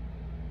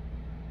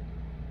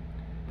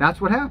 That's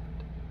what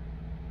happened.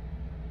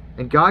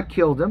 And God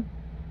killed him,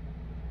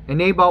 and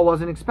Nabal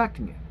wasn't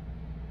expecting it.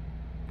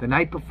 The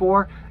night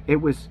before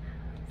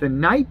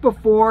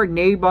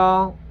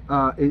Nabal,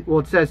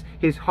 it says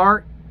his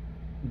heart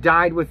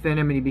died within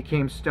him and he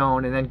became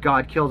stone, and then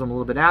God killed him a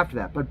little bit after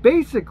that. But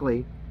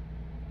basically,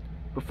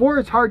 before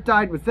his heart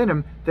died within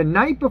him, the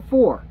night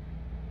before,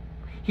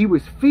 he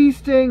was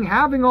feasting,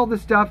 having all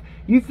this stuff.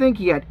 You think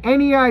he had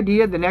any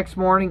idea the next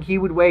morning he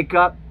would wake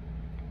up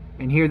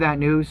and hear that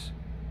news?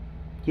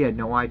 He had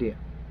no idea.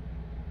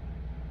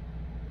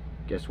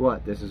 Guess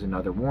what? This is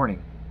another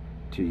warning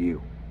to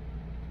you.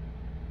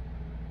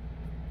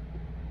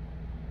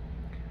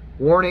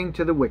 Warning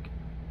to the wicked.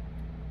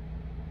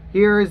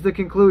 Here is the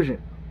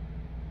conclusion.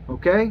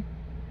 Okay?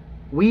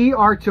 We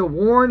are to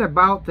warn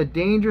about the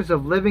dangers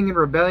of living in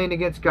rebellion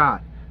against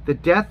God. The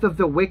death of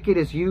the wicked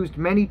is used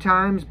many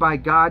times by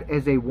God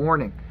as a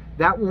warning.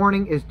 That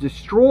warning is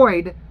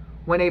destroyed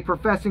when a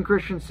professing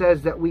Christian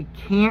says that we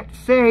can't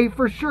say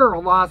for sure a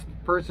lost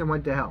person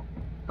went to hell.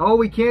 Oh,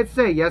 we can't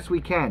say. Yes,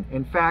 we can.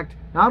 In fact,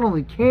 not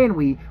only can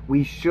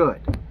we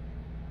should.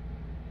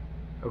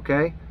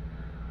 Okay?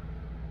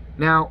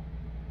 Now,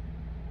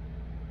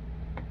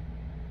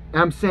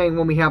 I'm saying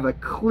when we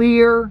have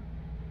clear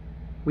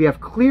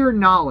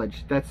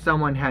knowledge that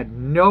someone had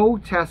no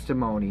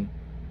testimony,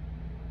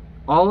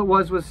 all it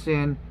was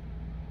sin,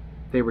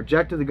 they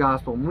rejected the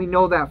gospel, and we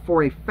know that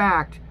for a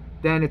fact,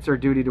 then it's our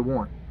duty to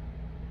warn.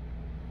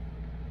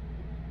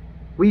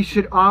 We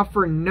should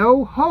offer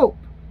no hope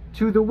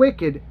to the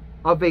wicked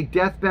of a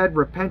deathbed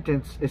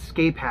repentance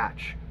escape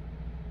hatch.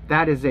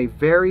 That is a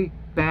very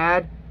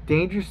bad,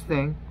 dangerous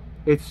thing.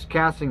 It's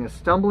casting a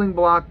stumbling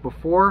block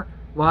before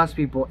lost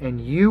people,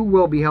 and you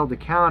will be held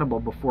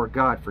accountable before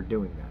God for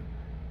doing that.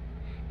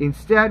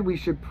 Instead, we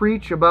should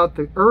preach about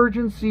the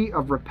urgency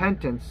of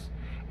repentance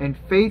and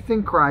faith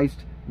in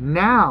Christ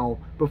now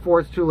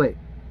before it's too late.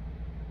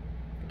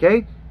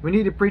 Okay? We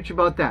need to preach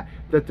about that.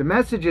 That the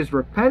message is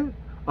repent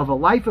of a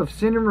life of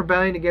sin and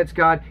rebellion against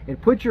God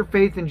and put your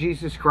faith in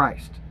Jesus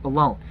Christ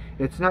alone.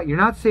 You're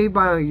not saved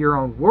by your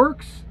own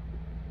works.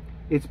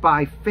 It's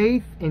by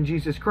faith in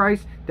Jesus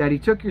Christ that he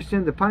took your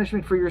sin, the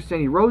punishment for your sin.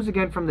 He rose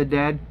again from the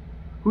dead.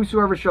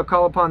 Whosoever shall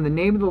call upon the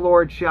name of the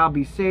Lord shall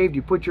be saved.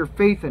 You put your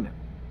faith in him.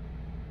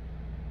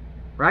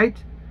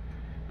 Right?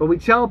 But we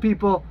tell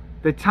people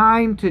the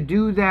time to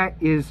do that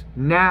is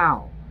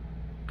now.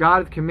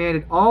 God hath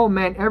commanded all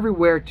men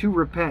everywhere to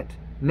repent.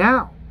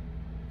 Now.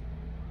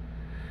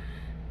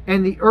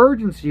 And the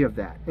urgency of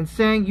that. And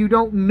saying you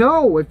don't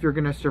know if you're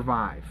going to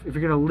survive. If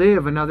you're going to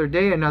live another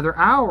day, another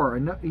hour.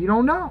 You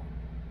don't know.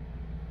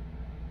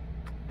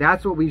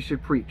 That's what we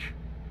should preach.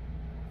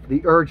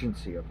 The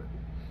urgency of it.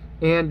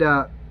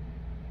 And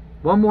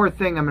one more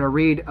thing, I'm going to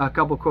read a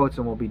couple quotes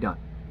and we'll be done.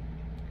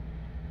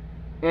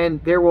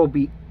 And there will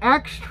be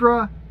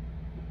extra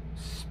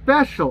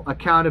special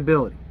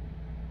accountability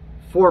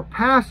for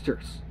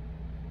pastors,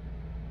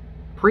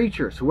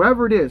 preachers,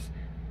 whoever it is,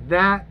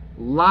 that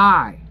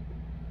lie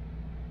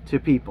to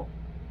people.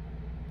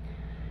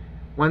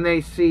 When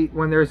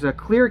there's a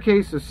clear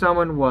case of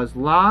someone was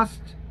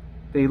lost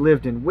They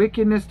lived in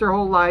wickedness their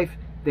whole life.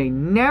 They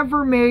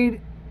never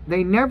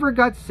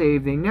got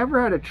saved. They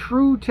never had a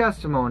true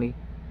testimony.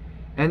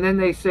 And then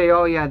they say,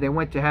 oh yeah, they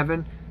went to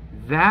heaven.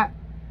 That,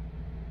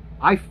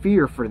 I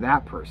fear for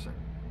that person.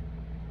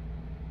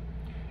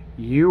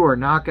 You are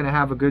not going to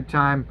have a good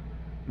time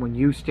when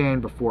you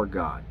stand before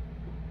God.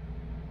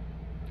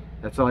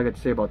 That's all I got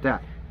to say about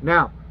that.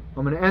 Now,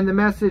 I'm going to end the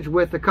message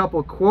with a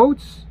couple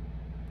quotes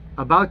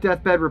about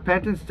deathbed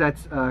repentance.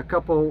 That's a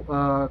couple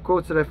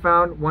quotes that I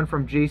found. One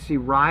from J.C.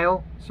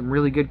 Ryle. Some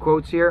really good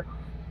quotes here.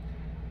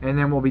 And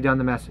then we'll be done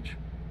the message.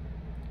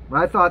 But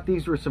I thought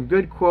these were some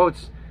good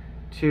quotes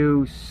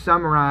to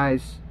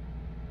summarize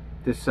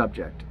this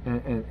subject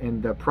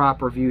and the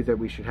proper view that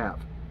we should have.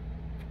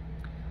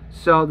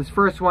 So this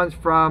first one's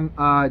from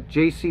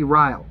J.C.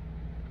 Ryle.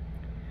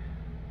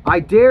 I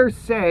dare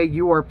say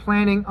you are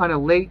planning on a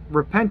late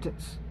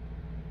repentance.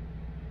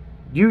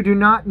 You do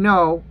not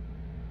know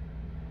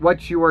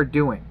what you are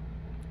doing.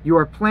 You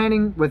are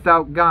planning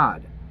without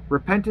God.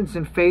 Repentance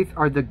and faith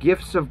are the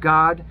gifts of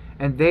God,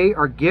 and they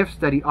are gifts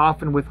that He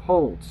often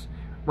withholds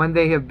when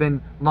they have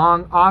been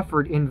long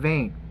offered in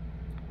vain.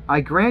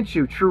 I grant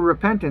you true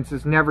repentance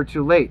is never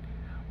too late,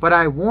 but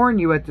I warn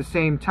you at the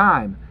same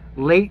time,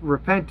 late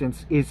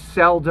repentance is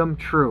seldom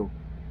true.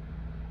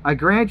 I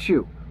grant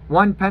you,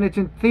 one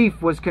penitent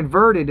thief was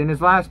converted in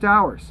his last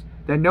hours,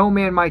 that no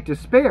man might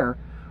despair,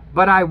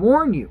 but I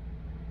warn you,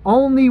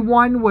 only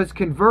one was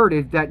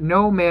converted that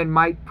no man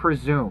might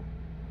presume.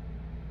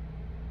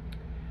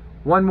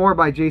 One more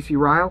by J.C.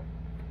 Ryle.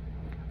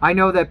 I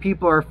know that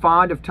people are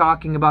fond of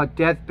talking about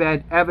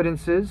deathbed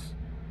evidences.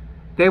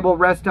 They will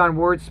rest on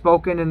words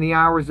spoken in the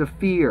hours of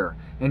fear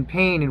and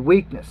pain and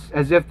weakness,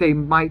 as if they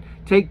might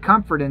take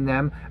comfort in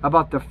them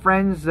about the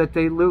friends that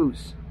they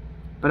lose.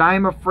 But I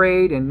am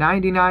afraid in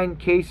 99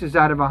 cases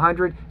out of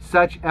 100,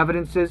 such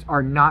evidences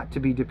are not to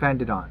be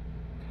depended on.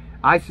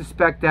 I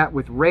suspect that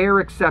with rare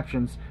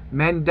exceptions,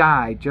 men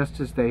die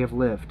just as they have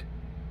lived.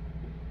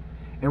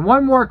 And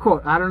one more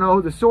quote. I don't know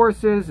who the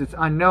source is. It's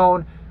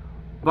unknown.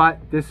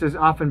 But this has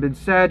often been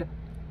said.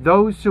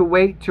 Those who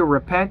wait to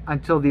repent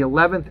until the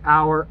 11th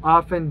hour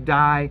often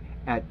die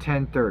at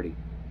 10:30.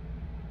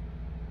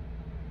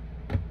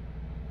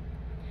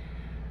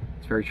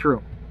 It's very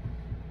true.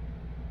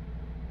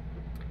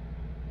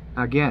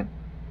 Again,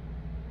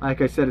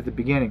 like I said at the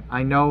beginning,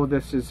 I know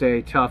this is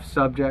a tough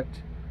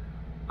subject.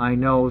 I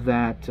know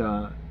that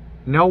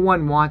no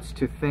one wants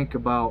to think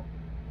about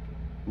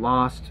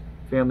lost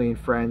family and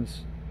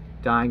friends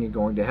dying and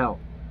going to hell.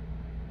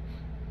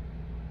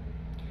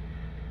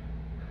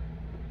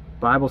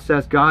 The Bible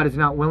says God is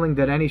not willing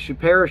that any should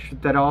perish,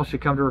 that all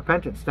should come to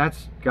repentance.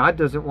 God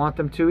doesn't want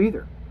them to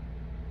either.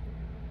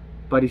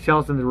 But He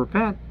tells them to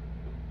repent.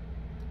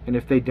 And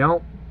if they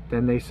don't,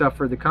 then they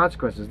suffer the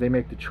consequences. They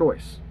make the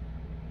choice.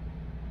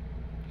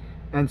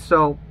 And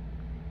so,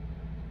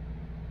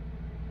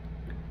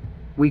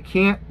 we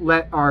can't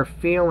let our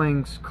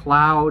feelings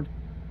cloud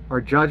our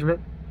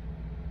judgment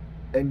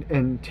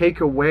and take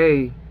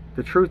away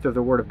the truth of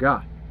the Word of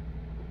God.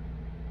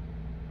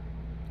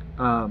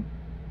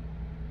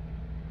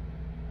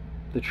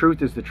 The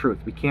truth is the truth.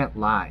 We can't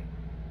lie.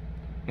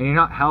 And you're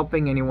not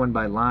helping anyone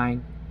by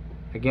lying.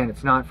 Again,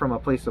 it's not from a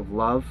place of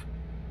love.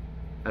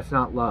 That's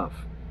not love.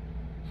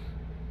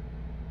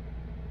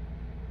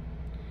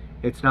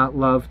 It's not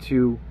love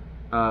to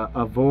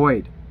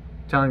avoid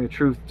telling the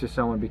truth to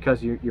someone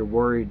because you're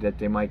worried that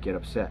they might get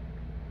upset.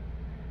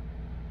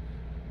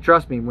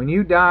 Trust me, when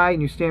you die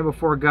and you stand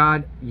before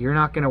God, you're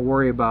not going to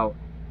worry about,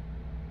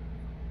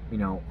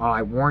 oh,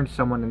 I warned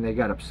someone and they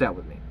got upset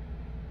with me.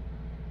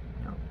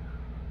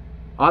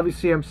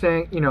 Obviously, I'm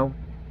saying,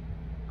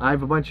 I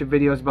have a bunch of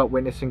videos about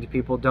witnessing to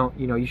people.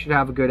 You should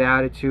have a good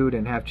attitude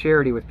and have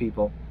charity with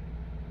people.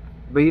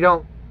 But you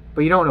don't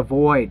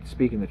avoid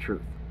speaking the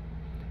truth.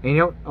 And you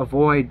don't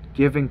avoid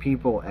giving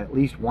people at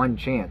least one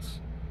chance.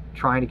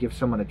 Trying to give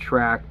someone a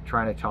tract,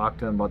 trying to talk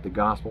to them about the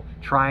gospel,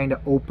 trying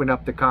to open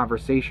up the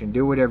conversation,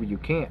 do whatever you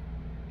can.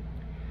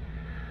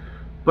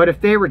 But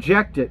if they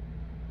reject it,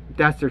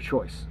 that's their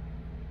choice.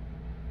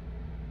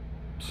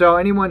 So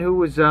anyone who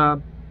was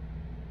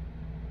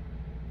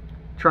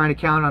trying to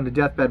count on the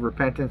deathbed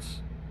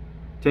repentance,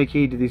 take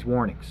heed to these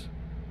warnings.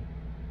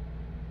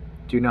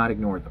 Do not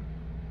ignore them.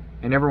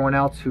 And everyone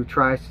else who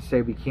tries to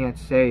say we can't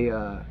say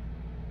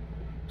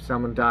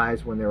someone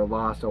dies when they were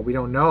lost, we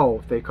don't know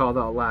if they called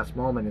out last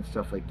moment and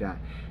stuff like that,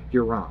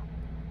 you're wrong.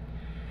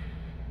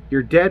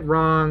 You're dead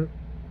wrong.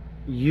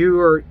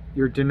 You're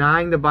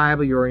denying the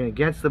Bible. You're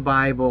against the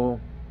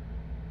Bible.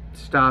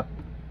 Stop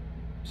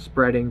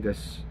spreading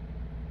this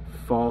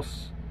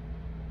false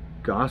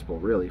gospel,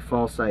 really,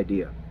 false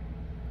idea.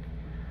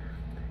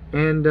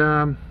 And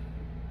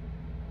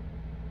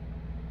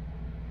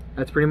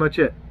that's pretty much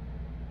it.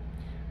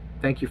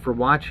 Thank you for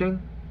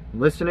watching,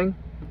 listening.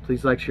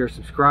 Please like, share,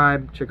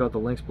 subscribe. Check out the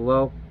links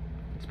below,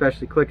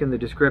 especially click in the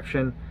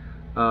description.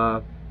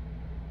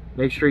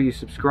 Make sure you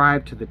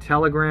subscribe to the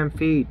Telegram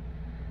feed.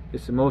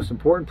 It's the most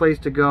important place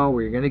to go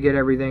where you're going to get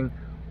everything,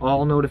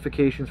 all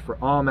notifications for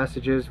all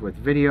messages with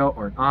video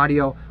or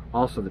audio,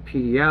 also the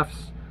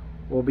PDFs,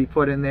 will be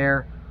put in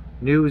there,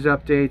 news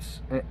updates,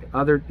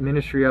 other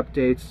ministry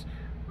updates,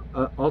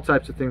 all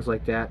types of things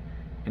like that.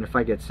 And if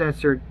I get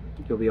censored,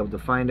 you'll be able to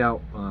find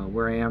out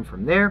where I am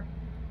from there.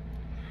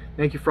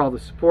 Thank you for all the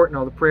support and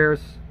all the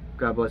prayers.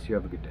 God bless you.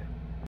 Have a good day.